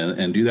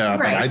and do that,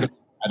 right. But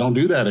I don't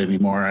do that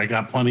anymore. I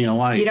got plenty of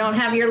light. You don't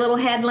have your little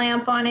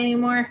headlamp on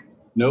anymore?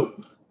 Nope.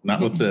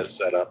 not with this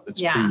setup.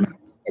 It's Yeah. pretty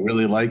nice. I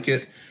really like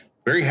it.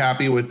 Very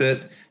happy with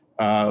it.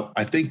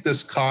 I think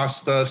this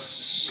cost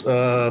us,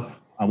 I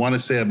want to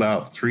say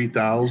about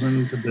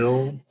 $3,000 to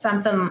build.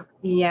 Something,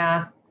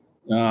 yeah.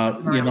 You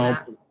Around know,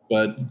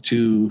 but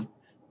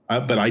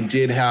I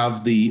did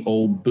have the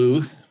old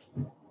booth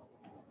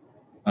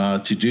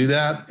to do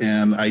that,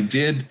 and I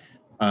did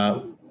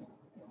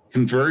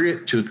convert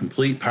it to a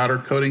complete powder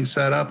coating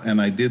setup.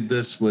 And I did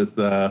this with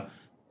what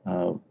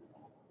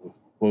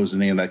was the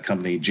name of that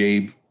company?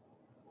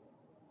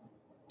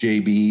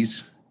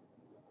 JB's.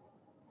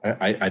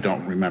 I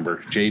don't remember.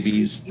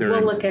 JB's.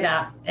 We'll look it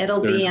up. It'll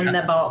be in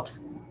the vault.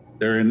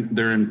 They're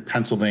in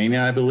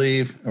Pennsylvania, I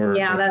believe.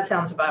 Yeah, that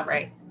sounds about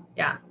right.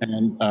 Yeah.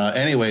 And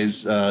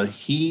anyways,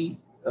 he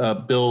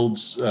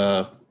builds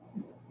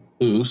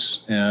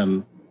booths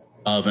and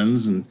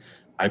ovens, and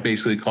I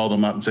basically called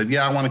him up and said,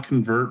 "Yeah, I want to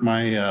convert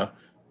my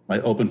my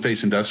open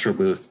face industrial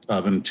booth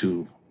oven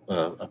to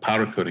a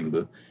powder coating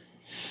booth."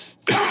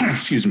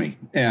 Excuse me.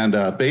 And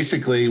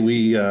basically,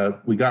 we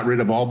got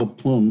rid of all the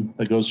plume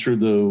that goes through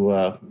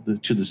to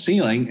the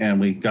ceiling, and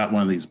we got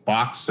one of these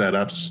box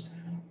setups,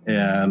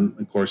 and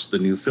of course the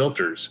new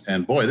filters.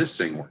 And boy, this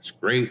thing works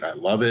great. I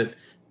love it.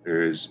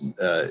 There's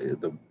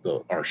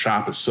our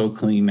shop is so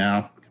clean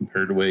now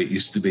compared to the way it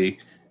used to be,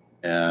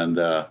 and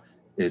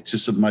it's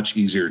just much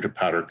easier to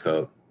powder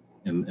coat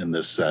in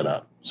this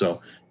setup.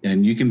 So,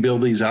 and you can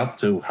build these out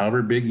to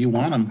however big you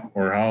want them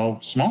or how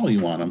small you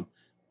want them,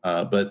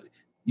 but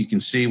you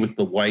can see with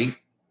the white,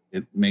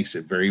 it makes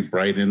it very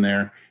bright in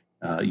there.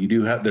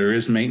 There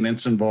is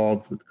maintenance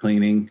involved with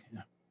cleaning,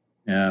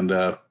 and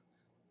other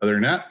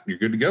than that, you're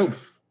good to go.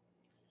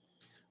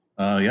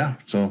 Yeah.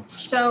 So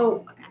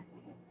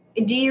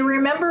do you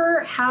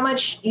remember how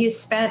much you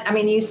spent? I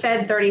mean, you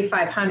said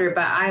 3,500,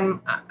 but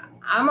I'm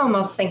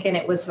almost thinking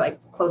it was like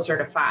closer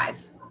to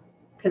 $5,000,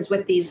 because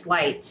with these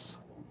lights.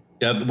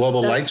 Yeah. Well,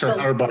 the lights are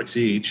 $100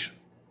 each.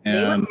 And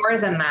they were more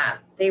than that.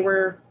 They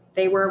were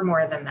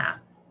more than that.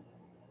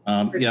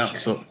 Yeah. Sure.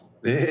 So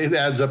it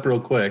adds up real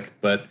quick,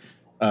 but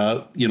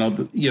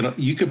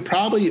you could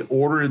probably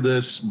order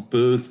this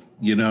booth,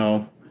 in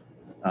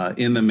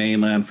the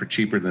mainland for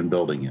cheaper than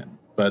building it.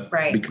 But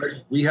because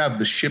we have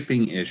the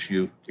shipping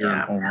issue here in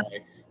Hawaii,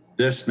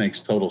 this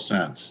makes total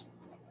sense.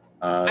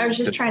 I was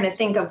just trying to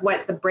think of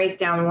what the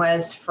breakdown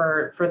was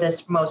for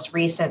this most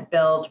recent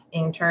build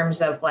in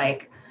terms of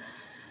like,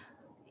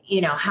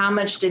 how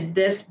much did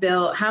this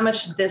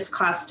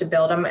cost to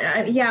build?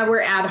 Yeah, we're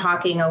ad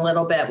hocing a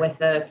little bit with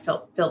the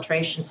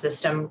filtration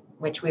system,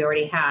 which we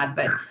already had,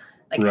 but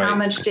how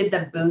much did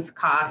the booth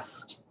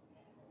cost?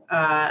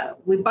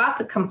 We bought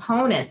the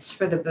components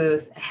for the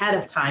booth ahead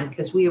of time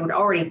because we were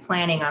already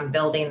planning on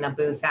building the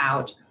booth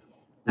out.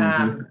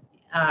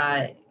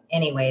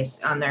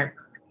 Anyways, on there,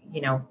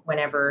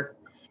 whenever,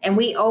 and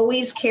we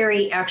always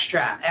carry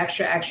extra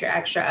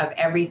of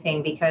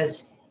everything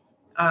because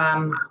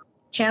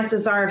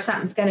chances are if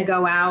something's going to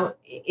go out,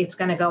 it's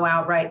going to go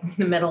out right in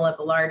the middle of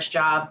a large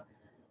job,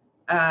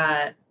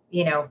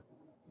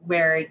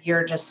 where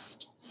you're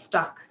just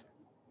stuck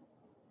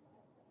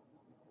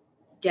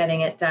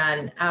getting it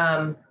done.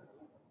 I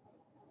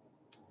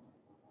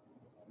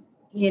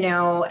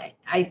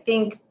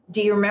think,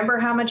 do you remember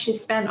how much you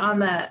spent on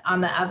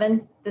the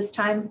oven this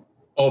time?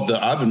 Oh,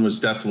 the oven was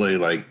definitely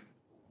like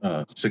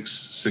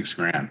 $6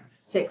 grand.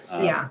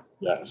 Yeah,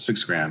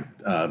 $6 grand.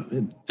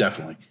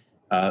 Definitely.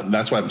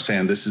 That's why I'm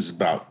saying this is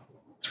about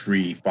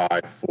 $3,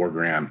 $5, $4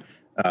 grand.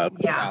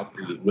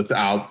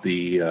 Without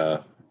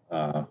the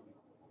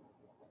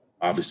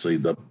obviously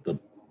the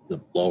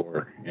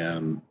blower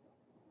and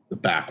the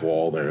back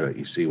wall there that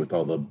you see with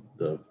all the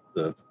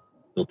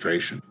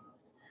filtration.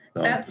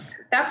 So,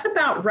 that's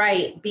about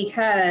right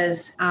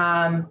because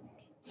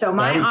so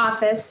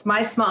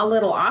my small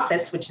little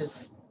office, which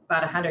is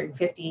about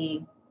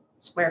 150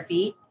 square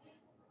feet,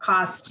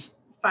 cost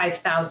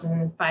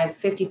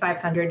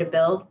 $5,500 to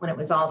build when it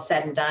was all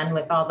said and done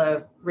with all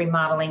the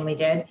remodeling we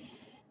did.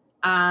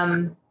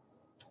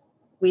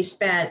 We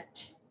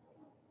spent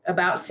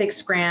about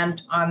 $6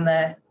 grand on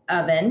the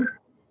oven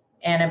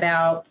and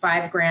about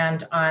 $5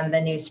 grand on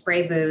the new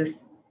spray booth.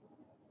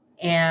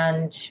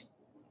 And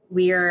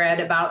we are at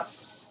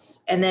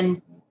and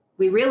then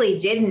we really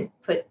didn't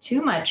put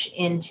too much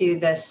into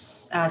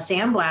this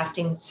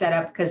sandblasting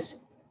setup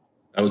because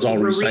that was all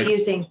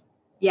recycling.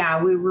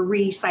 We were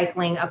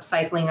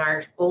upcycling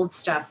our old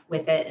stuff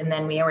with it, and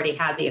then we already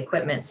had the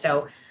equipment.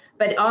 So,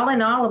 but all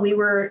in all,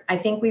 I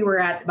think we were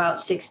at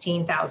about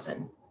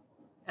 16,000.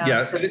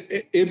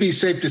 It'd be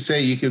safe to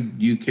say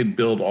you could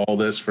build all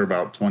this for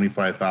about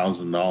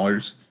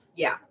 $25,000.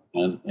 Yeah.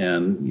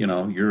 And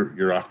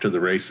you're off to the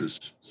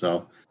races.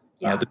 So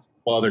there's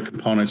other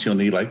components you'll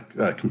need like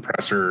a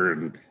compressor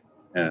and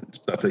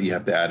stuff that you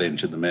have to add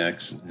into the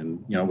mix,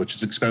 and which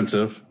is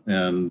expensive,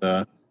 and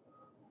the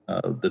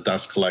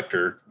dust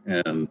collector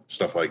and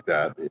stuff like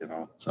that.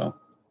 So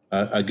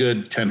a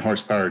good 10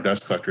 horsepower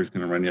dust collector is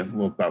going to run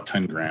you about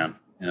 10 grand,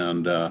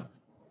 and a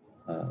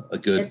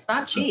good. It's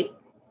not cheap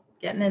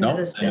getting into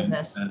this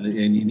business.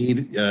 And you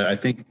need, I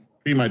think,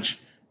 pretty much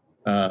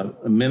a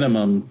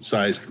minimum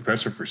size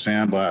compressor for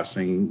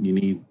sandblasting, you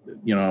need,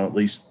 at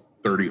least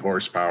 30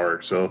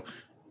 horsepower. So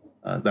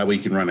that way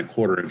you can run a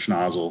 1/4-inch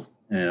nozzle,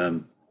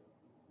 and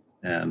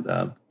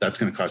that's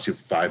going to cost you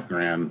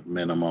 $5,000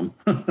 minimum.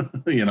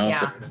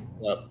 Yeah.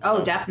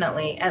 So,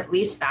 definitely, at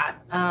least that.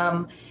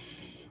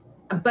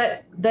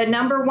 But the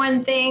number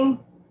one thing,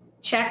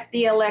 check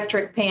the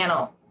electric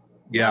panel.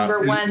 Yeah.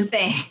 Number one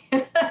thing.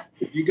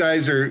 If you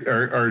guys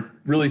are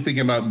really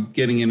thinking about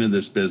getting into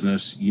this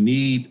business, you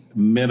need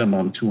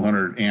minimum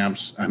 200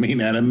 amps. I mean,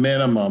 at a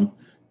minimum.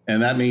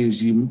 And that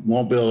means you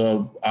won't be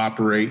able to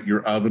operate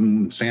your oven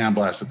and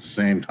sandblast at the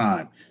same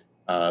time.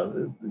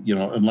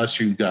 Unless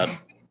you've got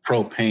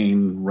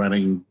propane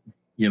running,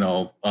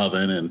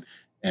 oven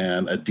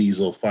and a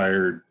diesel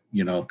fired,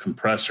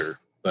 compressor.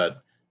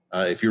 But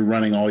if you're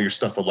running all your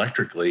stuff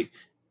electrically,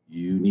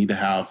 you need to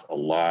have a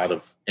lot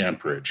of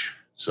amperage.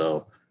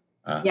 So,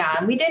 yeah,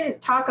 and we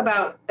didn't talk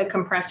about the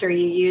compressor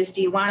you used.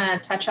 Do you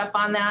want to touch up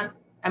on that?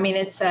 I mean,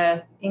 it's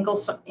a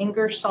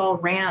Ingersoll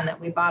Rand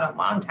that we bought a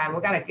long time.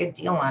 We got a good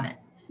deal on it.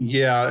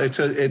 Yeah,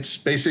 it's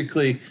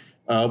basically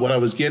what I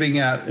was getting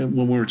at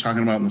when we were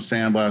talking about in the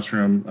sandblast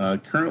room.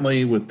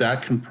 Currently, with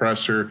that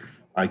compressor,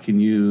 I can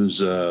use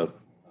a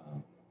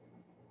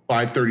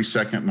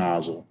 5/32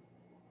 nozzle,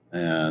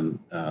 and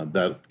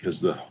that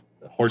because the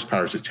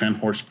horsepower is a 10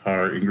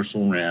 horsepower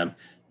Ingersoll Rand.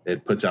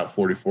 It puts out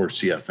 44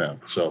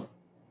 CFM. So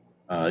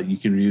you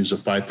can use a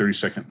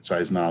 5/32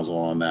 size nozzle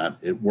on that.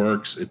 It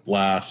works. It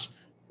blasts.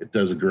 It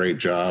does a great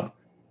job.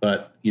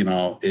 But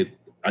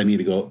I need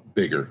to go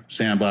bigger.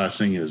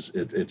 Sandblasting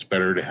it's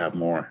better to have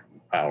more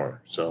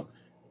power. So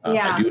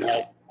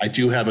I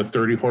do have a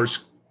 30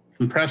 horse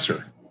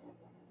compressor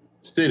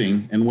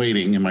sitting and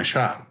waiting in my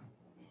shop,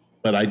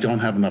 but I don't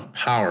have enough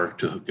power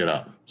to hook it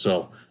up.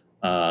 So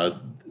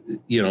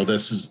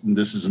this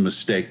is a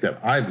mistake that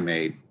I've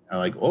made. I'm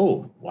like,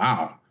 oh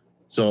wow.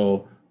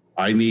 So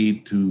I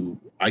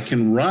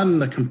can run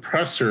the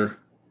compressor,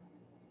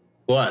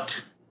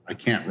 but I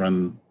can't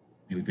run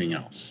anything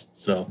else.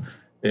 So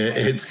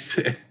it's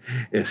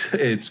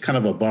kind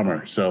of a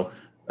bummer. So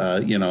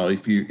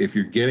if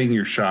you're getting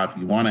your shop,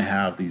 you want to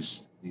have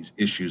these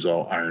issues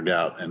all ironed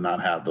out and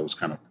not have those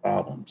kind of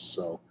problems.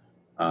 So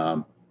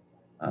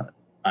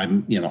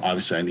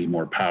obviously I need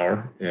more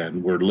power,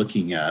 and we're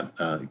looking at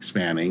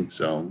expanding.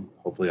 So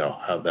hopefully I'll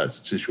have that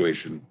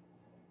situation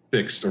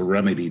fixed or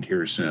remedied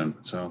here soon.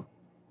 So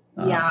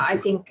I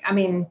think,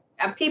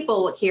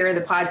 people hear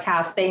the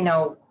podcast, they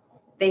know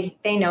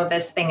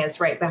this thing is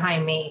right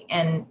behind me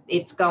and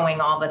it's going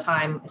all the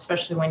time,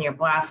 especially when you're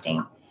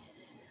blasting.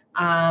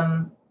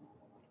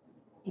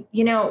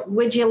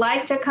 Would you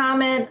like to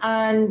comment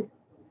on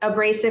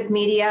abrasive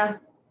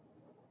media?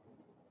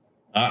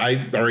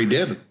 I already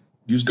did.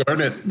 Use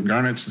Garnet.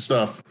 Garnet's the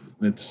stuff.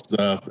 It's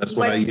that's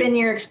what What's been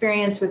your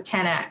experience with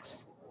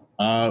 10X?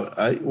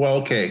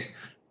 Okay.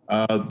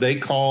 They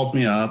called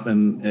me up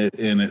and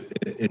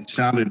it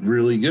sounded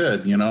really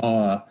good.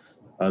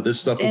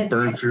 This stuff will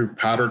burn through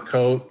powder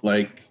coat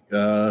like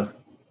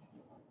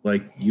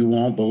you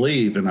won't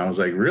believe. And I was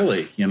like,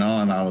 really? And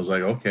I was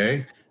like,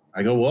 okay.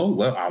 I go,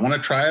 well, I want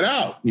to try it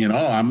out.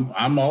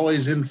 I'm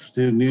always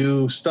into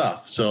new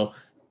stuff. So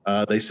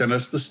they sent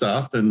us the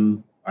stuff,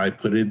 and I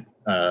put it.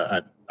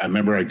 I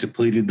remember I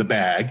depleted the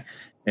bag,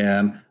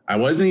 and I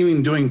wasn't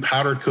even doing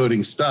powder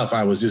coating stuff.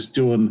 I was just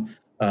doing.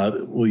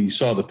 You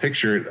saw the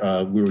picture.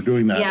 We were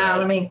doing that.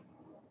 Yeah,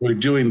 we're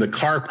doing the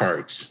car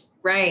parts.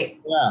 Right.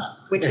 Yeah.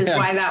 Which is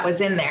why that was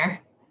in there.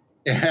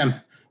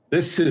 And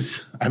this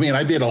is,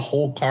 I did a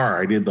whole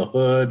car. I did the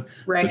hood.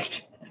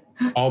 Right.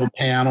 All the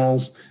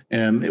panels,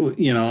 and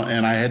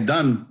and I had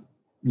done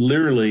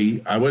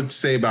literally, I would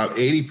say about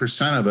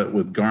 80% of it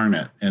with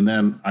Garnet. And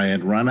then I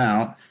had run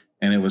out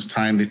and it was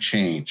time to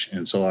change.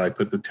 And so I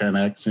put the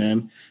 10X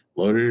in,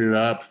 loaded it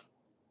up,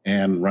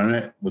 and run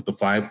it with the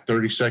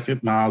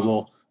 5/32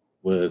 nozzle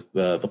with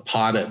the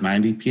pot at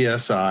 90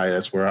 PSI.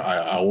 That's where I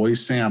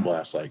always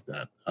sandblast like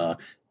that.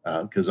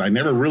 Because I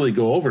never really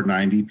go over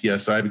 90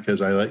 PSI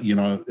because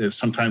if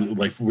sometimes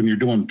like when you're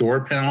doing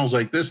door panels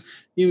like this,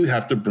 you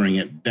have to bring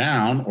it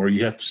down or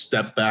you have to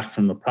step back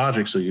from the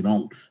project so you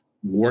don't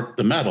warp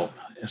the metal.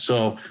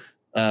 So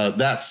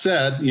that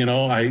said,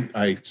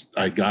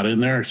 I got in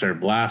there,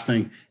 started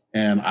blasting,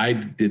 and I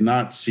did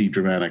not see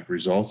dramatic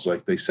results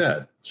like they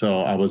said.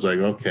 So I was like,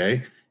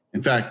 okay.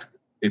 In fact,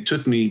 it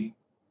took me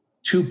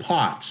 2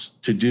 pots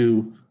to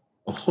do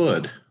a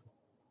hood.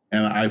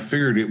 And I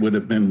figured it would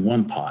have been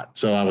 1 pot.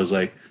 So I was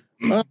like,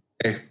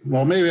 okay,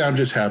 well, maybe I'm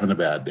just having a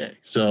bad day.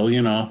 So,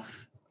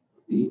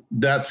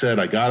 that said,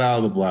 I got out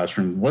of the blast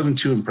room, wasn't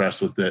too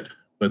impressed with it.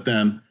 But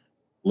then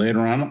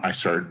later on, I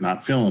started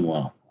not feeling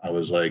well. I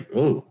was like,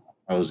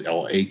 I was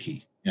all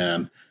achy.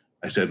 And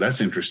I said,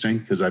 that's interesting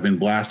because I've been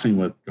blasting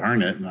with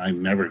Garnet and I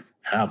never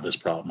have this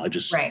problem. I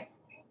just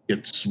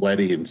get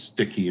sweaty and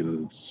sticky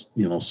and,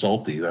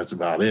 salty. That's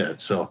about it.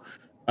 So,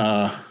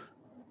 I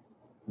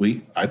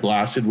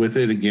blasted with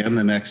it again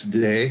the next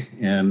day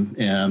and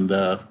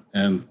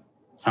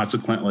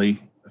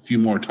consequently a few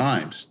more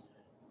times.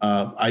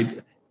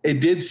 it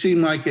did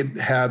seem like it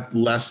had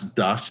less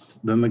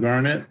dust than the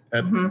garnet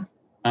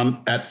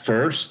at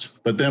first,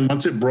 but then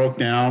once it broke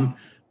down,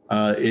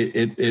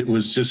 it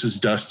was just as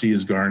dusty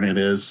as garnet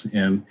is.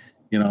 And,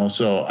 you know,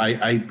 so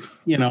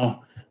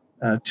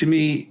to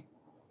me,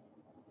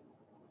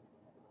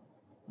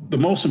 the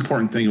most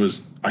important thing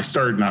was I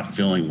started not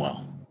feeling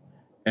well.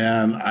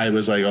 And I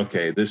was like,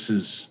 okay,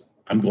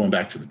 I'm going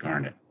back to the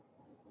garnet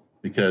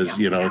because,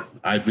 you know,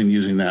 I've been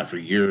using that for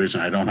years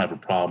and I don't have a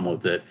problem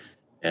with it.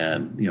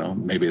 And, you know,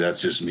 maybe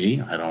that's just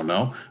me. I don't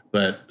know,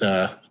 but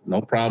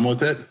no problem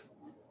with it.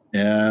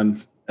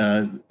 And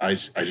I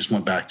just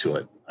went back to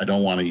it. I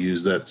don't want to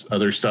use that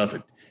other stuff.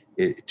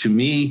 To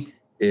me,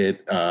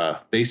 it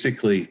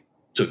basically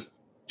took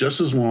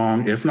just as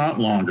long, if not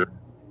longer.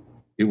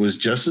 It was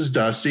just as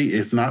dusty,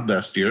 if not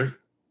dustier.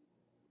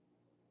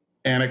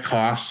 And it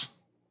costs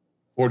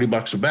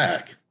 $40 a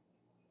bag.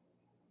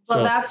 Well,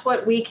 So- that's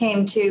what we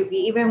came to,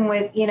 even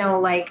with, you know,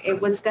 like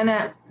it was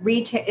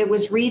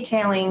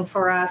retailing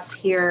for us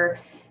here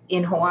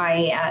in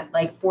Hawaii at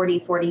like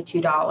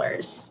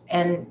 $42.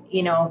 And,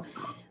 you know,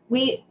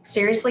 we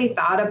seriously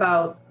thought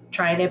about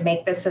trying to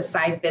make this a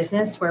side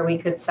business where we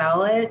could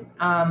sell it.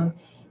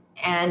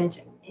 And,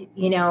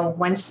 you know,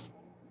 once,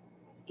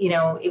 you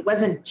know, it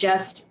wasn't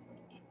just,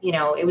 you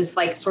know, it was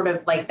like sort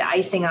of like the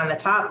icing on the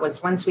top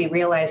was once we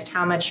realized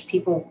how much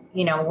people,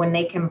 you know, when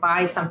they can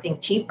buy something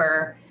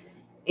cheaper,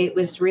 it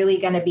was really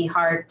going to be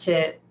hard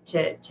to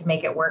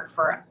make it work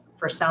for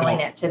selling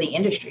it to the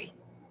industry.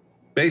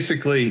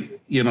 Basically,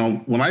 you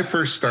know, when I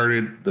first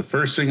started, the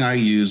first thing I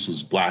used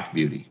was Black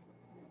Beauty.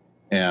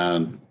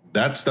 And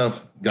that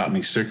stuff got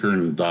me sicker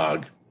than a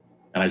dog.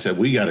 And I said,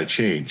 we got to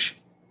change.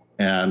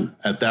 And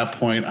at that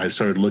point, I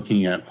started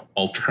looking at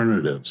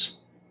alternatives.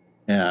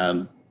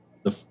 And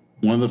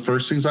one of the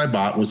first things I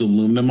bought was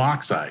aluminum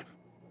oxide.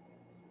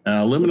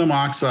 Aluminum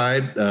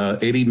oxide,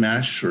 80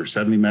 mesh or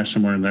 70 mesh,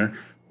 somewhere in there,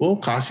 will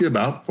cost you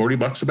about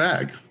 $40 a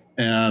bag.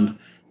 And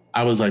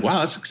I was like, wow,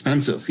 that's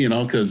expensive, you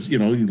know, because, you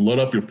know, you load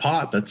up your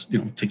pot, that's, you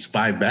know, takes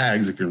 5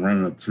 bags if you're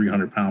running a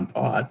 300-pound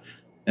pot.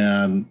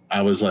 And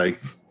I was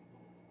like,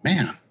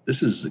 man,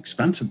 this is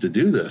expensive to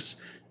do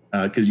this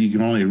because you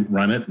can only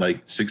run it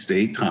like 6 to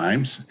 8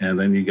 times and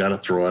then you got to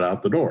throw it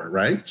out the door,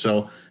 right?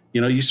 So,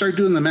 you know, you start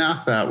doing the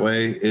math that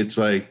way, it's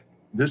like,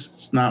 this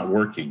is not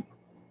working,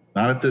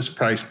 not at this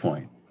price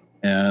point.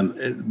 And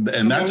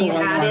that's all all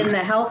I add want. in the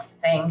health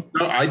thing.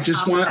 No, I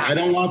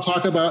don't want to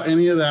talk about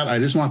any of that. I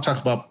just want to talk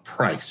about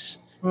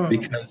price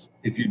because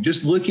if you're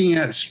just looking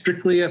at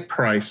strictly at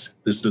price,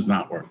 this does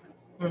not work.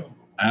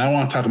 I don't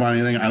want to talk about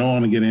anything. I don't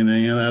want to get into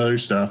any of that other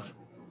stuff,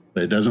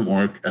 but it doesn't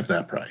work at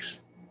that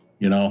price,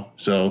 you know?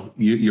 So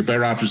you're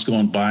better off just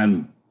going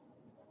buying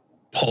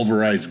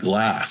pulverized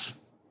glass,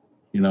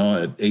 you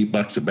know, at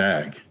 $8 a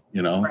bag,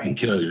 you know, Right.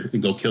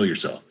 and go kill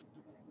yourself.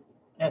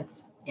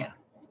 That's, yeah.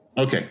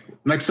 Okay.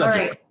 Next All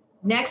subject. right.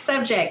 Next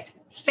subject,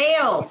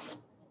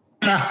 fails.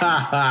 Okay.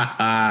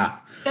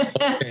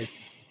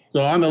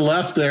 So on the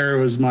left there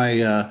was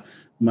my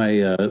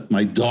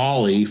my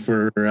dolly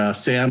for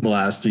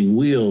sandblasting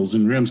wheels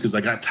and rims because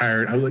I got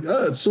tired. I was like,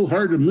 oh, it's so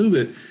hard to move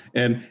it.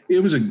 And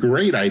it was a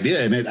great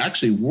idea. And it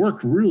actually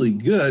worked really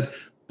good.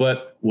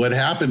 But what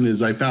happened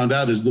is I found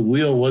out is the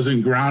wheel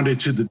wasn't grounded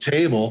to the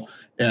table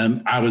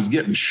and I was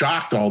getting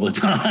shocked all the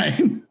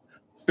time.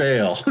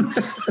 Fail.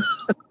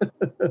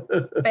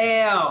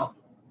 Fail.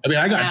 I mean,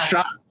 I got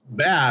shocked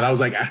bad. I was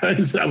like,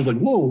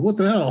 whoa, what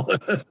the hell?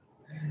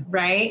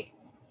 Right.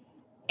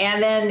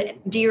 And then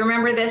do you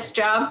remember this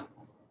job?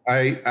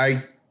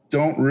 I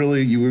don't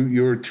really,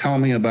 you were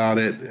telling me about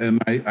it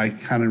and I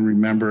kind of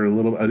remember a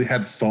little, it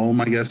had foam,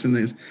 I guess, in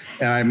this.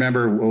 And I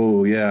remember,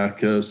 oh yeah,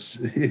 because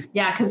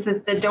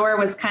the door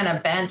was kind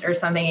of bent or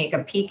something. You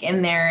could peek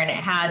in there and it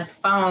had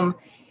foam.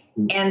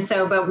 And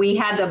so, but we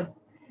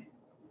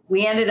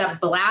ended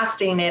up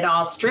blasting it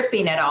all,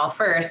 stripping it all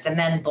first and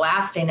then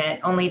blasting it,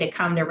 only to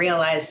come to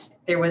realize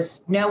there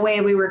was no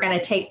way we were going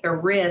to take the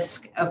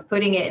risk of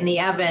putting it in the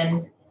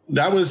oven.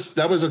 That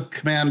was a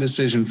command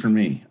decision for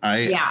me.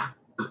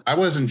 I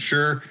wasn't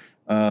sure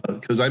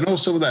because I know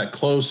some of that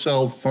closed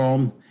cell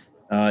foam,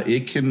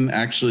 it can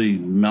actually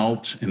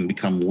melt and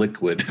become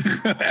liquid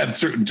at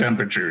certain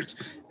temperatures.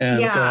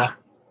 And so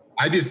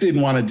I just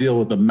didn't want to deal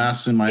with the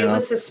mess in my oven. It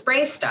was the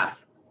spray stuff.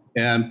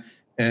 And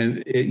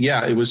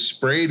it was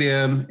sprayed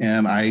in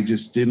and I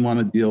just didn't want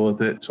to deal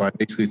with it. So I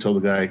basically told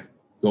the guy,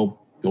 go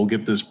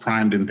get this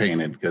primed and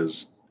painted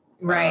because.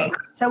 Right.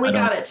 So we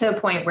got it to a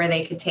point where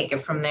they could take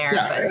it from there.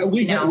 Yeah,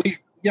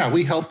 but,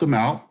 we helped them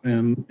out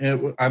and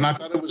I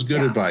thought it was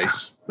good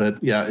advice,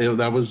 but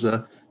that was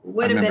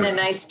would have been a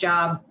nice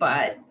job,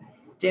 but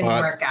didn't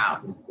work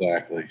out.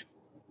 Exactly.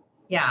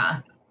 Yeah.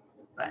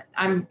 But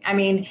I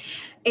mean,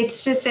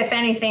 it's just, if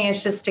anything,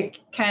 it's just to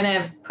kind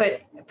of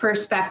put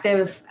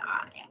perspective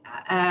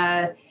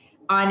on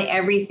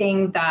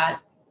everything, that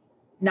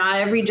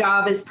not every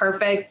job is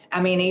perfect. I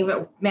mean,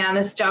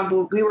 this job,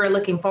 we were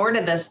looking forward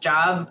to this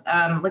job.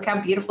 Look how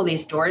beautiful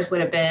these doors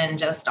would have been,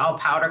 just all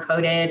powder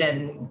coated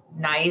and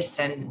nice.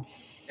 And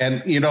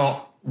you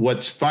know,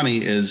 what's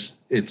funny is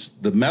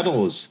the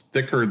metal is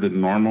thicker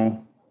than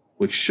normal,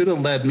 which should have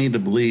led me to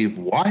believe,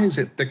 why is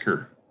it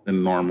thicker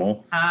than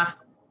normal?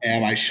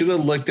 And I should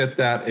have looked at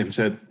that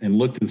and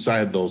looked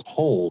inside those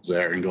holes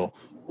there and go,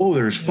 oh,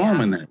 there's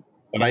foam in there.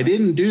 But I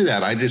didn't do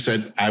that. I just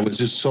said, I was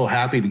just so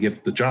happy to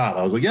get the job.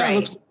 I was like, yeah,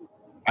 let's.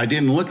 I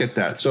didn't look at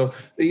that. So,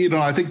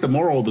 I think the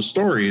moral of the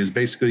story is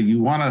basically you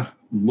want to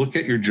look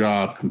at your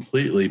job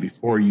completely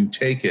before you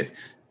take it.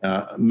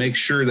 Make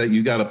sure that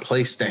you got a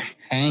place to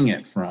hang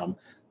it from.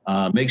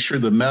 Make sure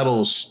the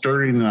metal is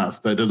sturdy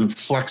enough that it doesn't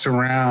flex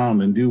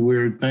around and do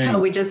weird things. Oh,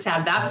 we just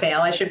had that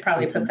fail. I should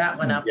probably put that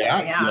one up.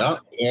 Yeah,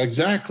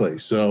 exactly.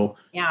 So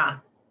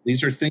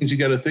these are things you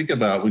got to think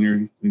about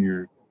when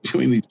you're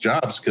doing these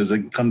jobs, because they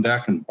can come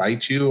back and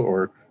bite you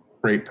or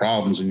create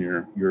problems in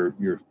your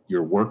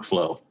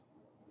workflow.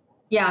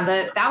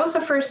 Yeah, that was the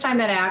first time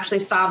that I actually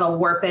saw the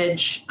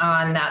warpage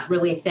on that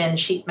really thin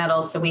sheet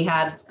metal. So we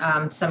had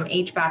some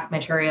HVAC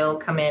material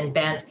come in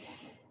bent.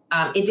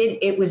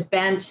 It was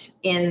bent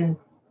in,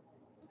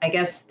 I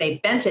guess they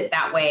bent it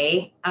that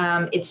way.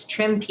 It's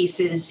trim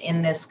pieces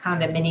in this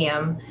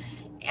condominium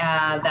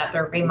that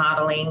they're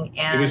remodeling.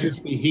 And it was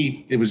just the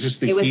heat. It was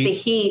the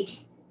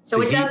heat.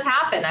 So it does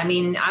happen. I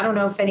mean, I don't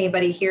know if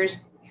anybody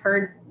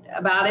heard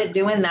about it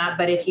doing that,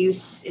 but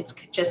it's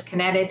just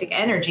kinetic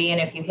energy.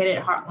 And if you hit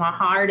it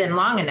hard and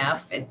long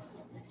enough,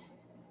 it's.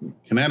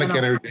 Kinetic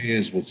energy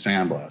is with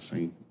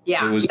sandblasting.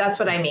 Yeah, that's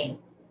what I mean.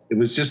 It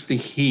was just the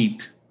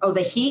heat. Oh,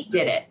 the heat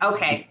did it.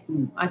 Okay.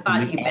 I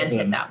thought you bent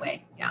it that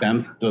way. Yeah.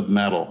 Bent the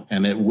metal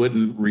and it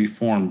wouldn't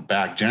reform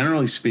back.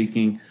 Generally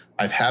speaking,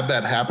 I've had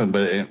that happen,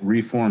 but it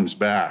reforms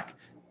back.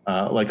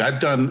 Like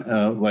I've done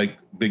like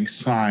big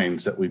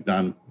signs that we've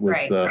done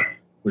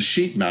with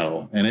sheet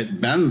metal, and it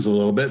bends a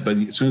little bit, but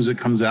as soon as it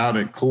comes out,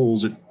 it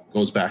cools, it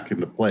goes back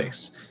into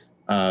place.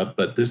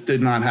 But this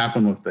did not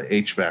happen with the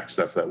HVAC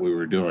stuff that we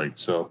were doing.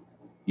 So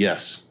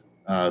yes,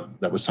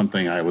 that was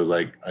something I was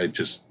like,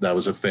 that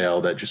was a fail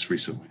that just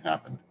recently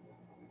happened.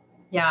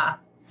 Yeah.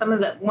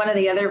 One of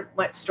the other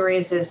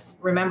stories is,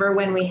 remember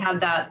when we had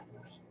that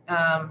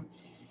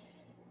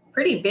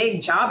pretty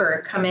big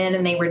jobber come in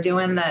and they were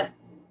doing that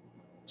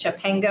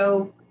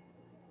Chapango,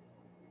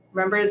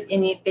 remember,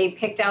 and they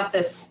picked out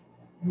this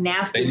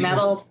nasty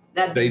metal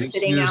that was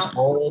sitting out.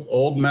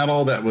 Old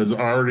metal that was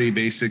already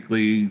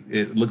basically,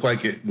 it looked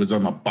like it was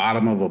on the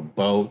bottom of a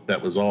boat that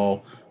was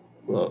all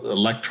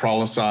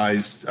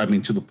electrolyzed. I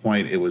mean, to the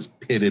point it was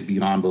pitted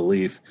beyond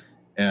belief.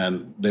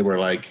 And they were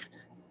like,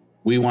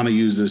 we want to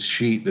use this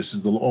sheet. This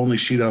is the only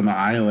sheet on the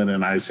island.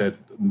 And I said,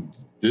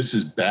 this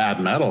is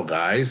bad metal,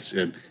 guys.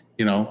 And,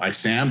 I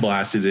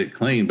sandblasted it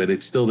clean, but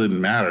it still didn't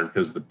matter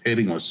because the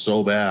pitting was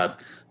so bad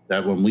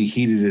that when we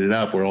heated it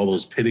up, where all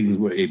those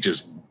pitting, it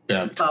just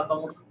bent.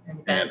 Bubbled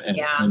and bent,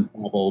 and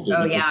bubbled.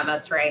 Oh, yeah,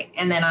 that's right.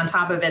 And then on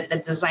top of it, the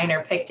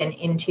designer picked an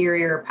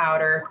interior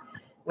powder,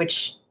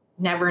 which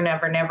never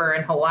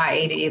in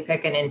Hawaii do you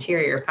pick an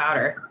interior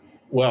powder.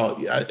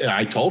 Well,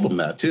 I told them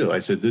that too. I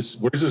said,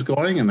 where's this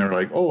going? And they're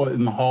like, oh,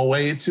 in the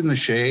hallway, it's in the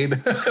shade.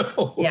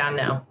 Yeah,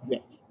 no.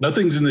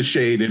 Nothing's in the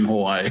shade in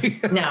Hawaii.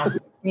 No,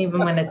 even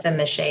when it's in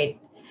the shade.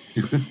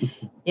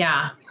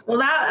 Yeah. Well,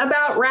 that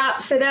about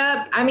wraps it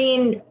up. I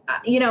mean,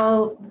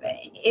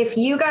 if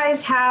you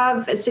guys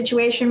have a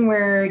situation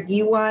where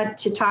you want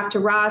to talk to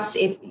Ross,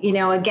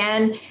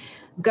 again,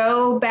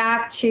 go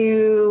back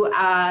to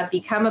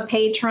become a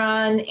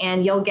patron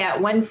and you'll get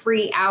 1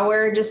 free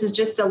hour. This is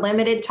just a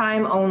limited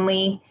time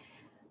only.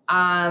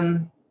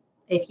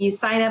 If you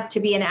sign up to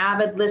be an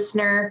avid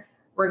listener,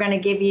 we're going to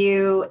give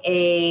you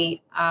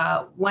a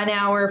 1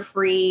 hour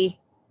free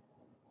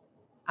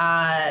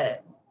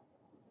talk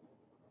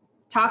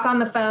on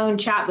the phone,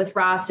 chat with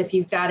Ross if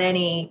you've got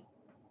any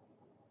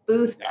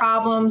booth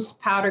problems,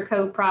 powder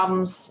coat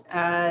problems.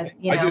 I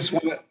just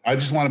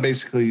want to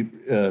basically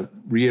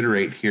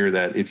reiterate here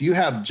that if you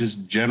have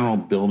just general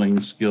building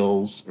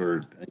skills,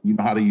 or you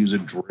know how to use a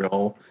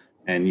drill,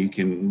 and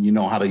you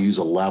know how to use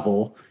a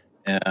level,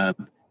 and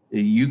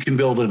you can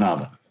build an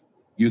oven.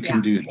 You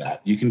can do that.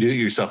 You can do it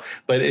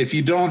yourself. But if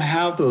you don't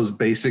have those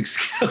basic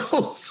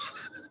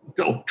skills,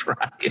 don't try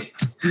it.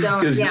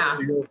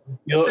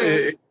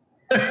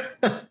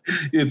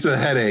 It's a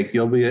headache.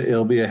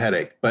 It'll be a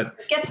headache. But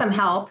get some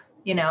help.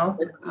 You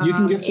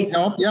can get some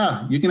help.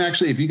 Yeah, you can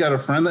actually, if you got a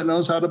friend that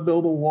knows how to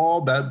build a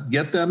wall,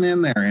 get them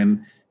in there,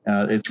 and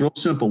it's real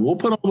simple. We'll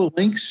put all the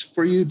links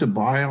for you to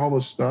buy all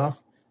the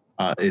stuff.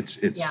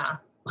 It's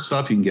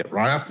stuff you can get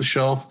right off the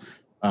shelf.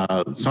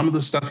 Some of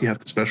the stuff you have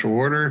to special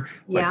order,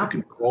 like the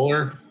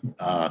controller,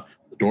 the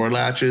door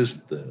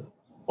latches, the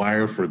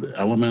wire for the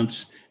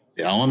elements,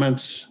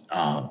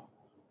 the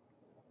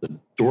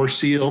door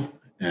seal,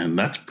 and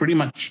that's pretty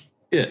much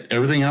it.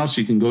 Everything else,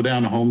 you can go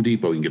down to Home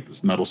Depot. You can get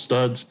this metal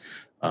studs.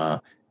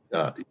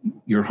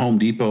 Your Home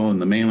Depot in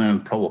the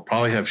mainland will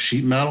probably have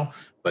sheet metal,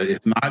 but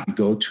if not, you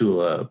go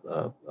to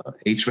a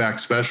HVAC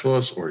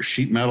specialist or a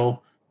sheet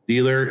metal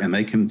dealer, and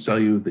they can sell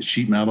you the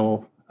sheet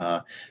metal.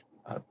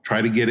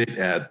 Try to get it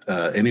at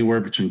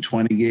anywhere between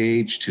 20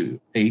 gauge to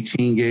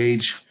 18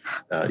 gauge.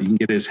 You can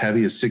get as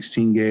heavy as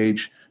 16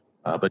 gauge.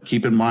 But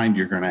keep in mind,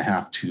 you're going to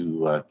have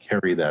to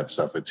carry that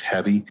stuff. It's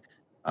heavy,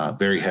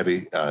 very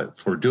heavy.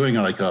 For doing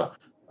like a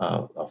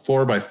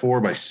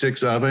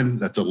 4x4x6 oven,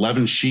 that's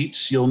 11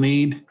 sheets you'll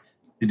need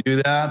to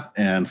do that,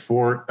 and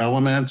 4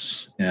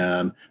 elements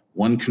and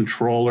 1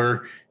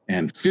 controller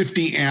and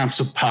 50 amps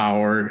of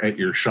power at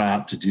your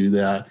shop to do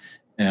that.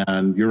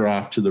 And you're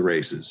off to the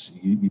races.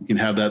 You can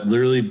have that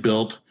literally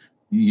built,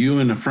 you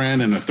and a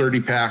friend in a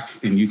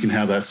 30-pack, and you can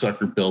have that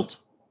sucker built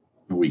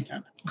in a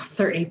weekend.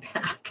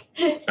 30-pack.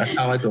 That's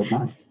how I built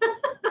mine.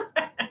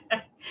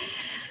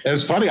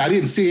 It's funny. I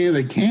didn't see any of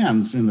the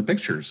cans in the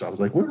pictures. I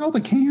was like, where'd all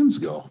the cans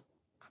go?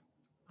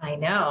 I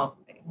know.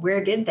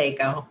 Where did they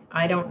go?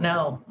 I don't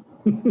know.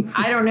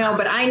 I don't know,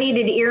 but I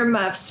needed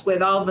earmuffs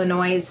with all the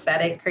noise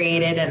that it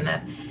created and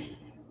the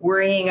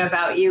worrying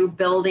about you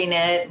building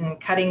it and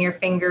cutting your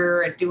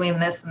finger or doing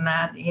this and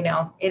that. You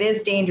know, it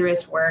is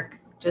dangerous work.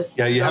 Just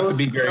you have to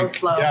be very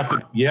slow.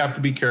 You have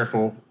to be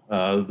careful.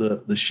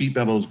 The sheet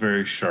metal is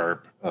very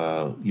sharp.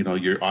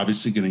 You're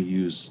obviously going to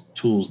use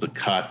tools to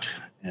cut,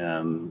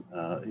 and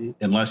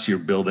unless you're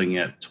building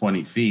at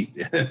 20 feet,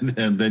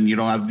 and then you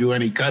don't have to do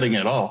any cutting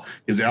at all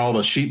because all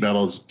the sheet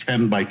metal is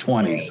 10 by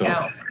 20.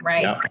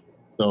 Right. Yeah.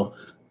 So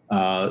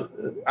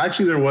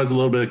actually, there was a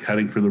little bit of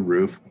cutting for the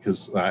roof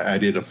because I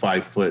did a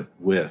 5-foot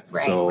width.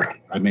 Right, so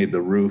I made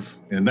the roof,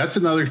 and that's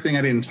another thing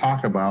I didn't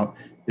talk about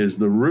is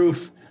the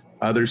roof.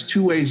 There's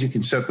 2 ways you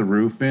can set the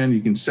roof in.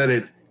 You can set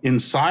it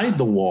inside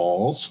the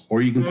walls,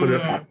 or you can put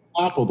it on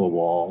top of the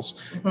walls.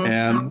 Mm-hmm.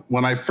 And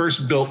when I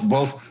first built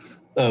both,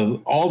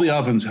 all the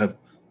ovens that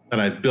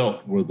I've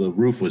built where the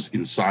roof was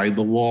inside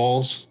the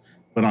walls,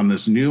 but on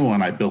this new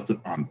one, I built it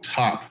on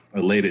top. I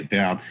laid it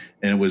down,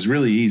 and it was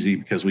really easy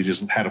because we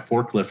just had a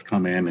forklift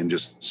come in and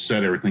just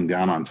set everything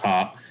down on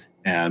top.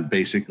 And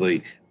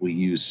basically we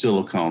used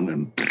silicone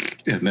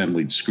and then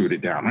we'd screwed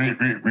it down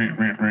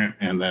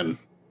and then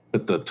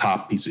put the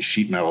top piece of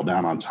sheet metal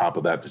down on top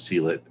of that to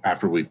seal it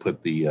after we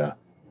put the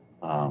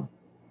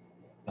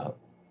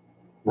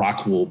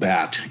rock wool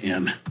bat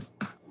in.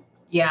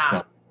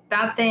 Yeah,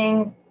 that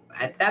thing,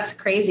 that's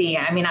crazy.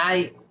 I mean,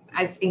 I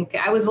think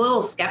I was a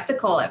little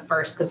skeptical at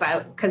first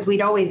because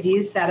we'd always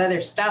used that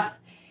other stuff,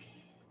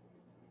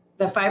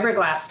 the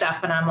fiberglass stuff.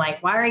 And I'm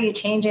like, why are you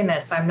changing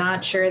this? I'm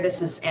not sure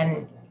this is,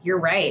 and you're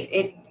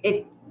right.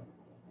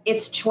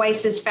 It's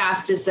twice as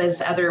fast as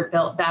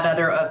that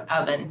other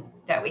oven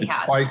that we had.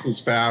 It's twice as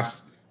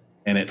fast,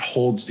 and it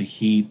holds the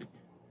heat.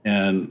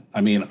 And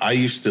I mean, I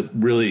used to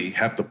really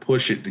have to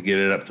push it to get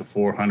it up to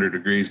 400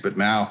 degrees, but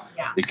now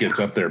it gets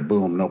up there,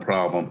 boom, no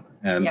problem.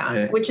 And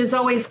which is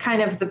always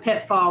kind of the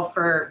pitfall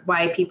for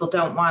why people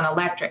don't want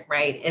electric,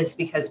 right? Is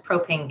because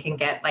propane can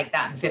get like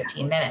that in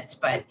 15 minutes.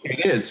 But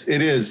it is,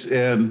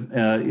 and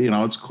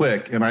it's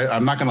quick. And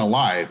I'm not going to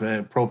lie,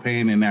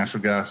 propane and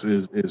natural gas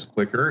is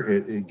quicker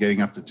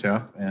getting up to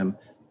temp. And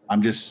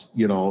I'm just,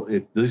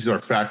 these are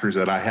factors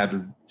that I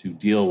had to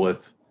deal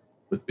with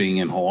being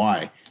in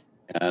Hawaii.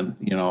 And,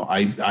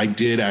 I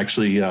did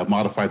actually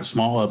modify the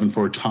small oven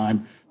for a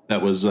time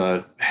that was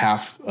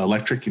half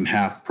electric and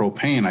half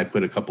propane. I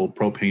put a couple of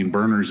propane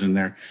burners in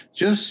there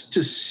just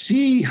to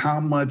see how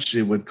much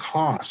it would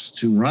cost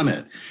to run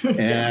it. And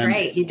that's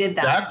right. You did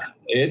that.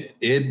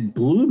 It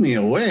blew me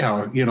away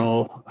how,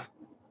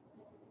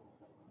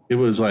 it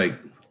was like,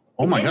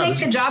 oh my God. It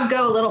makes the job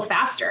go a little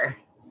faster.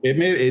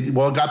 It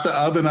got the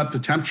oven up to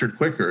temperature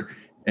quicker.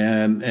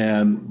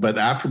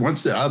 But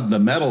once the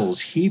metal is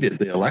heated,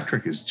 the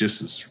electric is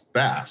just as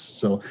fast.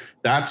 So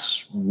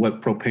that's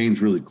what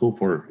propane's really cool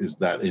for, is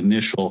that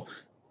initial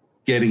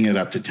getting it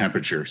up to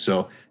temperature.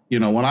 So,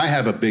 when I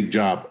have a big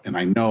job and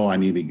I know I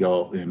need to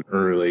go in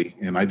early,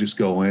 and I just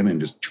go in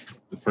and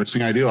the first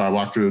thing I do, I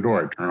walk through the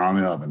door, I turn on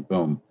the oven,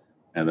 boom.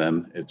 And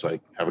then it's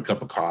like, have a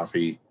cup of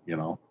coffee,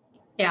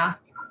 Yeah.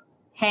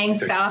 Hang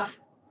stuff.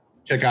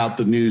 Check out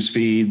the news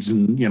feeds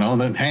and,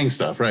 then hang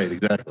stuff. Right.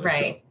 Exactly.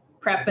 Right. So,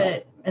 prep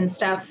it and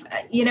stuff,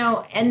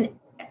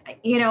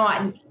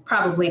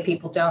 probably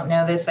people don't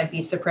know this. I'd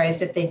be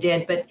surprised if they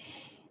did, but,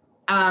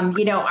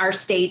 our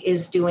state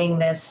is doing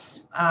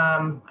this.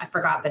 I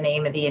forgot the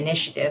name of the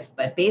initiative,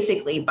 but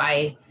basically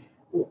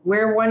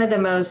we're one of the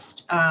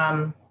most,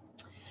 I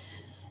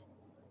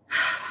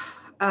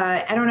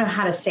don't know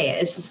how to say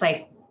it. It's just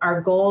like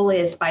our goal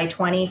is by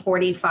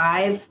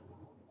 2045,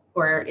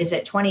 or is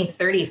it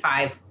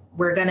 2035?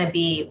 We're going to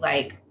be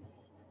like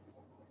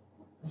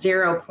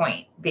 0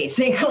 point,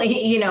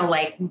 basically,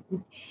 like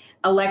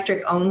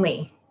electric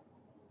only.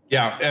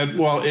 Yeah. And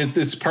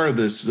it's part of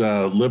this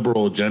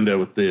liberal agenda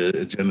with the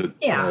Agenda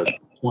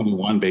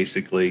 21,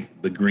 basically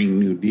the Green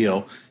New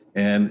Deal.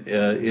 And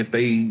if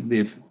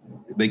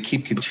they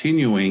keep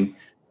continuing,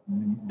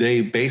 they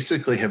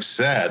basically have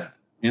said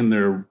in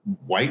their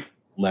white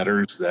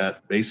letters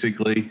that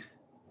basically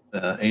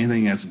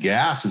anything that's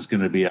gas is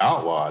going to be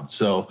outlawed.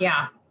 So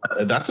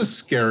that's a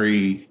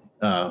scary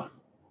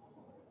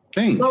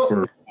thing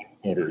for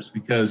voters,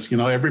 because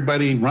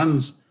everybody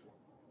runs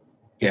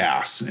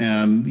gas,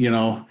 and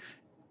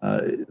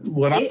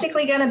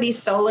basically going to be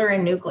solar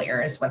and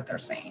nuclear is what they're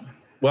saying.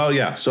 Well,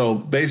 yeah. So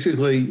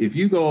basically, if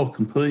you go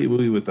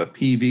completely with a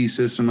PV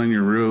system on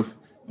your roof,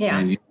 Yeah.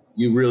 and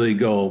you really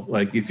go,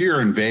 like if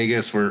you're in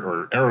Vegas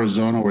or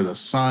Arizona where the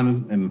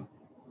sun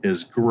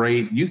is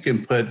great, you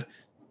can put,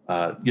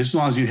 just as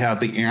long as you have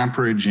the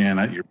amperage in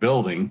at your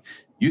building,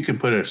 you can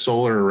put a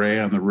solar array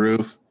on the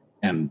roof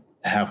and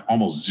have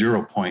almost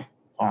 0 point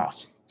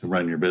cost to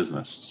run your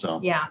business.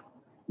 So Yeah.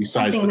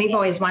 besides Something we've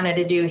always wanted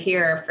to do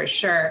here for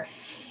sure.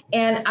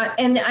 And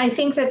I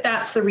think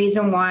that's the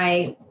reason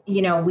why,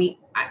 we've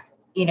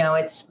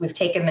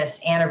taken this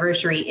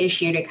anniversary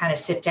issue to kind of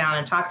sit down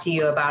and talk to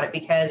you about it,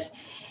 because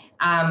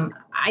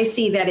I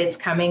see that it's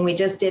coming. We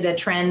just did a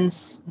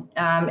trends,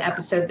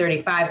 episode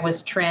 35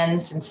 was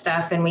trends and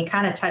stuff. And we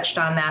kind of touched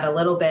on that a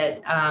little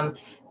bit.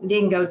 We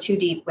didn't go too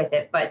deep with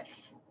it, but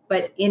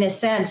in a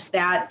sense,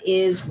 that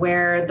is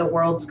where the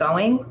world's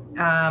going,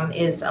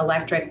 is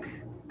electric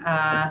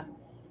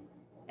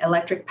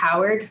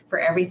powered for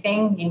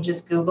everything. You can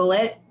just Google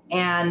it.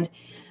 And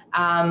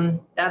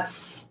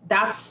that's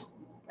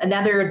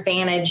another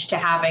advantage to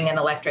having an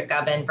electric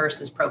oven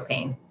versus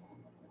propane.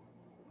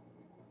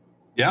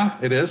 Yeah,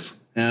 it is.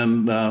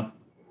 And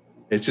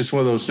it's just one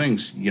of those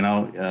things,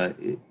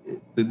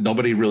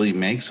 nobody really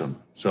makes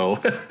them. So,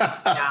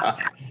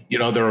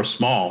 Yeah. they're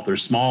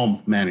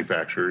small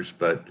manufacturers,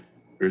 but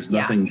there's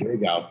nothing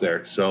big out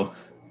there. So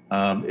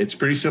it's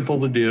pretty simple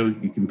to do.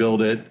 You can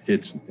build it.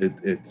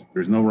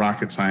 There's no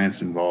rocket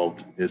science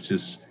involved. It's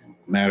just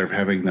a matter of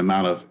having the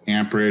amount of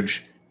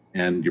amperage,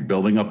 and you're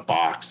building a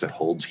box that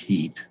holds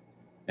heat,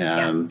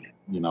 and,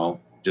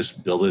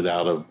 just build it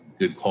out of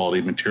good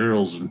quality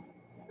materials, and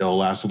it'll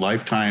last a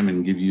lifetime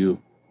and give you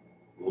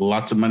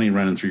lots of money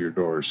running through your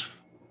doors.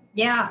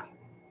 Yeah.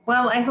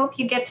 Well, I hope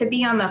you get to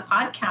be on the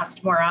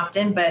podcast more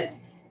often, but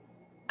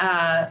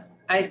I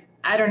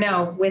don't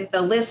know, with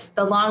the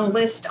long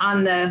list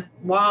on the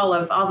wall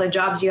of all the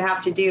jobs you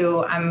have to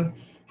do, I'm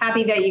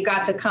happy that you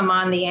got to come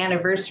on the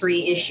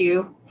anniversary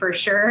issue for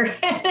sure.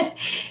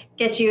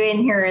 Get you in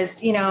here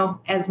as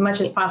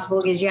much as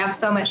possible, because you have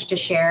so much to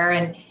share.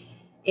 And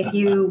if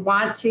you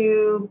want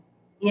to,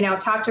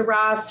 talk to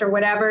Ross or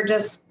whatever,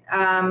 just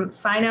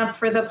sign up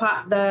for the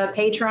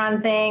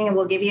Patreon thing, and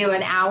we'll give you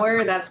an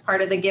hour. That's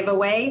part of the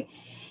giveaway.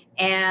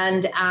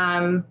 And,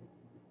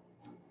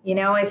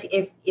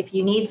 if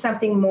you need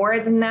something more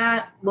than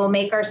that, we'll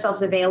make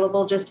ourselves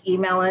available. Just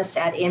email us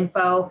at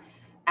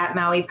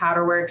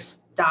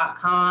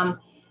info@mauipowderworks.com.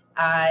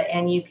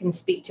 And you can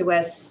speak to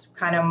us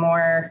kind of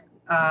more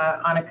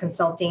on a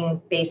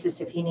consulting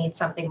basis if you need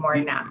something more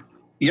than that.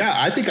 Yeah,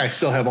 I think I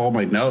still have all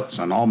my notes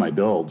on all my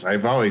builds.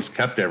 I've always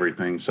kept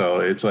everything.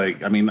 So it's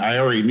like, I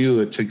already knew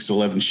it takes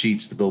 11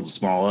 sheets to build a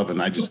small oven.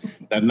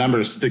 That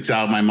number sticks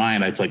out in my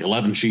mind. It's like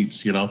 11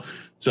 sheets,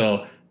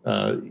 So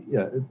I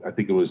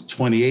think it was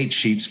 28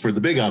 sheets for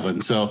the big oven.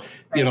 So,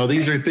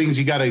 these are things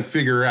you got to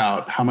figure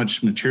out how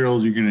much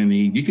materials you're going to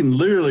need. You can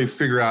literally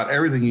figure out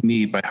everything you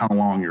need by how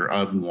long your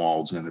oven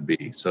wall is going to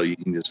be. So you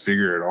can just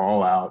figure it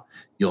all out.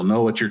 You'll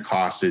know what your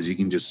cost is. You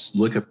can just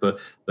look at the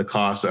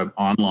cost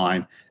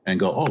online and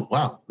go, oh,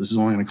 wow, this is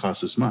only going to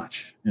cost this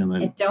much.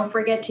 And don't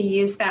forget to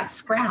use that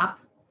scrap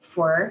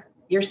for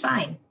your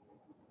sign.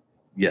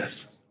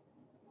 Yes.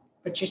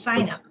 Put your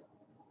sign up.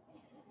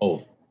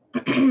 Oh.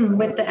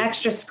 With the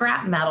extra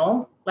scrap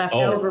metal left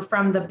over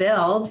from the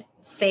build,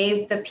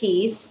 save the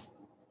piece,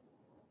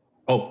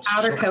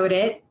 powder coat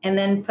it, and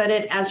then put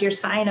it as your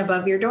sign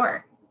above your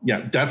door.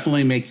 Yeah,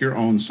 definitely make your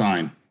own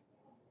sign.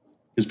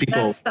 Because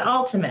that's the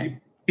ultimate.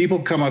 People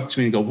come up to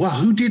me and go, well,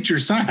 who did your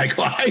sign? I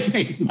go, I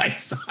made my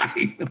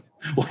sign.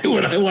 Why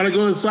would I want to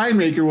go to a sign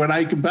maker when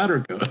I can powder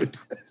coat?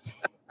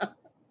 We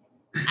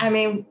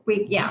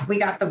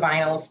got the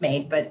vinyls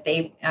made, but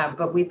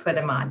we put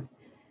them on.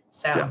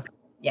 So,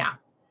 yeah.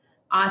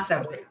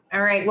 Awesome.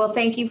 All right. Well,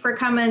 thank you for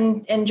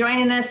coming and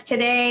joining us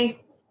today.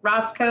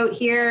 Ross Coat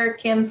here,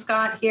 Kim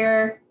Scott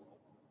here.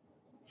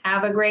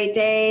 Have a great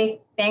day.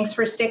 Thanks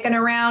for sticking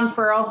around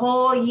for a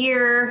whole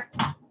year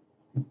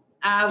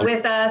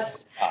with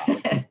us.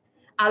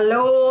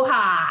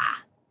 Aloha.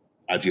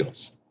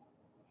 Adios.